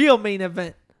fight. The real main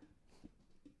event.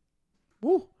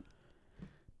 Woo.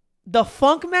 The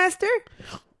Funk Master?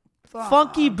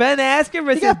 Funky Ben Askren They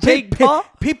versus got Jake Paul?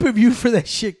 pay-per-view for that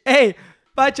shit. Hey,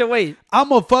 Pacho, wait. I'm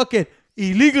gonna fucking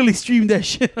illegally stream that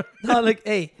shit. No, look,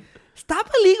 hey. Stop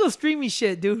illegal streaming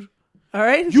shit, dude. All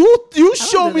right? You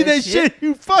show do me that that shit. shit,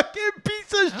 you fucking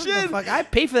piece of I don't give shit. a fuck. I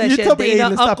pay for that You shit. tell me, hey, Dana,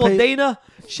 let's stop Uncle paying. Dana.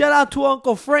 Shout out to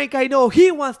Uncle Frank. I know he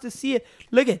wants to see it.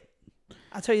 Look it.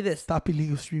 I'll tell you this. Stop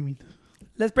illegal streaming.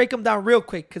 Let's break them down real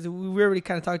quick because we already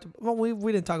kind of talked about. Well,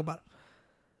 we didn't talk about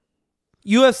it.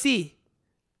 UFC.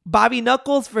 Bobby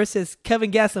Knuckles versus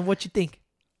Kevin Gastelum. What you think?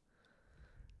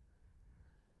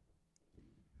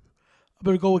 I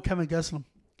better go with Kevin Gastelum.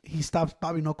 He stops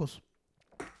Bobby Knuckles.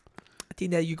 I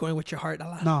think that you're going with your heart a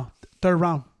lot. No, third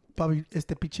round. Bobby,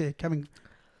 piche Kevin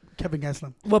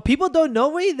Gastelum. Well, people don't know,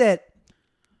 way that.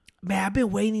 Man, I've been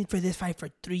waiting for this fight for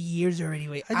 3 years already.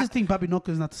 Wait, I just think Bobby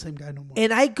Knuckles is not the same guy no more.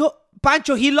 and I go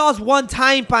Pancho. He lost one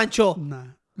time, Pancho. Nah.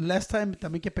 Last time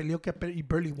también que peleó he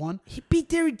barely won. He beat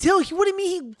Derek Till. What do you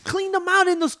mean he cleaned them out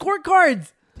in the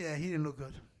scorecards? Yeah, he didn't look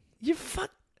good. You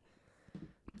fuck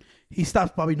He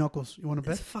stops Bobby Knuckles. You want to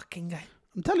this bet? fucking guy.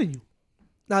 I'm telling you.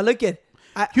 Now look at.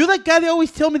 You're that guy they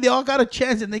always tell me they all got a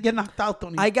chance and they get knocked out,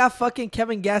 Tony. I got fucking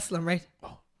Kevin Gastelum, right?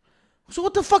 So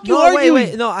what the fuck you No, arguing?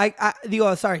 wait.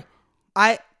 No, sorry.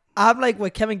 I'm like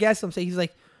what Kevin Gastelum said. He's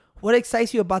like, what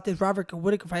excites you about this Robert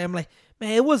Whittaker fight? I'm like,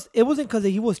 man, it wasn't because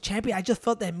he was champion. I just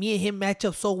felt that me and him match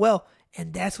up so well.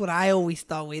 And that's what I always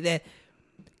thought with that.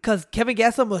 Because Kevin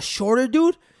Gastelum was a shorter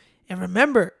dude. And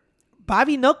remember,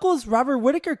 Bobby Knuckles, Robert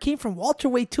Whittaker came from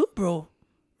welterweight too, bro.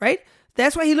 Right?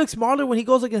 That's why he looks smaller when he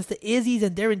goes against the Izzies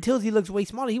and Darren Tills. He looks way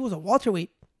smaller. He was a welterweight.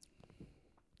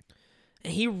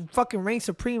 And he fucking reigned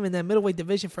supreme in that middleweight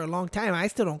division for a long time. I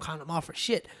still don't count him off for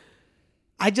shit.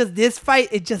 This fight,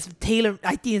 it just Taylor,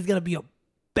 I think it's going to be a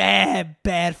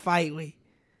bad fight, wait.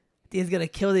 I think it's going to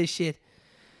kill this shit.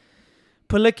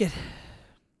 But look at,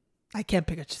 I can't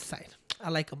pick a side. I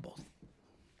like them both.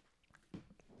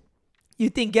 You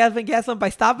think Kevin Gastelum by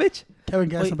stoppage? Kevin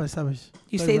Gastelum Wait, by Savage.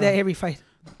 You Third say that round. every fight.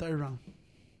 Third round.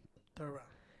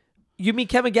 You mean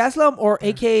Kevin Gastelum or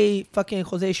AKA fucking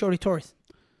Jose Shorty Torres?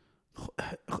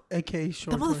 A.K.A.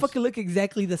 Short The Torres. motherfucker look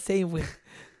exactly the same with.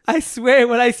 I swear,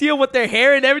 when I see him with their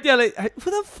hair and everything, I'm like,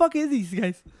 who the fuck is these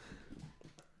guys?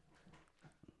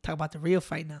 Talk about the real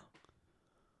fight now.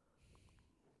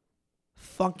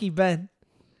 Funky Ben.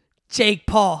 Jake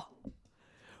Paul.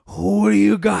 Who do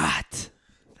you got?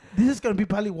 This is going to be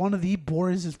probably one of the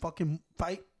boringest fucking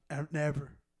fight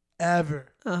ever. Ever.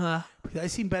 Uh-huh. Because I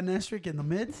seen Ben Askren in the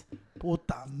mids.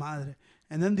 Puta madre.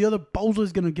 And then the other bozo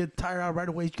is going to get tired out right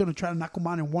away. He's going to try to knock him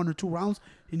out in 1 or 2 rounds.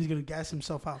 And he's going to gas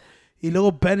himself out. Y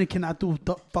luego Bennett cannot do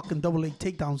fucking double leg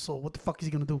takedown. So what the fuck is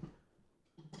he going to do?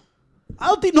 I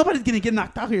don't think nobody's going to get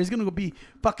knocked out here. It's going to be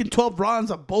fucking 12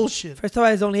 rounds of bullshit. First of all,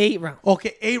 it's only 8 rounds.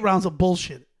 Okay, 8 rounds of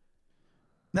bullshit.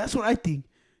 That's what I think.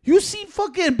 You see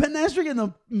fucking Ben Askren in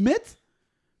the mids?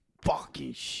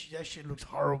 Fucking shit. That shit looks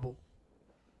horrible.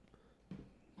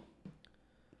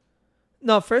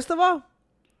 No, first of all,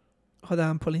 Hold on,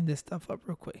 I'm pulling this stuff up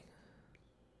real quick.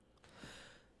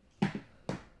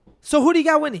 So who do you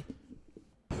got winning?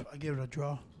 I give it a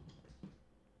draw.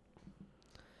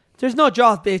 There's no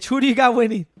draws, bitch. Who do you got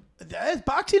winning?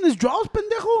 Boxing is draws,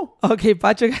 pendejo. Okay,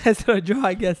 Pacho has a draw,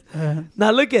 I guess.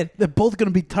 Now look at. They're both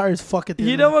gonna be tired as fuck at the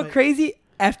You end know of the what fight. crazy?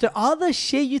 After all the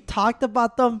shit you talked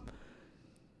about them,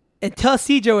 and tell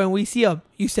CJ when we see him,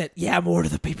 you said, "Yeah, I'm order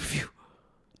the pay-per-view."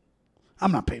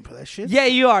 I'm not paying for that shit. Yeah,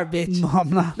 you are, bitch. No, I'm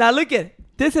not. Now look at.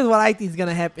 This is what I think is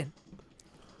gonna happen.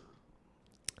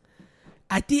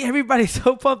 I think everybody's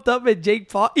so pumped up at Jake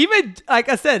Paul. Even like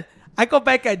I said, I go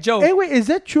back at Joe. Hey, wait, is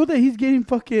that true that he's getting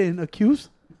fucking accused?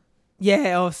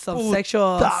 Yeah, of some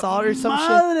sexual assault or some shit.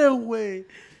 Madre, güey.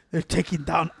 They're taking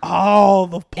down all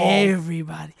the Paul.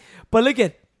 Everybody. But look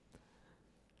at.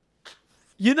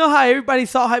 You know how everybody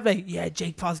saw hype like, yeah,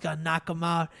 Jake Paul's gonna knock him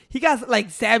out. He got like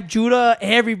Zab Judah,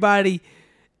 everybody.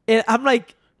 And I'm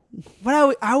like,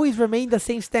 what? I always remain the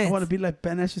same I stance. want to be like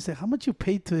Ben Ash and say, how much you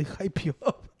paid to hype you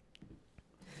up?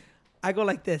 I go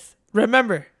like this.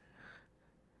 Remember,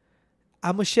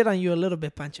 I'm gonna shit on you a little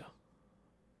bit, Pancho.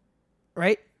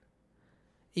 Right?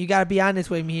 You gotta be honest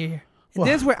with me here. And Well,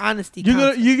 this is where honesty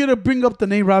You're counts. gonna bring up the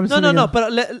name Robinson. No.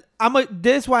 again. But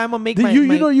this is why I'm gonna make You, my.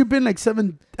 you know you've been like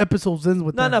 7 episodes in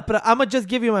with No, that. but I'm gonna just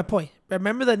give you my point.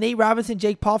 Remember the Nate Robinson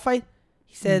Jake Paul fight?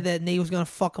 He said that Nate was gonna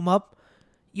fuck him up.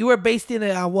 You were based in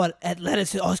it on what?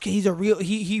 Athleticism. Oh, he's a real.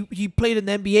 He played in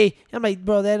the NBA. I'm like,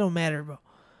 bro, that don't matter, bro.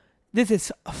 This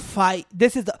is a fight.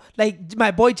 This is the like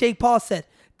my boy Jake Paul said.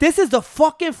 This is the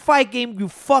fucking fight game, you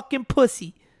fucking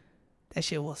pussy. That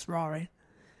shit was raw, right?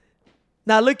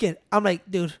 Now look at. I'm like,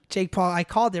 dude, Jake Paul. I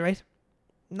called it, right?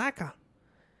 Knockout.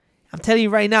 I'm telling you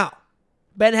right now,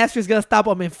 Ben Askren's gonna stop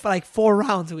him in like 4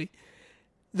 rounds.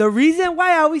 The reason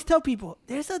why I always tell people,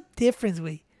 there's a difference,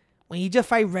 when you just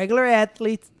fight regular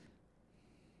athletes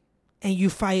and you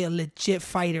fight a legit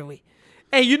fighter,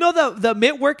 And you know the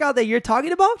mid workout that you're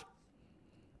talking about?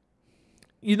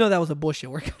 You know that was a bullshit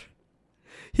workout.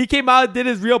 He came out and did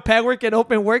his real pad work and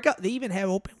open workout. They even have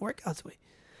open workouts,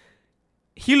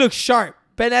 He looks sharp.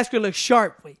 Ben Askren looks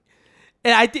sharp,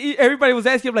 And I think everybody was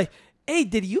asking him like, hey,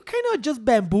 did you kind of just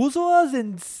bamboozle us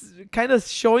and kind of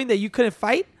showing that you couldn't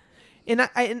fight? And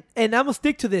I'm going to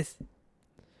stick to this.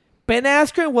 Ben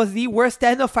Askren was the worst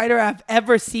stand-up fighter I've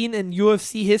ever seen in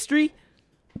UFC history.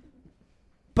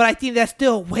 But I think that's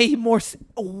still way more skill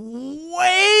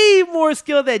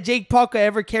that Jake Paul could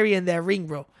ever carry in that ring,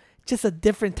 bro. Just a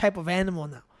different type of animal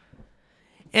now.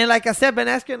 And like I said, Ben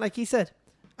Askren, like he said,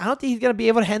 I don't think he's going to be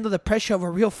able to handle the pressure of a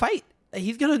real fight. Like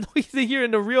he's going to know he's in here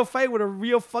in a real fight with a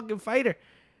real fucking fighter.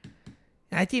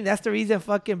 And I think that's the reason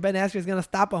fucking Ben Askren is going to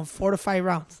stop on 4 to 5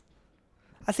 rounds.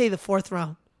 I say the 4th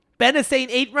round. Ben is saying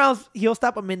 8 rounds. He'll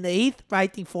stop him in the 8th, but I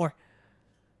think 4.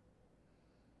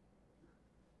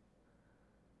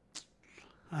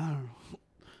 I don't know.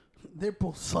 They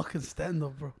both suck in stand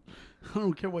up, bro. I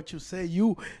don't care what you say.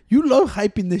 You love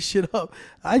hyping this shit up.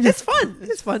 It's fun.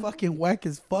 It's fun. Fucking whack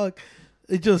as fuck.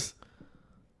 It just.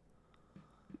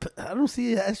 I don't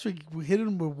see Astrid hitting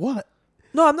him with what.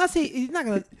 No, I'm not saying he's not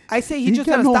gonna. I say he's He just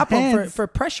got gonna no stop him hands. for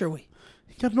pressure, He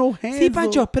got no hands. See,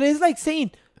 Pancho, but it's like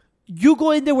saying you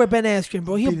go in there with Ben Askren,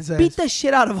 bro. He'll Beat his ass. beat the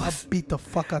shit out of I'll us. beat the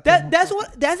fuck out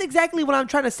That's exactly what I'm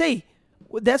trying to say.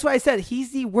 That's why I said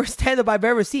he's the worst stand-up I've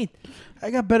ever seen.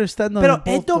 I got better stand up.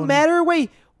 But it don't matter,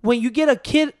 when you get a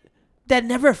kid that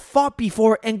never fought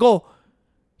before and go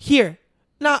here.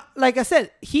 Now, like I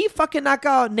said, he fucking knocked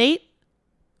out Nate.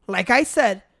 Like I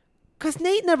said, because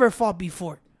Nate never fought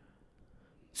before.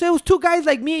 So it was 2 guys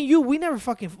like me and you. We never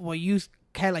fucking. Well, you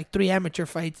had like 3 amateur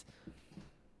fights.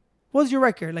 What was your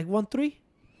record? Like 1-3?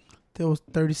 There was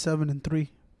 37-3.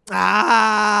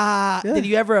 Ah. Yeah. Did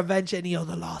you ever avenge any of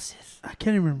the losses? I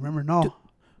can't even remember. No.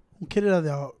 Un kid era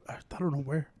de, I don't know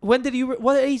where. When did you?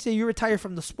 What age did you retire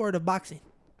from the sport of boxing?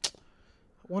 I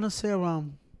want to say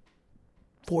around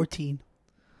 14.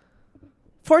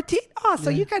 14. Oh, so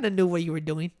Yeah. you kind of knew what you were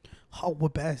doing. Oh,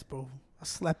 whip ass, bro. I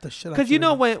slapped the shit out of Because you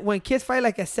know when kids fight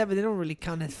like at 7, they don't really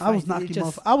count as fights. I was knocking him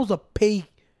off. I was a pay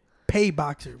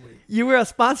boxer. Way. You were a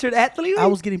sponsored athlete? I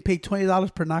was getting paid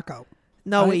 $20 per knockout.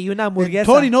 No, Right? wait, you're not And hamburguesa.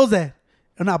 Tony knows that.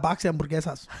 I'm not boxing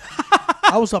hamburguesas.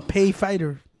 I was a pay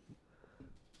fighter.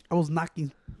 I was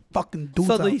knocking fucking dudes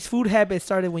So out. these food habits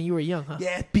started when you were young, huh?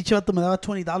 Yeah, pinche vato me daba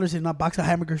 $20 en una box of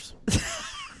hamburgers.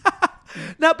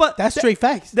 No, but That's straight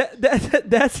facts.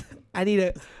 that's I need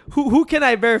a who can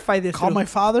I verify this? Call through? my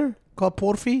father. Call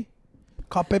Porfi.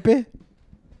 Call Pepe.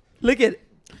 Look at.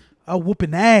 I'm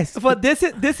whooping ass. But this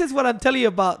is what I'm telling you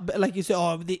about. Like you said,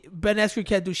 Ben Askren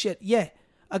can't do shit. Yeah,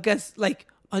 against like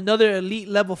another elite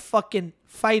level fucking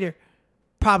fighter,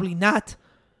 probably not.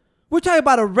 We're talking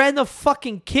about a random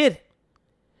fucking kid.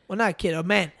 Well, not a kid, a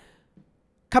man.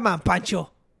 Come on, Pancho.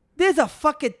 There's a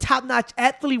fucking top-notch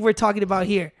athlete we're talking about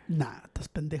here. Nah, that's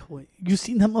pendejo, güey. You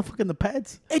seen that motherfucker in the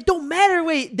pads? It don't matter,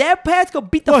 wait. That pad's gonna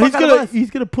beat the Well, fuck out of us. he's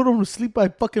gonna put him to sleep by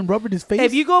fucking rubbing his face.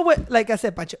 If you go with, like I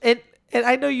said, Pancho, and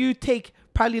I know you take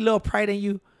probably a little pride in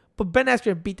you, but Ben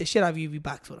Askren beat the shit out of you if you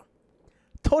box with him.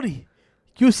 Tony,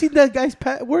 you seen that guy's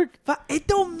pad work? But it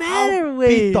don't matter, I'll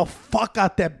wait. beat the fuck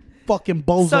out that fucking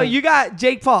bozo. So you got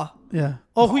Jake Paul. yeah.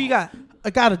 Oh, who you got? I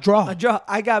got a draw. A draw.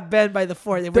 I got Ben by the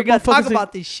 4th. And The we're gonna talk motherfuckers ain't-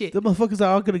 about this shit. The motherfuckers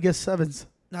are all gonna get 7s.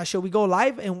 Now, should we go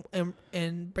live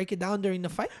and break it down during the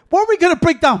fight? What are we gonna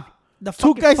break down? The Two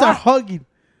fucking guys are fight. hugging,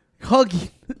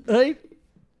 right?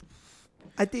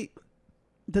 I think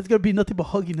There's gonna be nothing but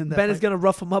hugging in that. Ben is fight. gonna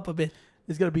rough him up a bit.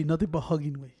 There's gonna be nothing but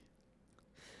hugging. Way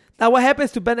Now, what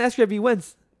happens to Ben Askren if he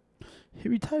wins? he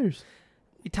retires.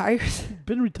 He retires.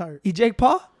 Been retired. He Jake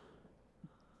Paul.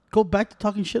 Go back to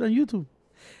talking shit on YouTube.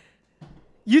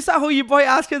 You saw who your boy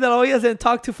Oscar De La Hoya didn't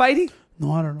talk to fighting?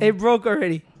 No, I don't know. It broke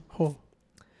already. Oh.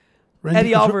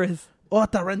 Eddie Alvarez. Oh, I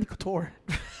thought Randy Couture.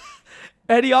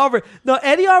 Eddie Alvarez. No,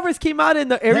 Eddie Alvarez came out in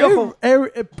the aerial.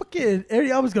 Fucking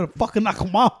Eddie Alvarez gonna fucking knock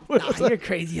him off. Nah, you're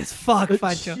crazy as fuck,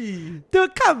 Pancho. Shit.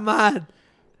 Dude, come on.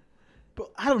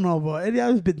 But I don't know, bro. Eddie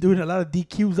Alvarez been doing a lot of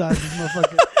DQs on this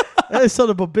motherfucker. That son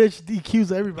of a bitch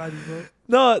DQs everybody, bro.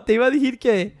 No, te iba a decir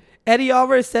que Eddie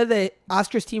Alvarez said that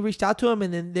Oscar's team reached out to him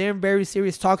and then they're in very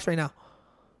serious talks right now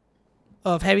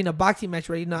of having a boxing match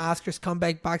ready. Now Oscar's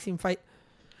comeback boxing fight.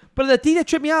 But the thing that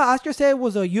tripped me out, Oscar said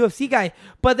was a UFC guy.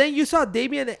 But then you saw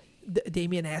Damian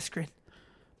Askren.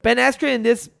 Ben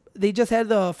Askren they just had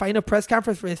the final press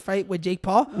conference for his fight with Jake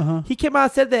Paul. Uh-huh. He came out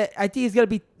and said that I think he's gonna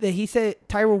be that he said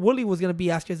Tyron Woodley was gonna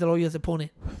be Oscar De La Hoya's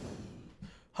opponent.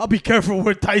 I'll be careful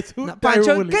with Tyron. Now,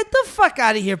 Pancho, get the fuck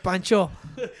out of here, Pancho.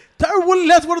 Tyron Woodley,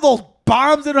 that's one of those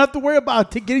bombs they don't have to worry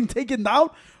about getting taken down.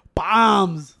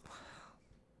 Bombs.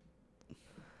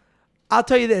 I'll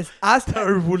tell you this.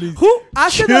 Tyron Woodley. Who?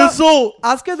 Oscar De Chisel.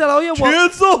 Oscar De La Hoya.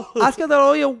 Chisel. Oscar De La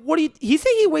Hoya. What do you? He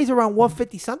said he weighs around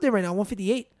 150 something right now,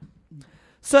 158.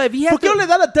 So if he has ¿Por qué no le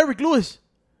da a Derek Lewis?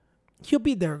 he'll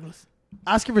beat Derek Lewis.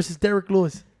 Oscar versus Derek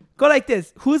Lewis. Go like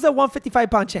this. Who's the 155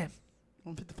 pound champ?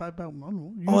 155 pound. I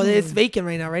don't know. Oh, it's vacant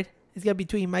right now, right? It's gonna be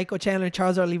between Michael Chandler and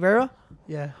Charles Oliveira.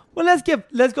 Yeah. Well,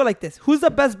 let's go like this. Who's the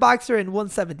best boxer in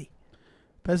 170?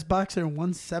 Best boxer in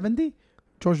 170?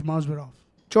 George Masvidal.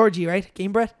 Georgie, right?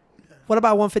 Game bred. What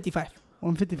about 155?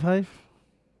 155?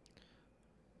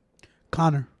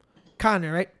 Connor.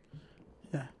 Connor, right?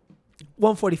 Yeah.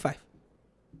 145.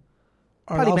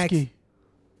 Probably Max. Arlovsky.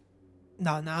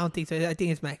 No, I don't think so. I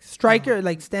think it's Max. Striker,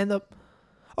 like stand up.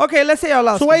 Okay, let's say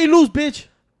Arlovsky. So why you lose, bitch?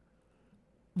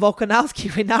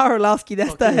 Volkanovski right now, Arlovsky.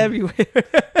 That's the Okay. heavyweight.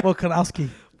 Volkanovski.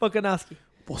 Volkanovski.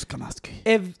 Volkanovski.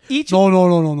 If each,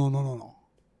 No.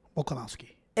 Volkanovski.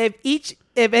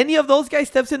 if any of those guys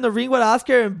steps in the ring with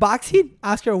Oscar in boxing,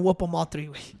 Oscar will whoop them all three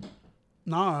ways.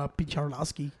 Nah, pinche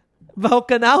Arlovsky.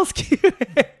 Volkanovski.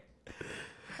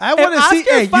 I want to see.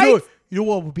 Oscar Hey, fights- you know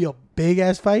what would be a big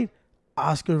ass fight?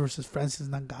 Oscar versus Francis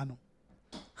Ngannou.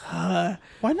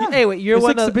 Why not? Hey, wait, you're it's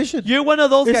one exhibition. of you're one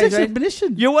of those It's guys, right?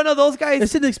 exhibition. You're one of those guys.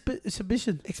 It's an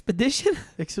exhibition. Expedition,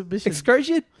 Exhibition.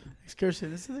 excursion.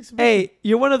 Excursion. It's an exhibition. Hey,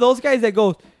 you're one of those guys that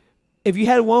goes, if you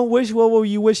had one wish, what will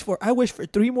you wish for? I wish for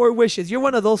 3 more wishes. You're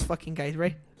one of those fucking guys,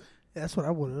 right? That's what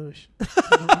I would wish.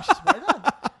 Why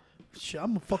not? Shit,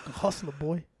 I'm a fucking hustler,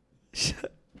 boy.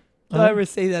 Don't ever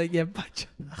say that again, Pancho.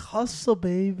 Hustle,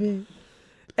 baby.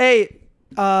 Hey,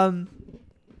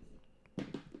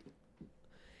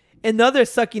 in other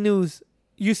sucky news,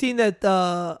 you seen that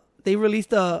they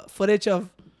released the footage of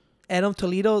Adam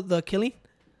Toledo, the killing?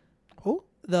 Who?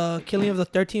 The killing of the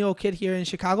 13-year-old kid here in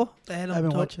Chicago, the Adam I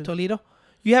haven't watched it. Toledo.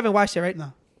 You haven't watched it, right?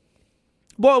 No.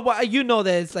 Well, you know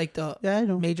that it's like the Yeah, I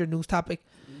know. major news topic.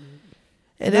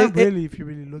 And Not if, really, if you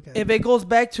really look at if it. it goes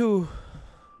back to,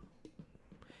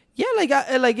 yeah,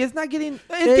 like it's not getting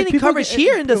Hey, getting people coverage get-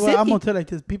 here in the well, city. I'm gonna tell you like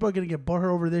this: people are gonna get butthurt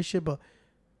over this shit, but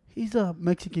he's a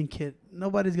Mexican kid.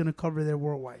 Nobody's gonna cover there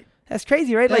worldwide. That's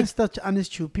crazy, right? That's the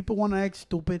honest truth. People want to act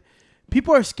stupid.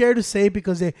 People are scared to say it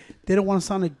because they don't want to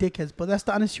sound like dickheads. But that's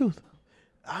the honest truth.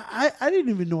 I didn't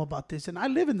even know about this, and I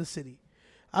live in the city.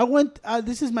 I went.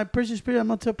 This is my personal experience. I'm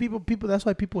gonna tell people. That's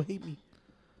why people hate me.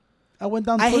 I went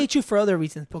down. I hate you for other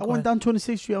reasons. But I go went ahead. down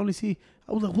 26th Street. I only see.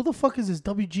 I was like, who the fuck is this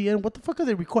WGN? What the fuck are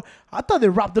they recording? I thought they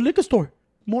robbed the liquor store,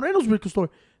 Moreno's liquor store.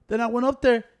 Then I went up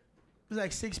there. There's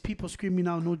like 6 people screaming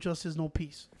out, "No justice, no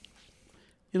peace."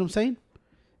 You know what I'm saying?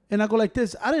 And I go like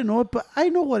this. I didn't know it, but I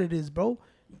know what it is, bro.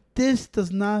 This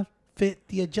does not fit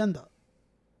the agenda.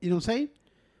 You know what I'm saying?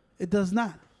 It does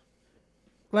not.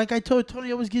 Like I told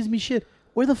Tony, always gives me shit.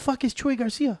 Where the fuck is Chuy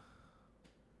Garcia?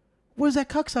 Where's that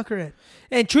cocksucker at?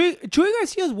 And Chuy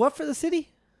Garcia is what for the city?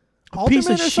 Piece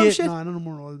Alderman of or some shit. shit? No, I don't know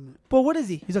more alderman. But what is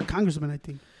he? He's a congressman, I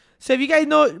think. So if you guys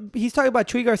know, he's talking about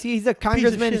Chuy Garcia. He's a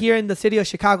congressman shit. here in the city of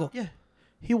Chicago. Yeah.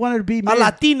 He wanted to be A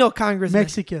Latino congressman.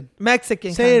 Mexican.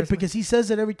 Mexican Say it congressman. because he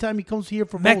says it every time he comes here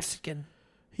for votes. Mexican.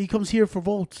 He comes here for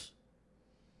votes.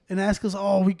 And asks us,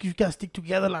 oh, we gotta stick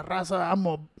together, la raza. I'm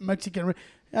a Mexican.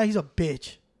 Yeah, he's a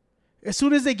bitch. As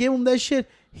soon as they gave him that shit,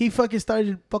 he fucking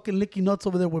started fucking licking nuts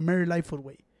over there with Mary Lightfoot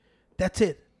way. That's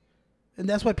it. And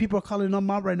that's why people are calling him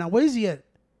out right now. Where is he at?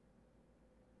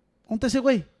 ¿Dónde ese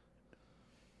güey?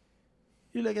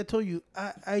 You like I told you,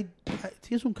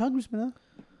 he's un congressman,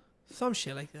 huh? Some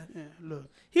shit like that. Yeah, look.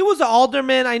 He was an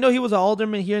alderman. I know he was an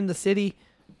alderman here in the city.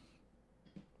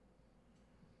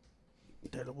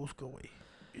 Te lo busco, güey.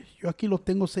 Yo aquí lo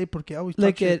tengo, say, porque I always talk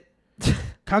Look shit. at.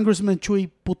 Congressman Chuy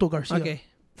Puto Garcia. Okay.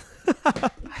 I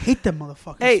hate that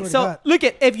motherfucker. I Hey, swear to so God. look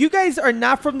at, if you guys are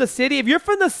not from the city, if you're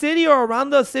from the city or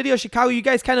around the city of Chicago, you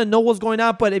guys kind of know what's going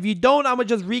on. But if you don't, I'm gonna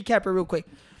just recap it real quick.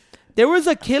 There was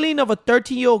a killing of a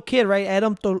 13-year-old kid, right?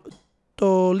 Adam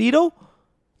Toledo,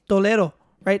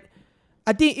 right?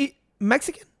 I think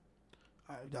Mexican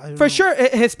I don't for know. sure,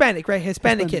 Hispanic, right?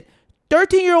 Hispanic kid,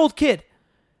 13-year-old kid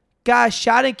got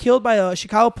shot and killed by a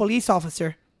Chicago police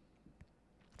officer,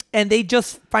 and they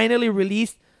just finally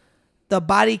released the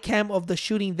body cam of the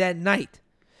shooting that night.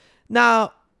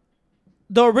 Now,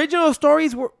 the original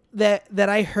stories were that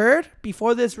I heard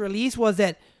before this release was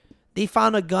that they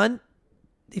found a gun.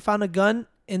 They found a gun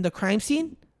in the crime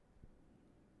scene.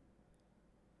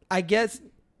 I guess.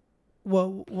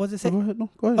 Well, what does it say? Go ahead. No,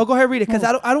 go ahead. Oh, go ahead, read it, because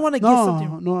No. I don't want to guess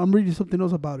something. No, I'm reading something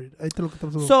else about it. Ahí te lo que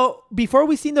estamos hablando. So before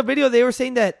we seen the video, they were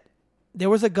saying that there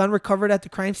was a gun recovered at the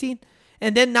crime scene,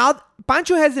 and then now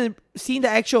Pancho hasn't seen the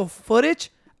actual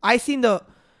footage. I seen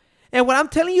and what I'm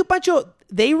telling you, Pancho,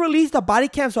 they released the body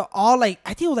cams of all, like,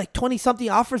 I think it was like 20 something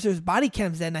officers' body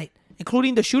cams that night,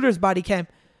 including the shooter's body cam.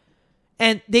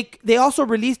 And they also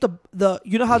released the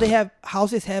you know how they have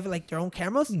houses have like their own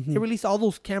cameras. They released all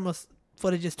those cameras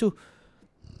footages too.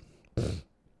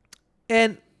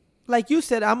 And like you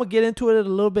said, I'm gonna get into it a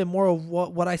little bit more of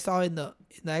what I saw in the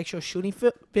actual shooting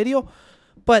video.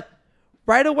 But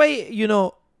right away, you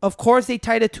know, of course they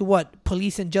tied it to what?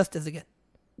 Police injustice again.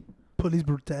 Police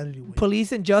brutality. Güey.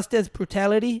 Police injustice,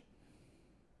 brutality.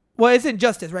 Well, it's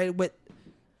injustice, right? With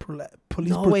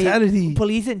Police no, wait. brutality.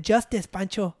 Police injustice,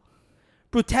 Pancho.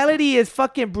 Brutality is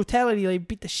fucking brutality. Like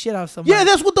beat the shit out of somebody. Yeah,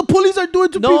 that's what the police are doing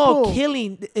to No, people.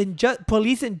 killing.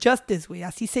 Police injustice, güey.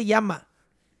 Así se llama.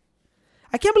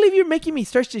 I can't believe you're making me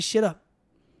search this shit up.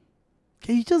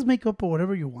 Can you just make up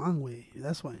whatever you want, way?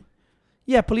 That's why.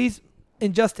 Yeah, police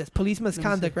injustice. Police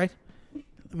misconduct, right?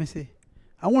 Let me see.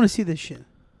 I want to see this shit.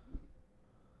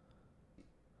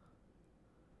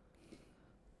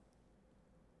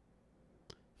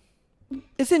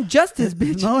 It's injustice,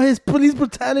 bitch. No, it's police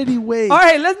brutality, way. All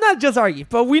right, let's not just argue,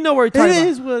 but we know what we're It talking about.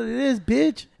 is what it is,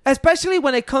 bitch. Especially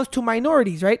when it comes to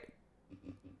minorities, right?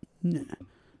 Nah.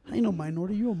 I ain't no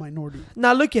minority. You a minority.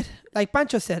 Now look at, like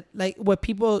Pancho said, like what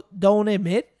people don't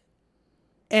admit.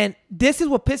 And this is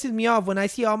what pisses me off when I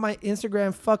see all my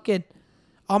Instagram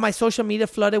all my social media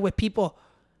flooded with people.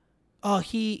 Oh,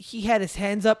 he had his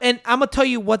hands up. And I'm going to tell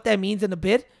you what that means in a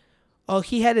bit. Oh,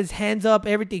 he had his hands up,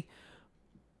 everything.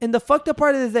 And the fucked up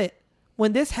part is that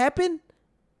when this happened,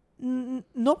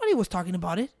 nobody was talking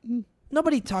about it.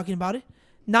 Nobody talking about it.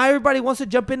 Now everybody wants to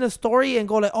jump in the story and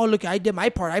go like, oh, look, I did my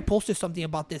part. I posted something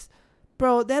about this.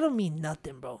 Bro, that don't mean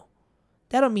nothing, bro.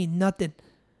 That don't mean nothing.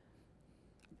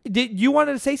 Did you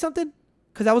wanted to say something?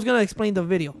 Because I was going to explain the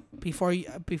video before I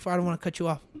don't want to cut you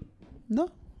off. No.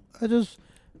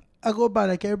 I go by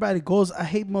like everybody goes. I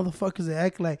hate motherfuckers that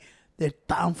act like they're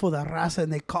down for the raza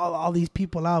and they call all these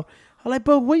people out. I'm like,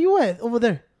 bro, where you at over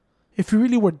there? If you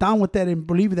really were down with that and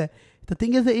believe that. The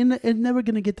thing is that it's never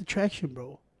going to get the traction,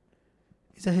 bro.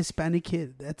 He's a Hispanic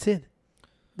kid. That's it.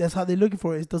 That's how they're looking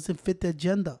for it. It doesn't fit the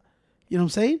agenda. You know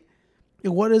what I'm saying?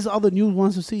 And what is all the news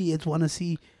wants to see? It's want to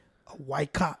see a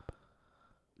white cop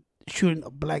shooting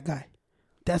a black guy.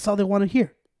 That's all they want to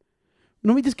hear.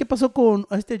 ¿No viste qué pasó con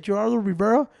Gerardo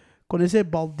Rivera? Con ese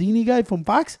Baldini guy from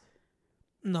Fox?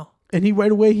 No. And he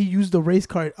right away, he used the race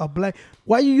card. A black.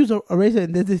 Why you use a race card?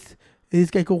 And then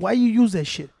this guy go, why you use that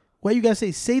shit? Why you guys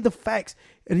say the facts?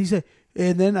 And he said,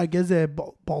 and then I guess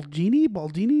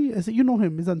Baldini, I said, you know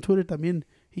him. He's on Twitter también.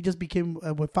 He just became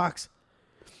with Fox.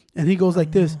 And he goes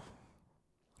like this.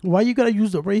 Why you gotta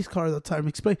use the race car all the time?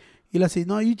 Explain. He say,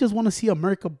 no, you just want to see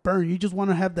America burn. You just want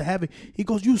to have the havoc. He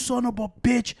goes, you son of a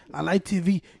bitch. I like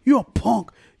TV. You're a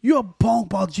punk. You're a punk,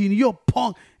 Baldini. You're a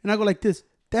punk. And I go like this.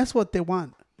 That's what they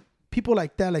want. People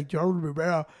like that, like Gerald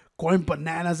Rivera, going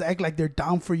bananas, act like they're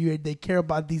down for you and they care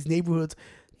about these neighborhoods.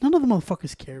 None of the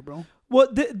motherfuckers care, bro. Well,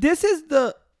 this is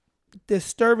the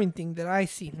disturbing thing that I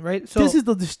seen, right? So This is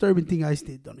the disturbing thing I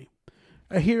see, Donnie.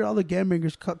 I hear all the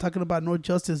gangbangers talking about no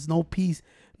justice, no peace,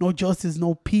 no justice,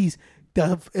 no peace.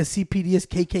 The CPD is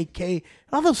KKK.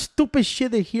 All the stupid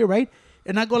shit they hear, right?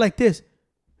 And I go like this.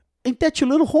 Ain't that your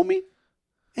little homie?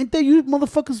 Ain't that you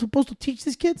motherfuckers supposed to teach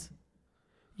these kids?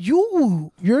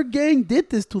 Your gang did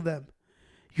this to them.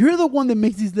 You're the one that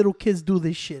makes these little kids do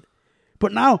this shit.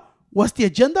 But now, what's the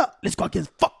agenda? Let's go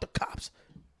against fuck the cops.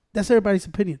 That's everybody's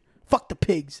opinion. Fuck the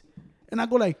pigs. And I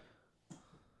go like,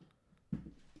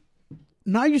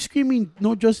 now you're screaming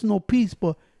no justice, no peace,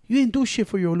 but you didn't do shit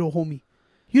for your little homie.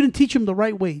 You didn't teach him the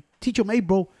right way. Teach him, hey,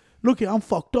 bro, look, I'm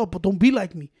fucked up, but don't be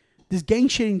like me. This gang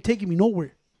shit ain't taking me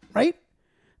nowhere, right?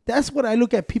 That's what I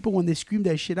look at people when they scream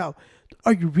that shit out.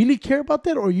 Are you really care about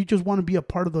that, or you just want to be a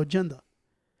part of the agenda?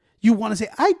 You want to say,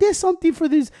 I did something for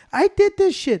this. I did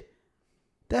this shit.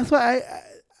 That's why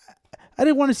I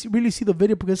didn't want to really see the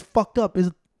video because it's fucked up.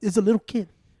 It's a little kid.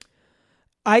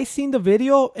 I seen the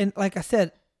video, and like I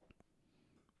said,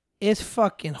 it's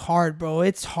fucking hard, bro.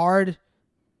 It's hard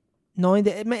knowing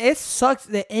that. Man, it sucks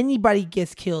that anybody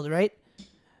gets killed, right?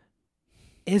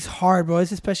 It's hard, bro.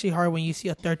 It's especially hard when you see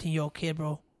a 13-year-old kid,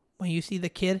 bro. When you see the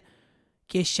kid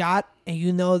get shot and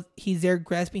you know he's there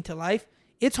grasping to life,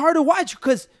 it's hard to watch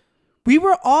because we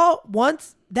were all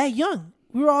once that young.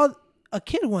 We were all a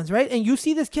kid once, right? And you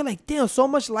see this kid like, damn, so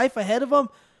much life ahead of him.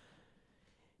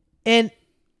 And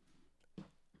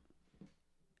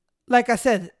like I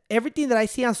said, everything that I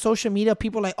see on social media,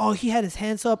 people like, oh, he had his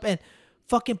hands up and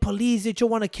fucking police that you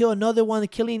want to kill another one,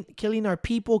 killing our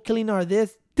people, killing our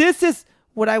this. This is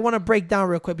what I want to break down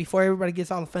real quick before everybody gets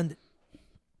all offended.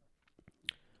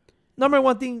 Number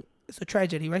one thing, it's a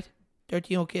tragedy, right?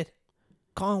 13-year-old kid.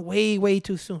 Gone way, way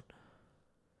too soon.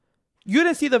 You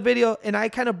didn't see the video, and I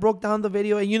kind of broke down the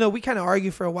video, and we kind of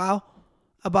argued for a while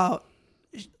about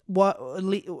what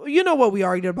we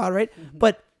argued about, right? Mm-hmm.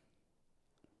 But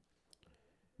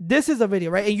this is a video,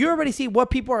 right? And you already see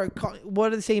what people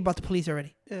what are they saying about the police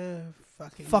already?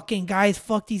 Fucking guys,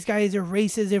 fuck these guys, they're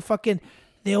racist,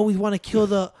 they always want to kill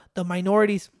the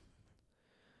minorities.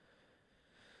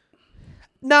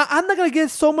 Now, I'm not going to get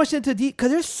so much into deep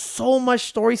because there's so much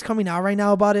stories coming out right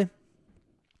now about it.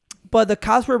 But the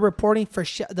cops were reporting the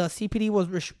CPD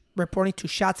was reporting to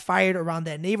shots fired around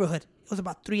that neighborhood. It was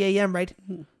about 3 a.m., right?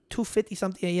 2:50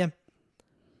 something a.m.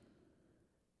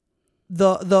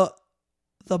 The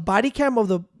body cam of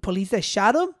the police that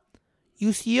shot him,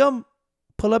 you see him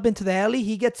pull up into the alley.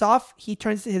 He gets off. He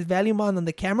turns his volume on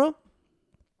the camera.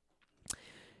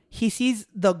 He sees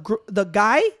the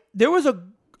guy. There was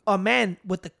a man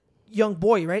with the young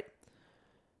boy, right?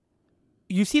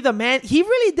 You see the man, he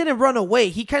really didn't run away.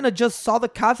 He kind of just saw the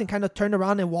cops and kind of turned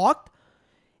around and walked.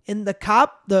 And the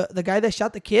cop, the guy that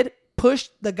shot the kid,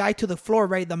 pushed the guy to the floor,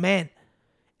 right? The man.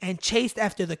 And chased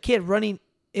after the kid running.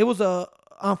 It was a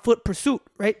on-foot pursuit,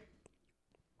 right?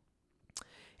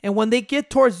 And when they get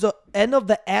towards the end of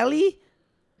the alley,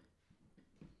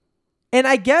 and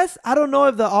I guess, I don't know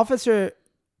if the officer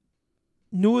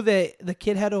knew that the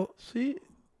kid had a...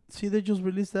 See, they just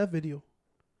released that video.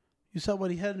 You saw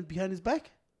what he had behind his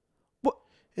back? What?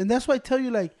 And that's why I tell you,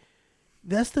 like,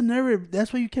 that's the narrative.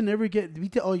 That's why you can never get...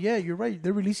 Oh, yeah, you're right.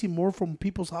 They're releasing more from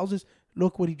people's houses.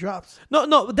 Look what he drops.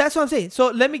 No, that's what I'm saying. So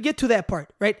let me get to that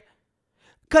part, right?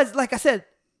 Because, like I said,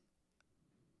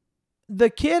 the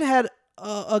kid had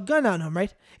a gun on him,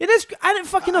 right? It is. I didn't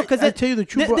fucking know. Because I tell you the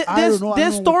truth, bro. I don't know.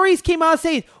 There's stories came out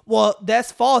saying, well,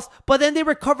 that's false. But then they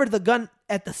recovered the gun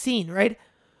at the scene, right?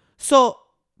 So...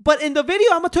 But in the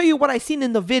video, I'm going to tell you what I seen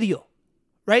in the video,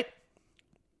 right?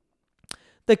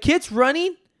 The kid's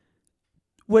running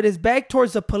with his back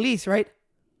towards the police, right?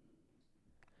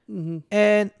 Mm-hmm.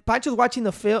 And Pancho's watching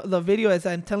the video as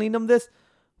I'm telling him this.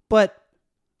 But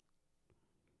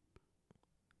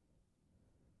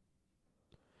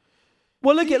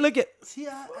well, look at. See,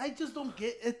 I just don't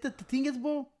get it. The thing is,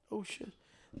 bro. Oh, shit.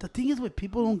 The thing is what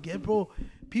people don't get, bro.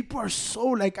 People are so,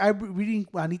 like, I'm reading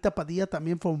Anita Padilla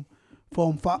también from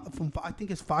I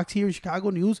think it's Fox here in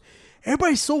Chicago News.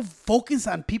 Everybody's so focused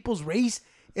on people's race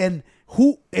and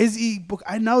who is he.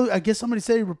 I guess somebody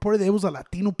said he reported that it was a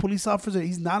Latino police officer.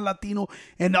 He's not Latino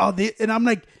and all this. And I'm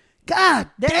like, God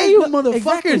damn, you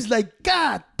motherfuckers! Exactly. Like,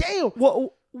 God damn.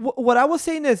 What I was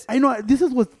saying is, I know this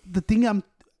is what the thing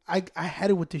I had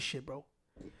it with this shit, bro.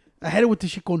 I had it with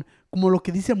this shit como lo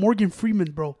que dice Morgan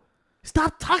Freeman, bro.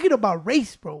 Stop talking about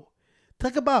race, bro.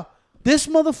 Talk about this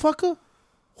motherfucker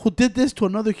who did this to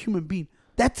another human being.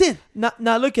 That's it.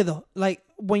 Now look at though. Like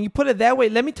when you put it that way,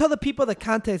 let me tell the people the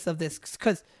context of this,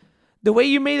 because the way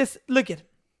you made this, look at.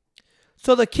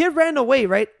 So the kid ran away,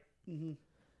 right? Mm-hmm.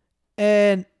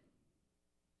 And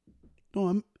No,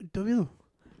 I'm todavía no.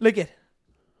 look at.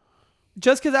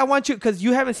 Just because I want you, because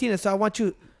you haven't seen it, so I want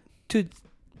you to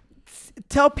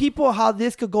tell people how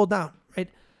this could go down, right?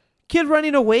 Kid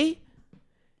running away,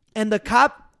 and the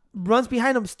cop runs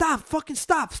behind him. Stop, fucking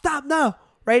stop now,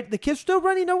 right? The kid's still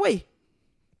running away.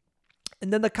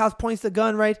 And then the cop points the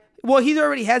gun, right? Well, he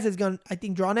already has his gun, I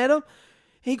think, drawn at him.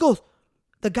 And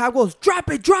the guy goes, drop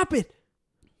it.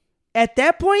 At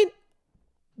that point,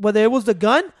 whether it was the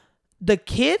gun, the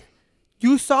kid,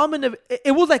 you saw him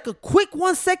it was like a quick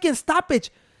 1 second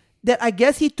stoppage that I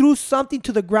guess he threw something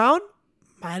to the ground.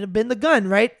 Might have been the gun,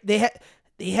 right? They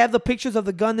have the pictures of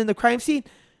the gun in the crime scene.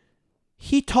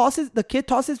 The kid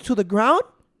tosses to the ground.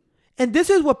 And this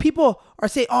is what people are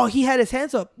saying, oh, he had his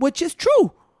hands up, which is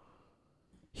true.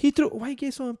 Why you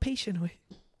get so impatient?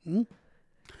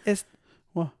 It's,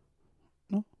 What?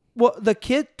 No. well, the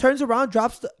kid turns around,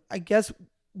 drops I guess,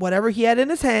 whatever he had in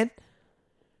his hand,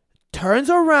 turns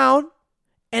around,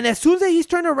 and as soon as he's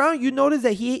turning around, you notice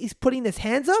that he's putting his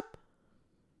hands up,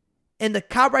 and the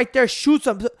cop right there shoots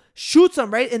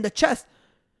him right in the chest.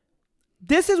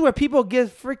 This is where people get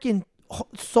freaking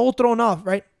soul thrown off,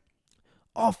 right?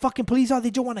 Oh, fucking police,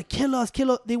 they just want to kill us,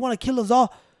 they want to kill us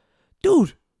all.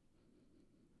 Dude,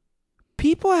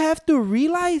 people have to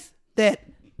realize that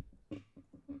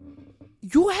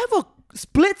you have a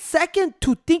split second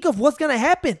to think of what's going to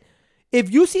happen.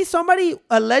 If you see somebody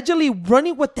allegedly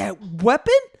running with that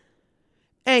weapon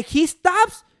and he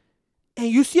stops and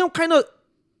you see him kind of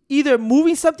either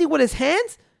moving something with his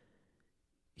hands,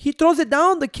 he throws it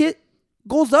down, the kid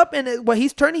goes up, and when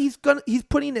he's turning, he's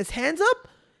putting his hands up,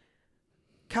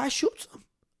 guy shoots him.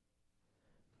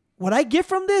 What I get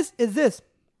from this is this.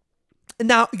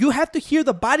 Now, you have to hear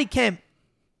the body cam,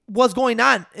 what's going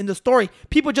on in the story.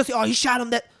 People just say, oh, he shot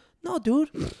him. No, dude.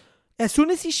 As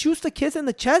soon as he shoots the kids in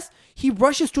the chest, he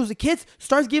rushes to the kids,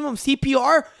 starts giving them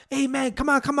CPR. Hey, man, come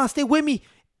on, stay with me.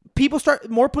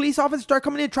 More police officers start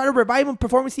coming in, try to revive him,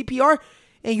 performing CPR.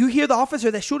 And you hear the officer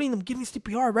that's shooting them giving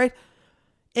CPR, right?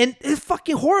 And it's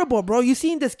fucking horrible, bro. You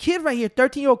seen this kid right here,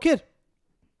 13-year-old kid.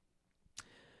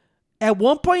 At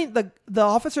one point, the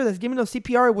officer that's giving him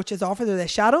CPR, which is the officer that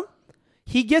shot him,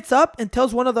 he gets up and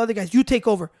tells one of the other guys, you take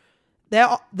over.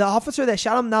 The officer that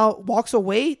shot him now walks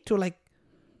away to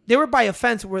they were by a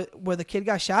fence where the kid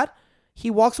got shot. He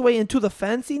walks away into the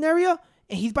fencing area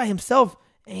and he's by himself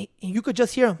and you could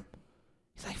just hear him.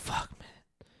 He's like, fuck, man.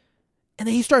 And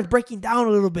then he starts breaking down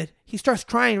a little bit. He starts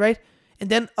crying, right? And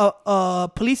then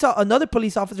another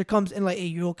police officer comes and hey,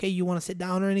 you okay? You want to sit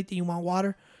down or anything? You want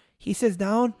water? He sits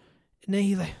down and then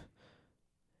he's like,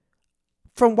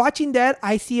 from watching that,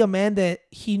 I see a man that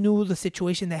he knew the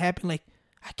situation that happened.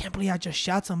 I can't believe I just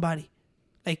shot somebody.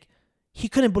 He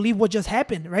couldn't believe what just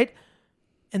happened, right?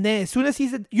 And then as soon as he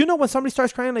said, when somebody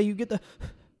starts crying, you get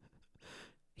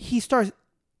he starts,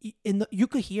 you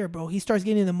could hear, bro. He starts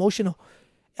getting emotional.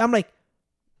 And I'm like,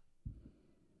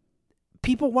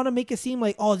 people want to make it seem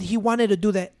like, oh, he wanted to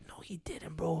do that. No, he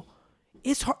didn't, bro.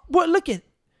 It's hard. Well,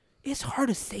 it's hard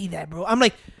to say that, bro. I'm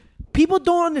like, people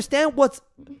don't understand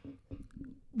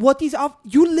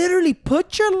you literally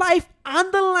put your life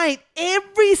on the line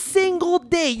every single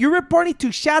day. You're reporting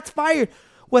to shots fired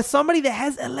with somebody that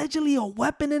has allegedly a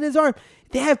weapon in his arm.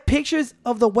 They have pictures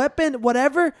of the weapon,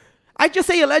 whatever. I just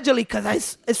say allegedly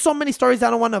because it's so many stories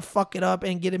I don't want to fuck it up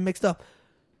and get it mixed up.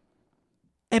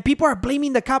 And people are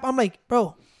blaming the cop. I'm like,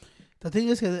 bro. The thing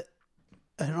is, and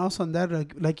also on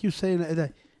that, like you say,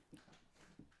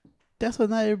 that's why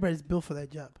not everybody's built for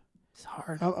that job. It's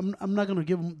hard. I'm not gonna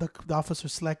give him the officer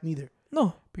slack neither.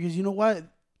 No, because you know what?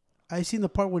 I seen the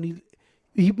part when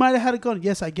he might have had a gun.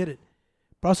 Yes, I get it.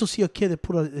 But I also see a kid that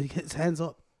put his hands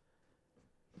up.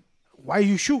 Why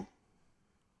you shoot?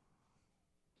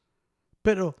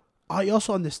 But I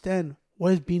also understand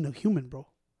what is being a human, bro.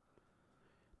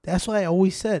 That's why I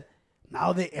always said,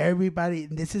 now that everybody,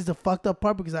 and this is the fucked up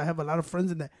part because I have a lot of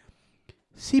friends in that,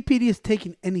 CPD is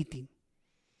taking anything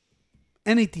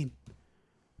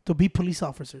to be police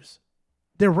officers.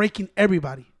 They're raking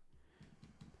everybody.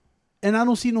 And I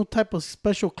don't see no type of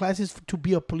special classes to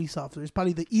be a police officer. It's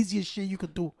probably the easiest shit you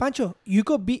could do. Pancho, you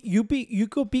could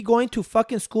be going to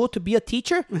fucking school to be a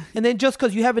teacher, and then just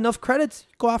because you have enough credits,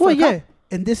 go out for a cop.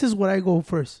 And this is what I go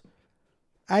first.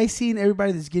 I seen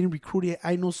everybody that's getting recruited.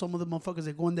 I know some of the motherfuckers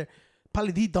that go in there,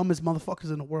 probably the dumbest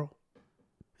motherfuckers in the world.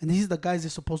 And these are the guys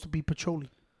that's supposed to be patrolling.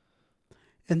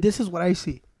 And this is what I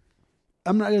see.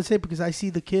 I'm not gonna say because I see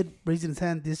the kid raising his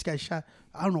hand. This guy shot.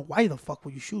 I don't know why the fuck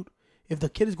would you shoot if the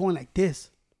kid is going like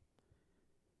this.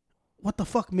 what the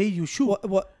fuck made you shoot?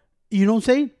 What? You know what I'm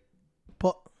saying?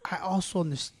 But I also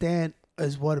understand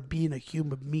as what being a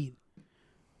human mean.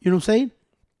 You know what I'm saying?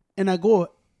 And I go,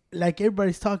 like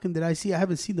everybody's talking that I see, I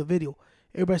haven't seen the video.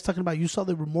 Everybody's talking about, you saw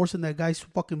the remorse in that guy's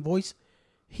fucking voice.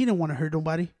 He didn't want to hurt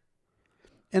nobody.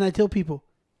 And I tell people,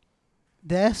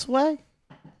 that's why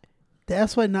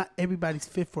not everybody's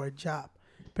fit for a job.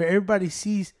 But everybody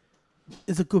sees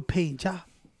it's a good paying job.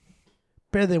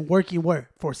 Better than working where?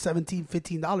 For $17,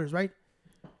 $15, right?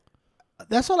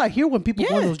 That's all I hear when people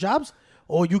go to those jobs.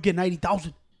 Oh, you get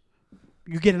 90,000.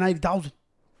 You get a 90,000.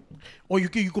 Or you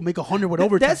could make 100 with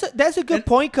overtime. That's a good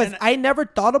point, because I never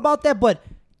thought about that. But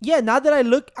yeah, now that I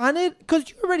look on it, because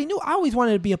you already knew I always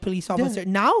wanted to be a police officer.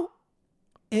 Now,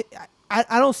 I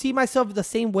don't see myself the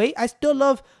same way. I still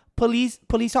love police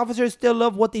officers, still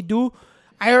love what they do.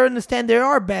 I understand there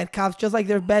are bad cops, just like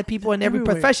there's bad people in every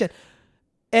profession.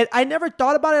 And I never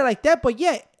thought about it like that. But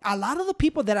yeah, a lot of the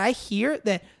people that I hear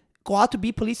that go out to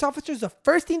be police officers, the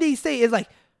first thing they say is like,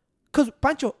 because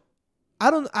Pancho, I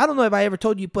don't know if I ever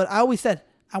told you, but I always said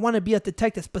I want to be a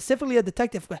detective, specifically a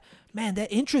detective. But man,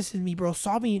 that interests me, bro.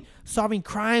 Solving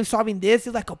crime, solving this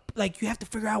is like you have to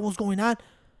figure out what's going on.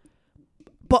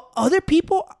 But other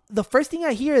people, the first thing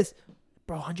I hear is,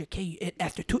 bro, 100K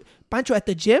after two. Pancho, at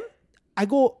the gym, I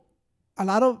go. A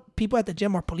lot of people at the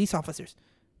gym are police officers.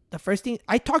 The first thing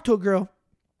I talked to a girl,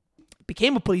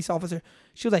 became a police officer.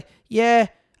 She was like, "Yeah,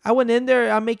 I went in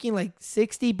there. I'm making like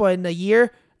 60, but in a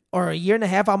year or a year and a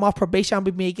half, I'm off probation. I'll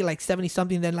be making like 70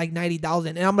 something, then like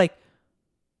 90,000." And I'm like,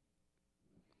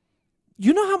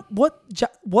 you know what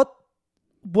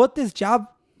this job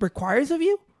requires of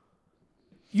you?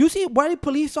 You see, why do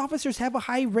police officers have a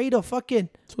high rate of fucking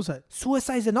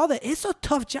suicides and all that? It's a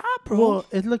tough job, bro. Well,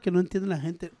 es lo que no entiende la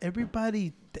gente.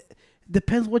 Everybody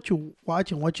depends what you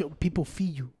watch and what people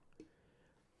feed you.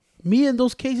 Me, in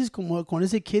those cases, como con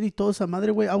ese kid y toda esa madre,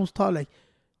 güey, I was taught like,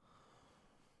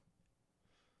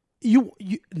 you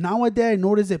nowadays I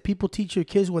notice that people teach your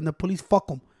kids when the police fuck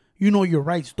them. You know your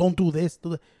rights. Don't do this.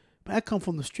 Do that. But I come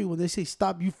from the street when they say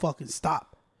stop, you fucking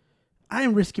stop. I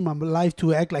ain't risking my life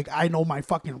to act like I know my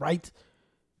fucking rights.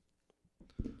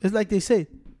 It's like they say,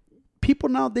 people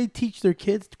now, they teach their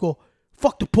kids to go,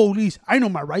 fuck the police. I know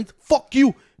my rights. Fuck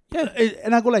you. Yeah.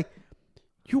 And I go like,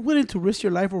 you willing to risk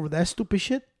your life over that stupid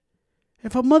shit?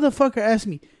 If a motherfucker asks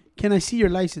me, can I see your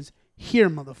license? Here,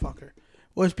 motherfucker.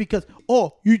 Or it's because,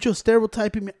 oh, you just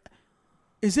stereotyping me.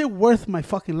 Is it worth my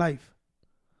fucking life?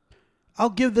 I'll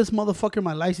give this motherfucker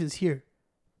my license here.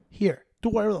 Here. Do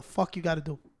whatever the fuck you got to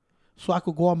do. So I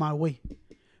could go on my way.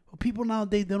 But people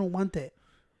nowadays, they don't want that.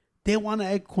 They want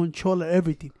to control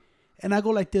everything. And I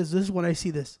go like this. This is when I see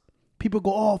this. People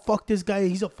go, oh, fuck this guy.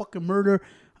 He's a fucking murderer.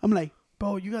 I'm like,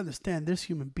 bro, you gotta understand. There's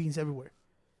human beings everywhere.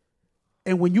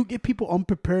 And when you get people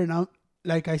unprepared now,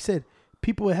 like I said,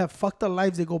 people that have fucked up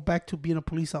lives, they go back to being a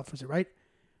police officer, right?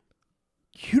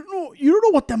 You don't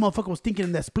know what that motherfucker was thinking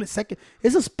in that split second.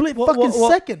 It's a split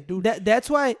second, dude. That's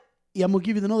why. Yeah, I'm gonna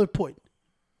give you another point.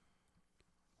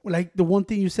 Like the one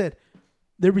thing you said,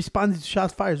 they're responding to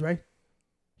shots fired, right?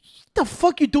 What the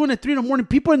fuck you doing at 3 a.m?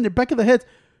 People in the back of the heads.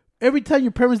 Every time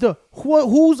your parents do,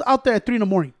 who's out there at 3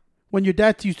 a.m? When your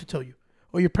dad used to tell you,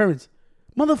 or your parents,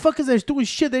 motherfuckers that's doing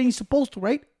shit they ain't supposed to,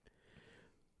 right?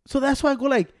 So that's why I go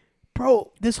like,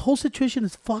 bro, this whole situation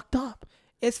is fucked up.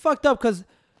 It's fucked up because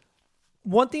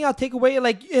one thing I'll take away,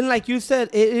 like you said,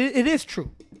 it is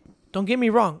true. Don't get me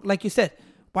wrong. Like you said,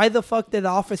 why the fuck did the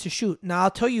officer shoot? Now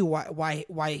I'll tell you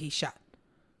why he shot.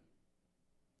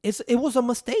 It was a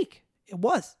mistake. It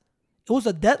was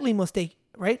a deadly mistake,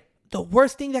 right? The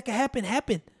worst thing that could happen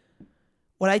happened.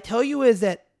 What I tell you is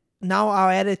that now I'll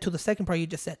add it to the second part you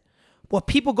just said. Well,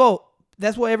 people go,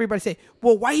 that's what everybody say.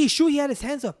 Well, why he shoot? He had his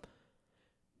hands up.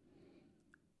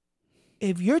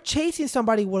 If you're chasing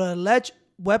somebody with an alleged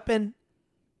weapon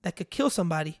that could kill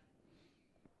somebody,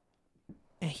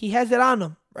 and he has it on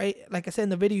him, right? Like I said in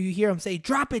the video, you hear him say,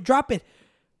 drop it, drop it.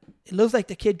 It looks like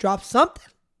the kid dropped something.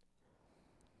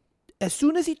 As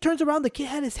soon as he turns around, the kid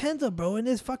had his hands up, bro, and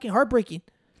it's fucking heartbreaking.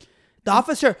 The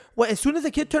officer, as soon as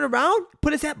the kid turned around,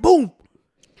 put his hand, boom.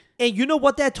 And you know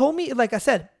what that told me? Like I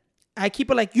said, I keep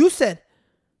it like you said.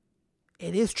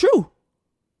 It is true.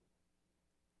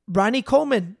 Ronnie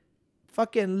Coleman,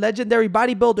 fucking legendary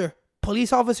bodybuilder,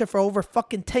 police officer for over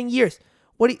fucking 10 years.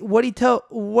 What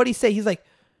he say? He's like,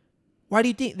 why do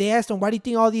you think, they asked him, why do you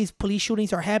think all these police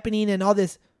shootings are happening and all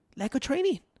this lack of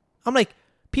training? I'm like,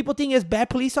 people think it's bad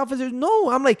police officers. No,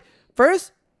 I'm like,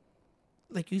 first,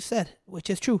 like you said, which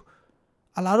is true,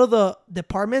 a lot of the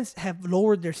departments have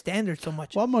lowered their standards so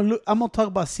much. Well, I'm gonna talk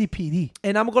about CPD.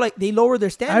 And I'm going to go like, they lowered their I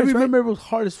standards, remember right? it was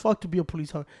hard as fuck to be a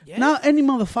police officer. Yeah. Now any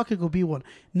motherfucker could be one.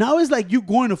 Now it's like you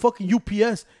going to fucking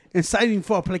UPS and signing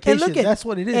for application. And look at, That's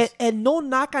what it is. And no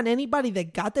knock on anybody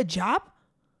that got the job.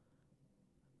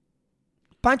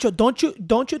 Pancho, don't you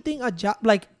think a job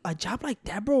like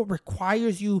that, bro,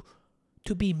 requires you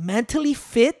to be mentally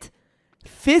fit,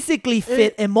 physically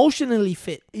fit, emotionally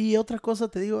fit? Y otra cosa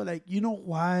te digo, like, you know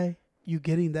why you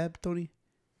getting that, Tony?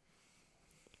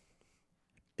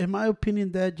 In my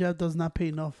opinion, that job does not pay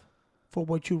enough for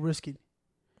what you're risking.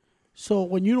 So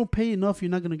when you don't pay enough, you're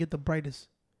not gonna get the brightest.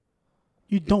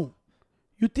 You don't.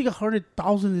 You think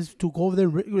 100,000 is to go over there,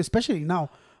 especially now.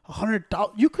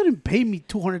 100,000. You couldn't pay me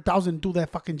 200,000 to do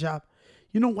that fucking job.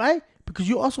 You know why? Because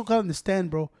you also gotta understand,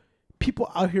 bro.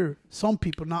 People out here, some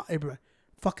people, not everybody,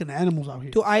 fucking animals out here.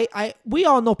 Dude, we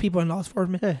all know people in law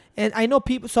enforcement, Yeah. and I know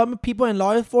some people in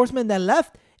law enforcement that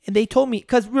left, and they told me,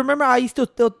 because remember, I used to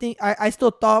still think, I still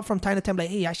thought from time to time, like,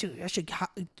 hey, I should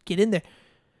get in there,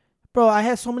 bro. I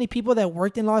had so many people that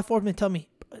worked in law enforcement tell me,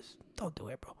 don't do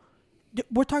it, bro.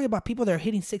 We're talking about people that are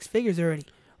hitting 6 figures already,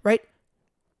 right?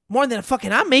 More than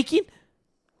fucking I'm making.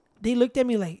 They looked at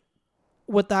me like,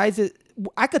 with the eyes,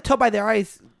 I could tell by their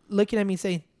eyes looking at me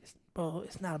saying, bro,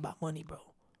 it's not about money, bro.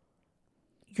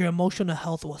 Your emotional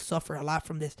health will suffer a lot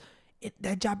from this.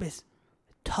 That job is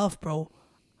tough, bro.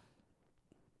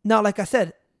 Now, like I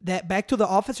said, that back to the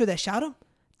officer that shot him,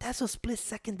 that's a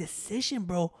split-second decision,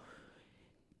 bro.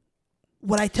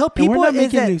 What I tell And people we're not is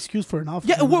making that, an excuse for an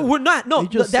officer. yeah, we're not. No, They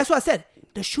just- that's what I said.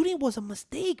 The shooting was a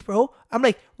mistake, bro. I'm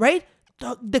like, right?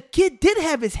 The kid did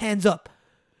have his hands up,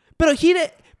 but he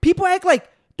did. People act like,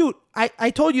 dude.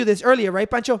 I told you this earlier, right,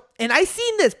 Pancho? And I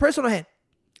seen this personal hand,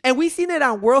 and we seen it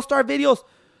on World Star videos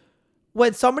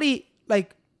when somebody,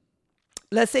 like,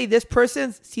 let's say this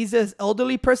person sees this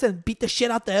elderly person beat the shit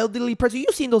out the elderly person.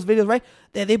 You've seen those videos, right?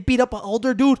 That they beat up an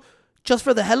older dude just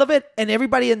for the hell of it, and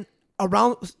everybody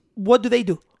around, what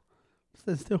do?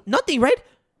 Stand still. Nothing, right?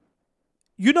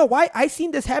 You know why? I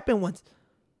seen this happen once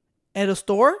at a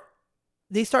store.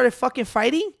 They started fucking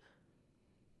fighting,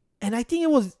 and I think it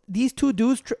was these two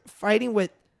dudes fighting with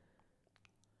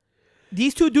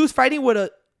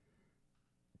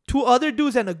two other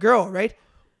dudes and a girl, right?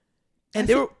 And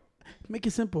they were, Make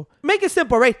it simple. make it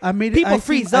simple, right? I made it. People I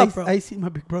freeze seen, up, bro. I seen my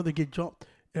big brother get jumped,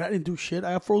 and I didn't do shit.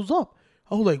 I froze up.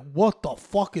 I was like, "What the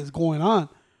fuck is going on?"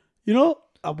 You know,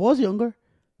 I was younger.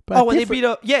 But when they beat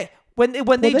up, yeah. When they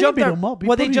they jumped beat him, him up.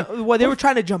 they were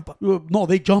trying to jump him. No,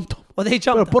 they jumped him. Well, they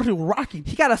jumped But him. Puerto Rico rocking.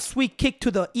 He got a sweet kick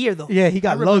to the ear, though. Yeah, he I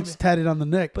got remember. lugs tatted on the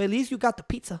neck. But at least you got the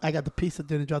pizza. I got the pizza,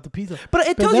 didn't drop the pizza. But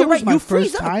it tells that you, was right, my you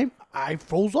freeze first up. time. I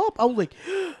froze up. I was like,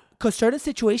 Because certain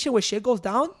situation where shit goes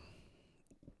down,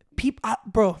 people,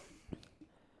 bro,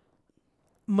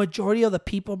 majority of the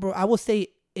people, bro, I will say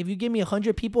if you give me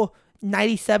 100 people,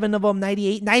 97 of them,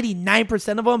 98,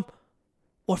 99% of them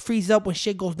will freeze up when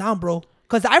shit goes down, bro.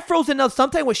 Because I've frozen up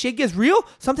sometimes when shit gets real.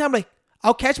 Sometimes, like,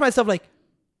 I'll catch myself, like,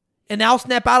 and I'll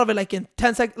snap out of it, like, in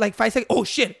 10 seconds, like 5 seconds. Oh,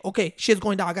 shit. Okay, shit's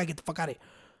going down. I gotta get the fuck out of here.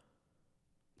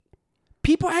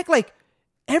 People act like,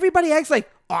 everybody acts like,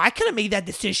 oh, I could have made that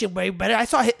decision way better. I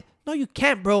saw it. No, you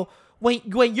can't, bro. When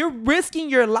you're risking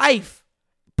your life,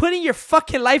 putting your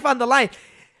fucking life on the line,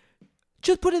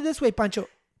 just put it this way, Pancho.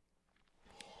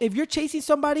 If you're chasing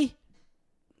somebody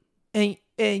and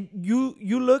you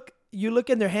look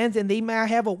in their hands and they might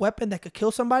have a weapon that could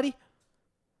kill somebody,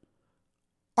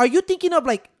 are you thinking of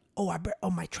like,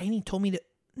 my training told me to?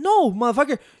 No,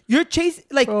 motherfucker. You're chasing,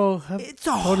 like, Bro, it's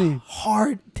a Tony.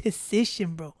 hard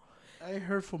decision, bro. I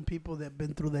heard from people that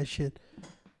been through that shit.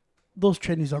 Those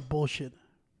trainings are bullshit.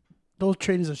 Those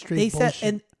trainings are straight They bullshit. said,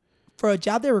 and for a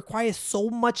job that requires so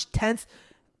much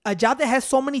a job that has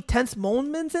so many tense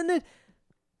moments in it,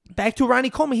 back to Ronnie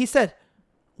Coleman, he said,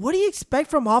 what do you expect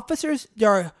from officers that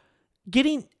are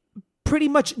getting pretty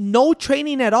much no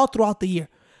training at all throughout the year?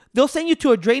 They'll send you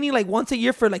to a training like once a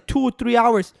year for like 2 or 3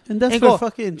 hours. and that's for go,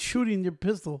 fucking shooting your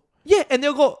pistol. yeah, and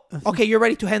they'll go, okay, you're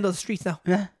ready to handle the streets now.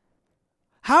 Yeah.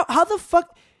 How the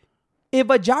fuck, if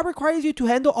a job requires you to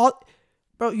handle all,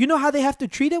 bro, you know how they have to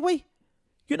treat it way?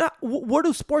 You know, what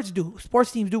do sports do?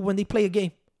 Sports teams do when they play a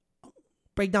game?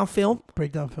 Break down film.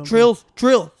 Breakdown film. Drill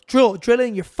it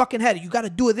in your fucking head. You got to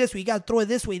do it this way. You got to throw it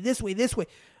this way.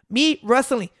 Me,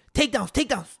 wrestling,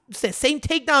 takedowns. Same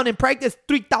takedown in practice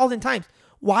 3,000 times.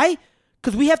 Why?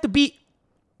 Because we have to be,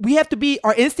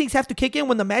 our instincts have to kick in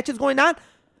when the match is going on.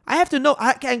 I have to know.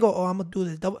 I can't go, I'm going to do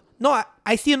this double. No,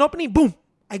 I see an opening, boom,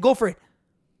 I go for it.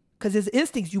 Because it's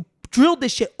instincts. You drill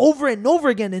this shit over and over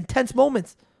again in tense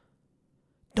moments.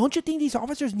 Don't you think these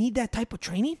officers need that type of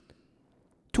training?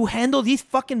 to handle these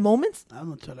fucking moments? I'm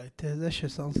gonna tell you like this. That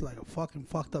shit sounds like a fucking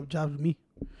fucked up job to me.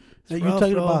 Like, rough, you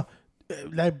talking bro. about,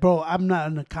 like, bro, I'm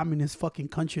not in a communist fucking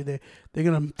country. They're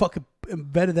gonna fucking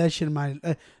embed that shit in my.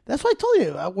 That's why I told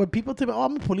you when people tell me, "Oh,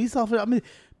 I'm a police officer." I mean,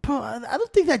 bro, I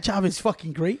don't think that job is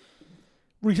fucking great.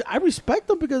 I respect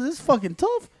them because it's fucking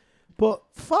tough, but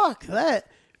fuck that.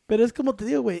 But it's come up to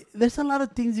deal with. There's a lot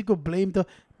of things you could blame.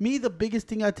 The biggest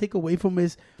thing I take away from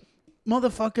is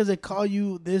motherfuckers that call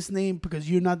you this name because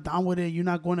you're not down with it. You're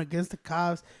not going against the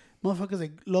cops. Motherfuckers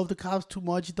that love the cops too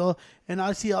much, though. And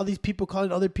I see all these people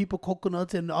calling other people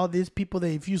coconuts and all these people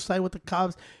that if you side with the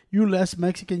cops, you're less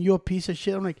Mexican. You're a piece of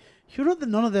shit. I'm like, you know that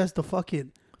none of that's the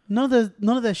fucking none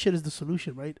of that shit is the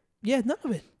solution, right? Yeah, none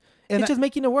of it. And It's just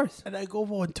making it worse. And I go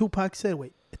over when Tupac said,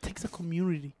 "Wait, it takes a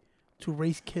community to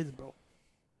raise kids, bro.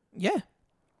 Yeah.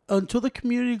 Until the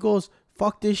community goes,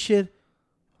 fuck this shit.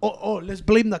 Oh, let's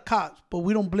blame the cops, but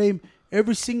we don't blame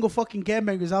every single fucking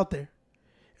gangbangers out there.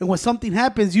 And when something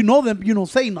happens, you know them, you don't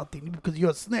say nothing because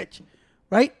you're a snitch,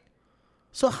 right?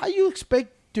 So how you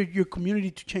expect your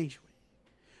community to change?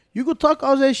 You could talk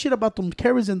all that shit about them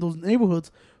carriers in those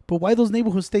neighborhoods, but why those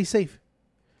neighborhoods stay safe?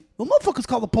 The motherfuckers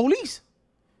call the police.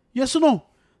 Yes or no?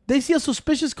 They see a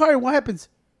suspicious car and what happens?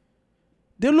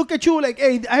 They look at you like,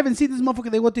 hey, I haven't seen this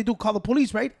motherfucker. What they do, call the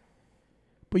police, right?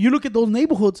 But you look at those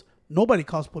neighborhoods, nobody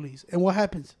calls police. And what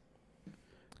happens?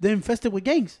 They're infested with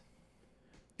gangs.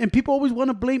 And people always want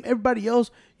to blame everybody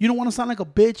else. You don't want to sound like a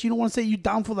bitch. You don't want to say you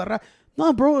down for the rap.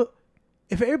 No, bro.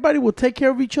 If everybody will take care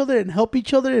of each other and help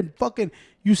each other and fucking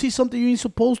you see something you ain't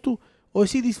supposed to, or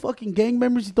see these fucking gang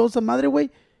members y toda esa madre, way,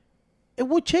 it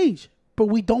will change. But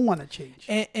we don't want to change.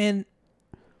 And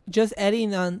just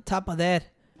adding on top of that,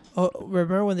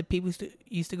 remember when the people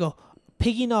used to go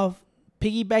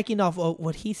piggybacking off of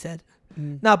what he said.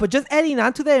 No, but just adding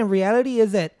on to that in reality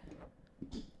is that,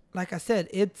 like I said,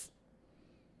 it's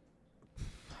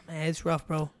rough,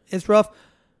 bro. It's rough.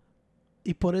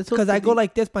 Y por eso Because te I go di-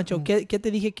 like this, Pancho. ¿Qué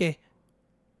te dije que?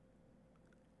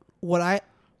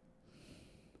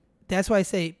 That's why I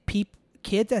say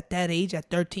kids at that age, at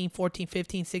 13, 14,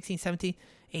 15, 16, 17,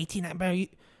 18, bro,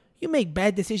 you make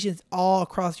bad decisions all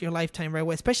across your lifetime, right?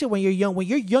 Especially when you're young. When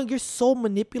you're young, you're so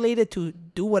manipulated to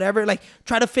do whatever. Like,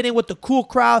 try to fit in with the cool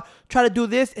crowd. Try to do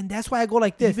this. And that's why I go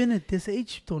like this. Even at this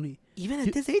age, Tony. Even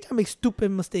at this age, I make stupid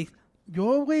mistakes.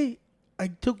 Your way, I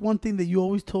took one thing that you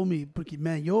always told me, porque,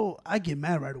 man, I get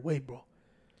mad right away, bro.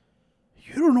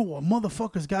 You don't know what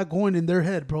motherfuckers got going in their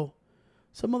head, bro.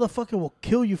 Some motherfucker will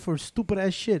kill you for stupid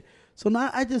ass shit. So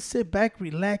now I just sit back,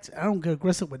 relax. I don't get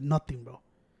aggressive with nothing, bro.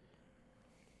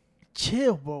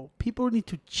 Chill, bro. People need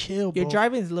to chill, bro. Your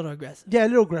driving is a little aggressive. Yeah, a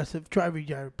little aggressive. Driving,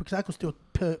 because I could still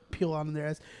peel on their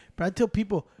ass. But I tell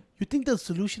people, you think the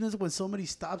solution is when somebody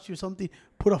stops you or something,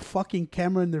 put a fucking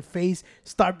camera in their face,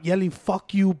 start yelling,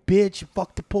 fuck you, bitch,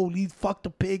 fuck the police, fuck the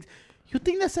pigs. You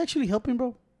think that's actually helping,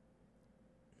 bro?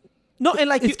 No, and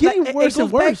like It's getting worse it goes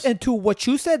and worse. back into what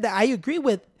you said that I agree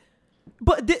with.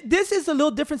 But this is a little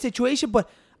different situation. But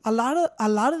a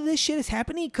lot of this shit is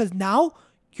happening because now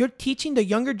you're teaching the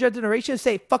younger generation to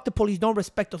say, fuck the police, don't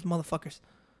respect those motherfuckers.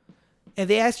 If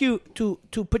they ask you to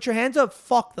put your hands up,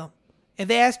 fuck them. If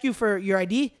they ask you for your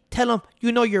ID, tell them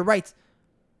you know your rights.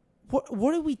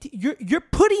 What are we? You're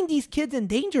putting these kids in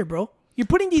danger, bro. You're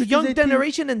putting these Because young they think-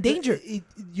 generation in danger.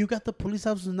 You got the police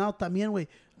officers now, también, way.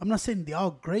 I'm not saying they're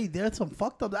all great. There's some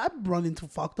fucked up. I've run into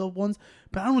fucked up ones,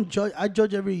 but I don't judge. I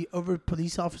judge every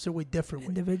police officer way different. Way.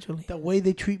 Individually. The way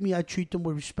they treat me, I treat them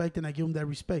with respect, and I give them that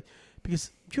respect.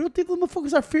 Because you don't think those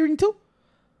motherfuckers are fearing too?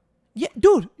 Yeah,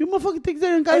 dude. You motherfucking think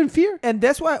they're in fear? And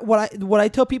that's why what I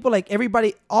tell people, like,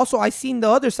 everybody. Also, I seen the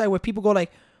other side where people go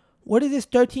like, "What is this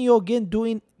 13-year-old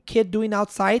kid doing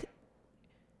outside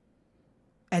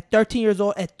at 13 years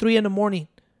old at 3 a.m,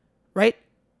 right?"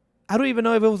 I don't even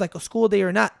know if it was like a school day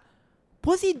or not.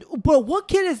 But what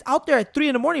kid is out there at 3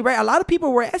 a.m, right? A lot of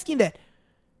people were asking that,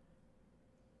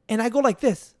 and I go like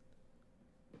this.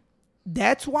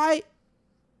 That's why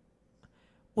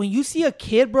when you see a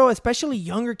kid, bro, especially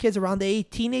younger kids around the age,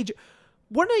 teenager,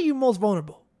 when are you most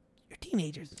vulnerable? You're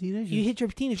teenagers. You hit your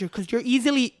teenager because you're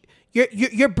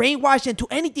brainwashed into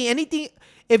anything.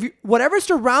 If whatever's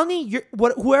surrounding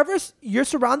whoever you're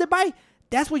surrounded by,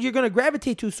 that's what you're gonna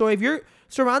gravitate to. So if you're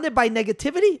surrounded by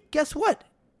negativity, guess what?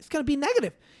 It's gonna be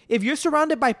negative. If you're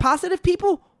surrounded by positive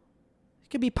people, it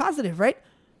can be positive, right?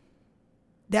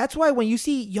 That's why when you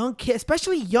see young kids,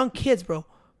 especially young kids, bro,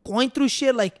 going through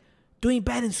shit like doing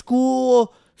bad in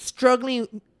school,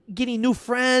 struggling, getting new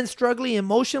friends, struggling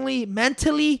emotionally,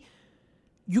 mentally,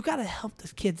 you got to help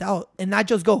these kids out and not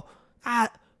just go,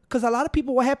 because a lot of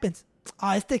people, what happens?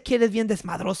 Este kid is bien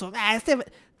desmadroso.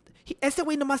 Ese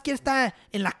güey nomás quiere estar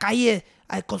en la calle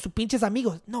con sus pinches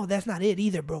amigos. No, that's not it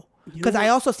either, bro. Because I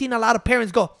also seen a lot of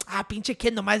parents go, pinche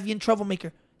kid nomás bien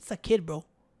troublemaker. It's a kid, bro.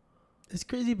 It's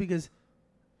crazy because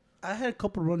I had a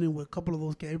couple running with a couple of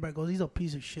those guys. Everybody goes, he's a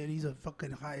piece of shit. He's a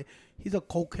fucking high. He's a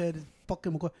cokehead.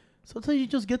 Fucking. Sometimes you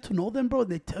just get to know them, bro.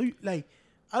 And they tell you, like,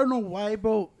 I don't know why,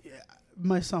 bro. Yeah, it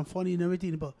might sound funny and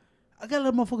everything, but I got a lot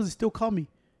of motherfuckers that still call me.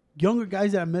 Younger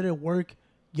guys that I met at work,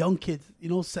 young kids,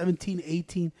 17,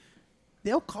 18.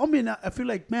 They'll call me and I feel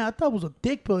like, man, I thought it was a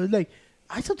dick, but it's like,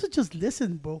 I sometimes just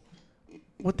listen, bro.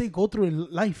 What they go through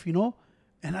in life,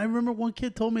 And I remember one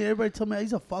kid told me, everybody told me,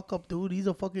 he's a fuck up dude. He's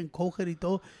a fucking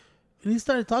cokehead. And he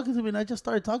started talking to me, and I just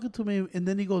started talking to him. And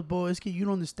then he goes, bro, you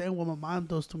don't understand what my mom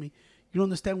does to me. You don't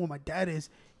understand what my dad is.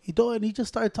 And he just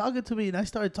started talking to me, and I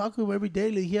started talking to him every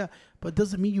day. Like, yeah, but it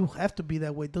doesn't mean you have to be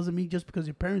that way. It doesn't mean just because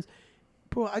your parents.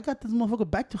 Bro, I got this motherfucker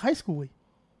back to high school way.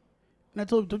 And I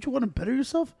told him, don't you want to better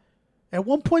yourself? At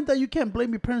one point that you can't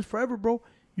blame your parents forever, bro.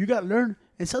 You got to learn.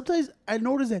 And sometimes I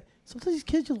notice that sometimes these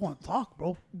kids just want to talk,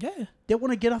 bro. Yeah. They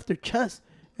want to get off their chest.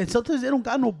 And sometimes they don't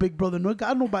got no big brother. No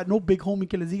got no big homie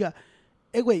que les diga,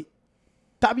 hey, güey,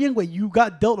 está bien, güey, you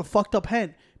got dealt a fucked up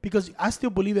hand. Because I still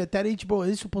believe at that age, bro,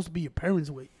 it's supposed to be your parents'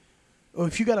 way. Or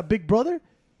if you got a big brother,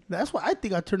 that's why I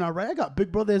think I turned out right. I got a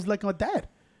big brother that's like my dad.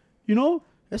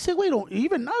 I say, wait,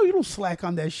 even now you don't slack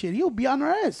on that shit. He'll be on our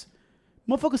ass.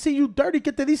 Motherfucker see you dirty,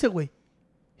 ¿qué te dice, güey?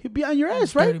 He'll be on your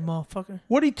ass, right? Dirty motherfucker.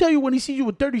 What do he tell you when he sees you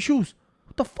with dirty shoes?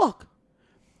 What the fuck?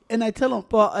 And I tell him,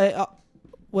 But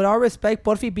with all respect,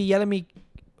 Porfi be yelling at me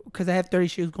because I have 30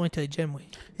 shoes going to the gym with.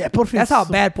 yeah, Porfi. That's how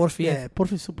bad Porfi is. Yeah,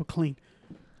 Porfi's super clean.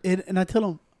 And I tell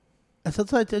him, and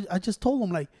sometimes I just told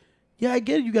him, like, yeah, I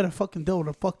get it, you got a fucking deal with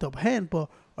a fucked up hand, but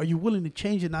are you willing to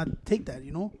change and not take that,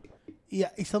 Yeah,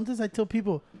 sometimes I tell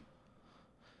people,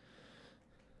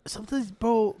 sometimes,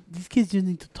 bro, these kids just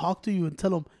need to talk to you and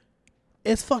tell them,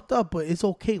 it's fucked up, but it's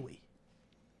okay, way.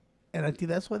 And I think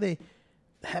that's why it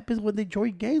happens when they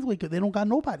join gangs, way, because they don't got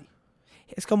nobody.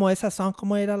 Es como esa song,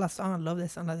 como era la song? I love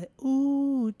that song. La de,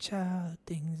 ooh, child,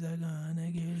 things are gonna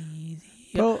get easy.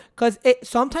 Bro. Because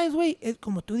sometimes, güey, es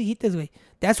como tú dijiste, güey.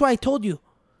 That's why I told you.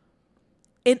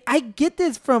 And I get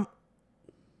this from,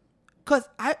 because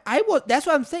I was, that's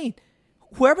what I'm saying.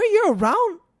 Whoever you're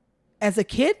around as a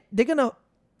kid,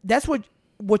 that's what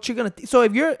you're going to, so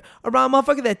if you're around a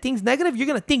motherfucker that thinks negative, you're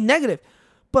going to think negative.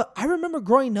 But I remember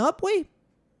growing up, güey,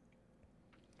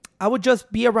 I would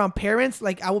just be around parents,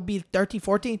 like I would be 13,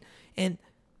 14, and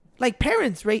like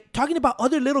parents, right? Talking about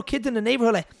other little kids in the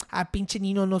neighborhood, like, pinche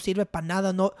niño no sirve para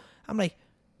nada, no. I'm like,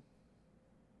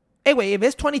 hey, wait, if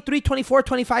it's 23, 24,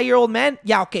 25-year-old man,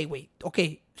 yeah, okay, wait.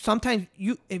 Okay, sometimes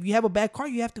if you have a bad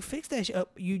card, you have to fix that shit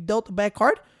up. You dealt a bad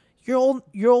card, you're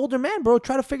older man, bro.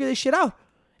 Try to figure this shit out.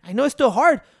 I know it's still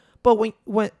hard, but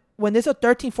when there's a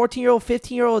 13, 14-year-old,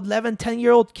 15-year-old, 11,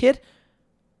 10-year-old kid,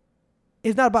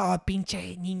 it's not about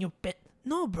pinche niño.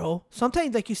 No, bro.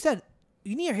 Sometimes, like you said,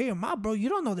 you need to hear your mom, bro. You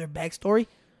don't know their backstory.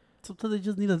 Sometimes they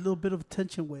just need a little bit of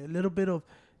attention, way. A little bit of,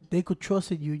 they could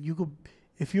trust in you. You could,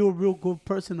 if you're a real good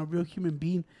person, a real human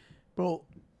being, bro,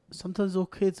 sometimes those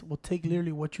kids will take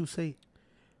literally what you say.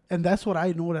 And that's what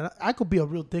I know, that I could be a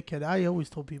real dickhead. I always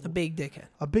told people. A big dickhead.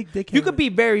 A big dickhead. You could be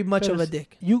very much of a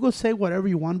dick. You could say whatever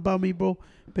you want about me, bro.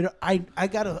 But I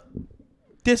gotta,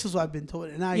 this is what I've been told.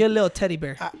 And You're a little teddy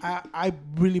bear. I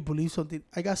really believe something.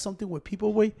 I got something with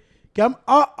people, way.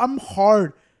 I'm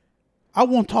hard. I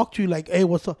won't talk to you like, hey,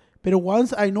 what's up? But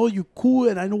once I know you cool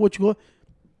and I know what you want,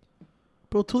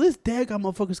 bro, to this day, I got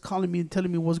motherfuckers calling me and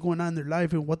telling me what's going on in their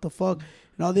life and what the fuck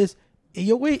and all this. And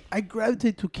yo, wait, I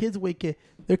gravitate to kids, wait,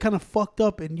 they're kind of fucked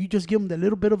up and you just give them that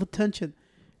little bit of attention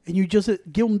and you just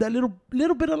give them that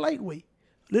little bit of light, way.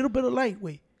 Little bit of light,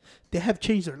 way. They have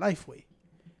changed their life, way.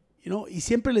 Y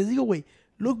siempre les digo, way,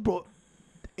 look, bro,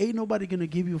 ain't nobody gonna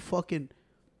give you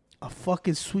a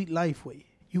fucking sweet life, way.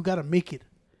 You gotta make it.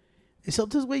 And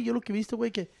sometimes, way, yo lo que viste,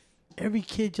 way, every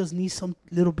kid just needs some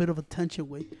little bit of attention,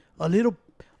 way. A little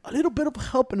bit of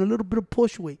help and a little bit of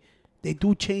push, way. They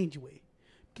do change, way.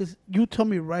 Because you tell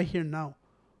me right here now,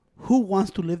 who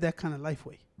wants to live that kind of life,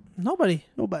 way? Nobody.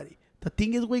 The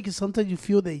thing is, way, because sometimes you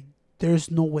feel that there's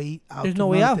no way out. There's no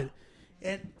way out.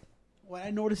 And what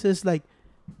I notice is, like,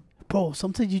 bro,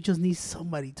 sometimes you just need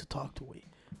somebody to talk to, way.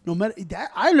 No matter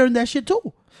that, I learned that shit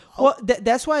too. Well,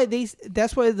 that's why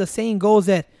the saying goes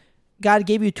that God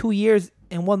gave you 2 years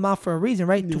and 1 mouth for a reason,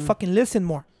 right? To fucking listen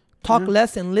more. Talk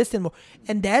less and listen more.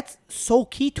 And that's so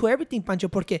key to everything, Pancho,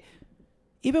 porque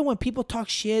even when people talk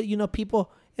shit,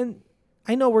 people, and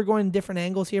I know we're going different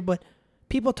angles here, but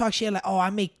people talk shit like, oh, I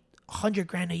make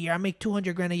 $100,000 a year. I make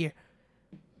 $200,000 a year.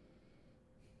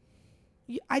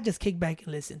 I just kick back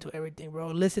and listen to everything, bro.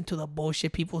 Listen to the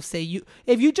bullshit people say.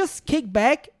 If you just kick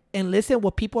back and listen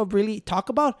what people really talk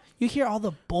about, you hear all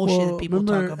the bullshit that people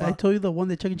talk about. I told you the one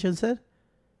that Chuck E. Cheese said?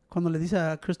 Cuando le dice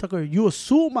a Chris Tucker, you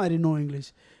assume I didn't know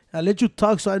English. I let you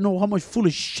talk so I know how much full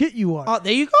of shit you are. Oh,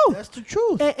 there you go. That's the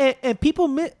truth. And people,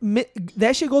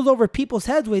 that shit goes over people's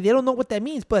heads, way. They don't know what that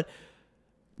means. But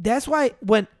that's why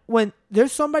when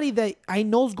there's somebody that I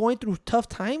know is going through tough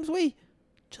times, way,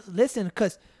 just listen.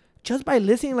 Because just by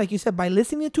listening, like you said, by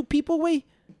listening to people, way,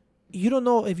 you don't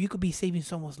know if you could be saving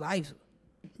someone's lives.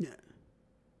 Yeah.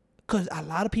 Because a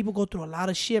lot of people go through a lot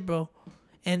of shit, bro.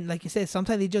 And like you said,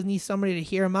 sometimes they just need somebody to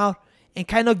hear them out and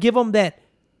kind of give them that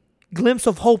glimpse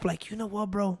of hope. Like, you know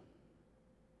what, bro?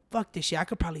 Fuck this shit. I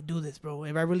could probably do this, bro,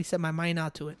 if I really set my mind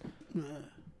out to it.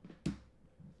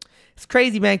 It's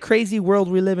crazy, man. Crazy world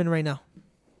we live in right now.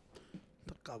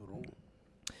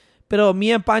 Pero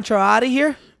me and Pancho are out of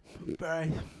here.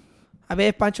 Right. I bet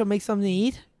if Pancho makes something to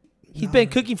eat. He's been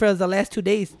cooking for us the last 2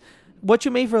 days. What you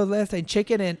made for us last time?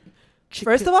 Chicken and...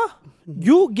 First of all,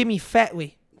 you give me fat,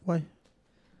 way. Why?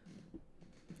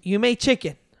 You made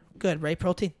chicken. Good, right?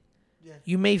 Protein. Yeah.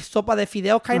 You made sopa de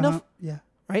fideo, kind of, Yeah.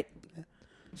 right? Yeah.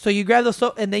 So you grabbed the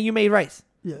soap and then you made rice.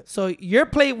 Yeah. So your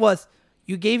plate was,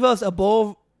 you gave us a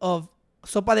bowl of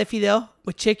sopa de fideo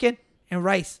with chicken and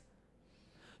rice.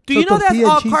 Do you know that's tortilla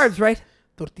all and cheese. carbs, right?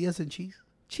 Tortillas and cheese.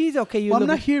 Cheese, okay. You Well, I'm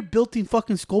not here building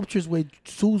fucking sculptures with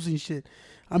zoos and shit.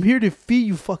 I'm here to feed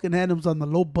you fucking animals on the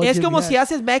low budget. Es como we si have.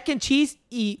 haces mac and cheese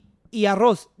y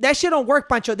arroz. That shit don't work,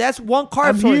 Pancho. That's one carb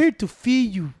I'm source. here to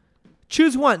feed you.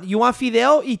 Choose one. You want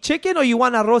fideo y chicken or you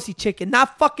want arroz y chicken?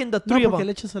 Not fucking the No, three of porque them.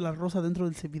 le echas el arroz adentro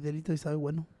del fidelito y sabe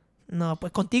bueno. No,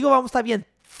 pues contigo vamos a estar bien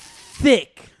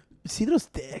thick. Isidro's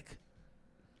dick.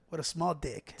 What a small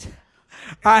dick.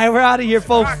 All right, we're out of here,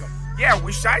 folks. Yeah,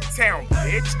 we Chi-Town,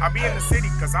 bitch. I be in the city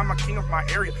cause I'm a king of my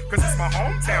area. Cause it's my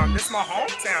hometown, this my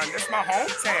hometown, this my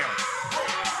hometown.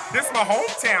 This my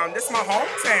hometown, this my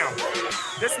hometown.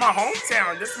 This my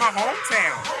hometown, this my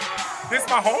hometown. This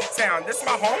my hometown, this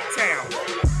my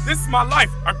hometown. This is my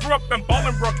life. I grew up in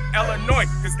Bolingbrook, Illinois,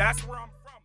 cause that's where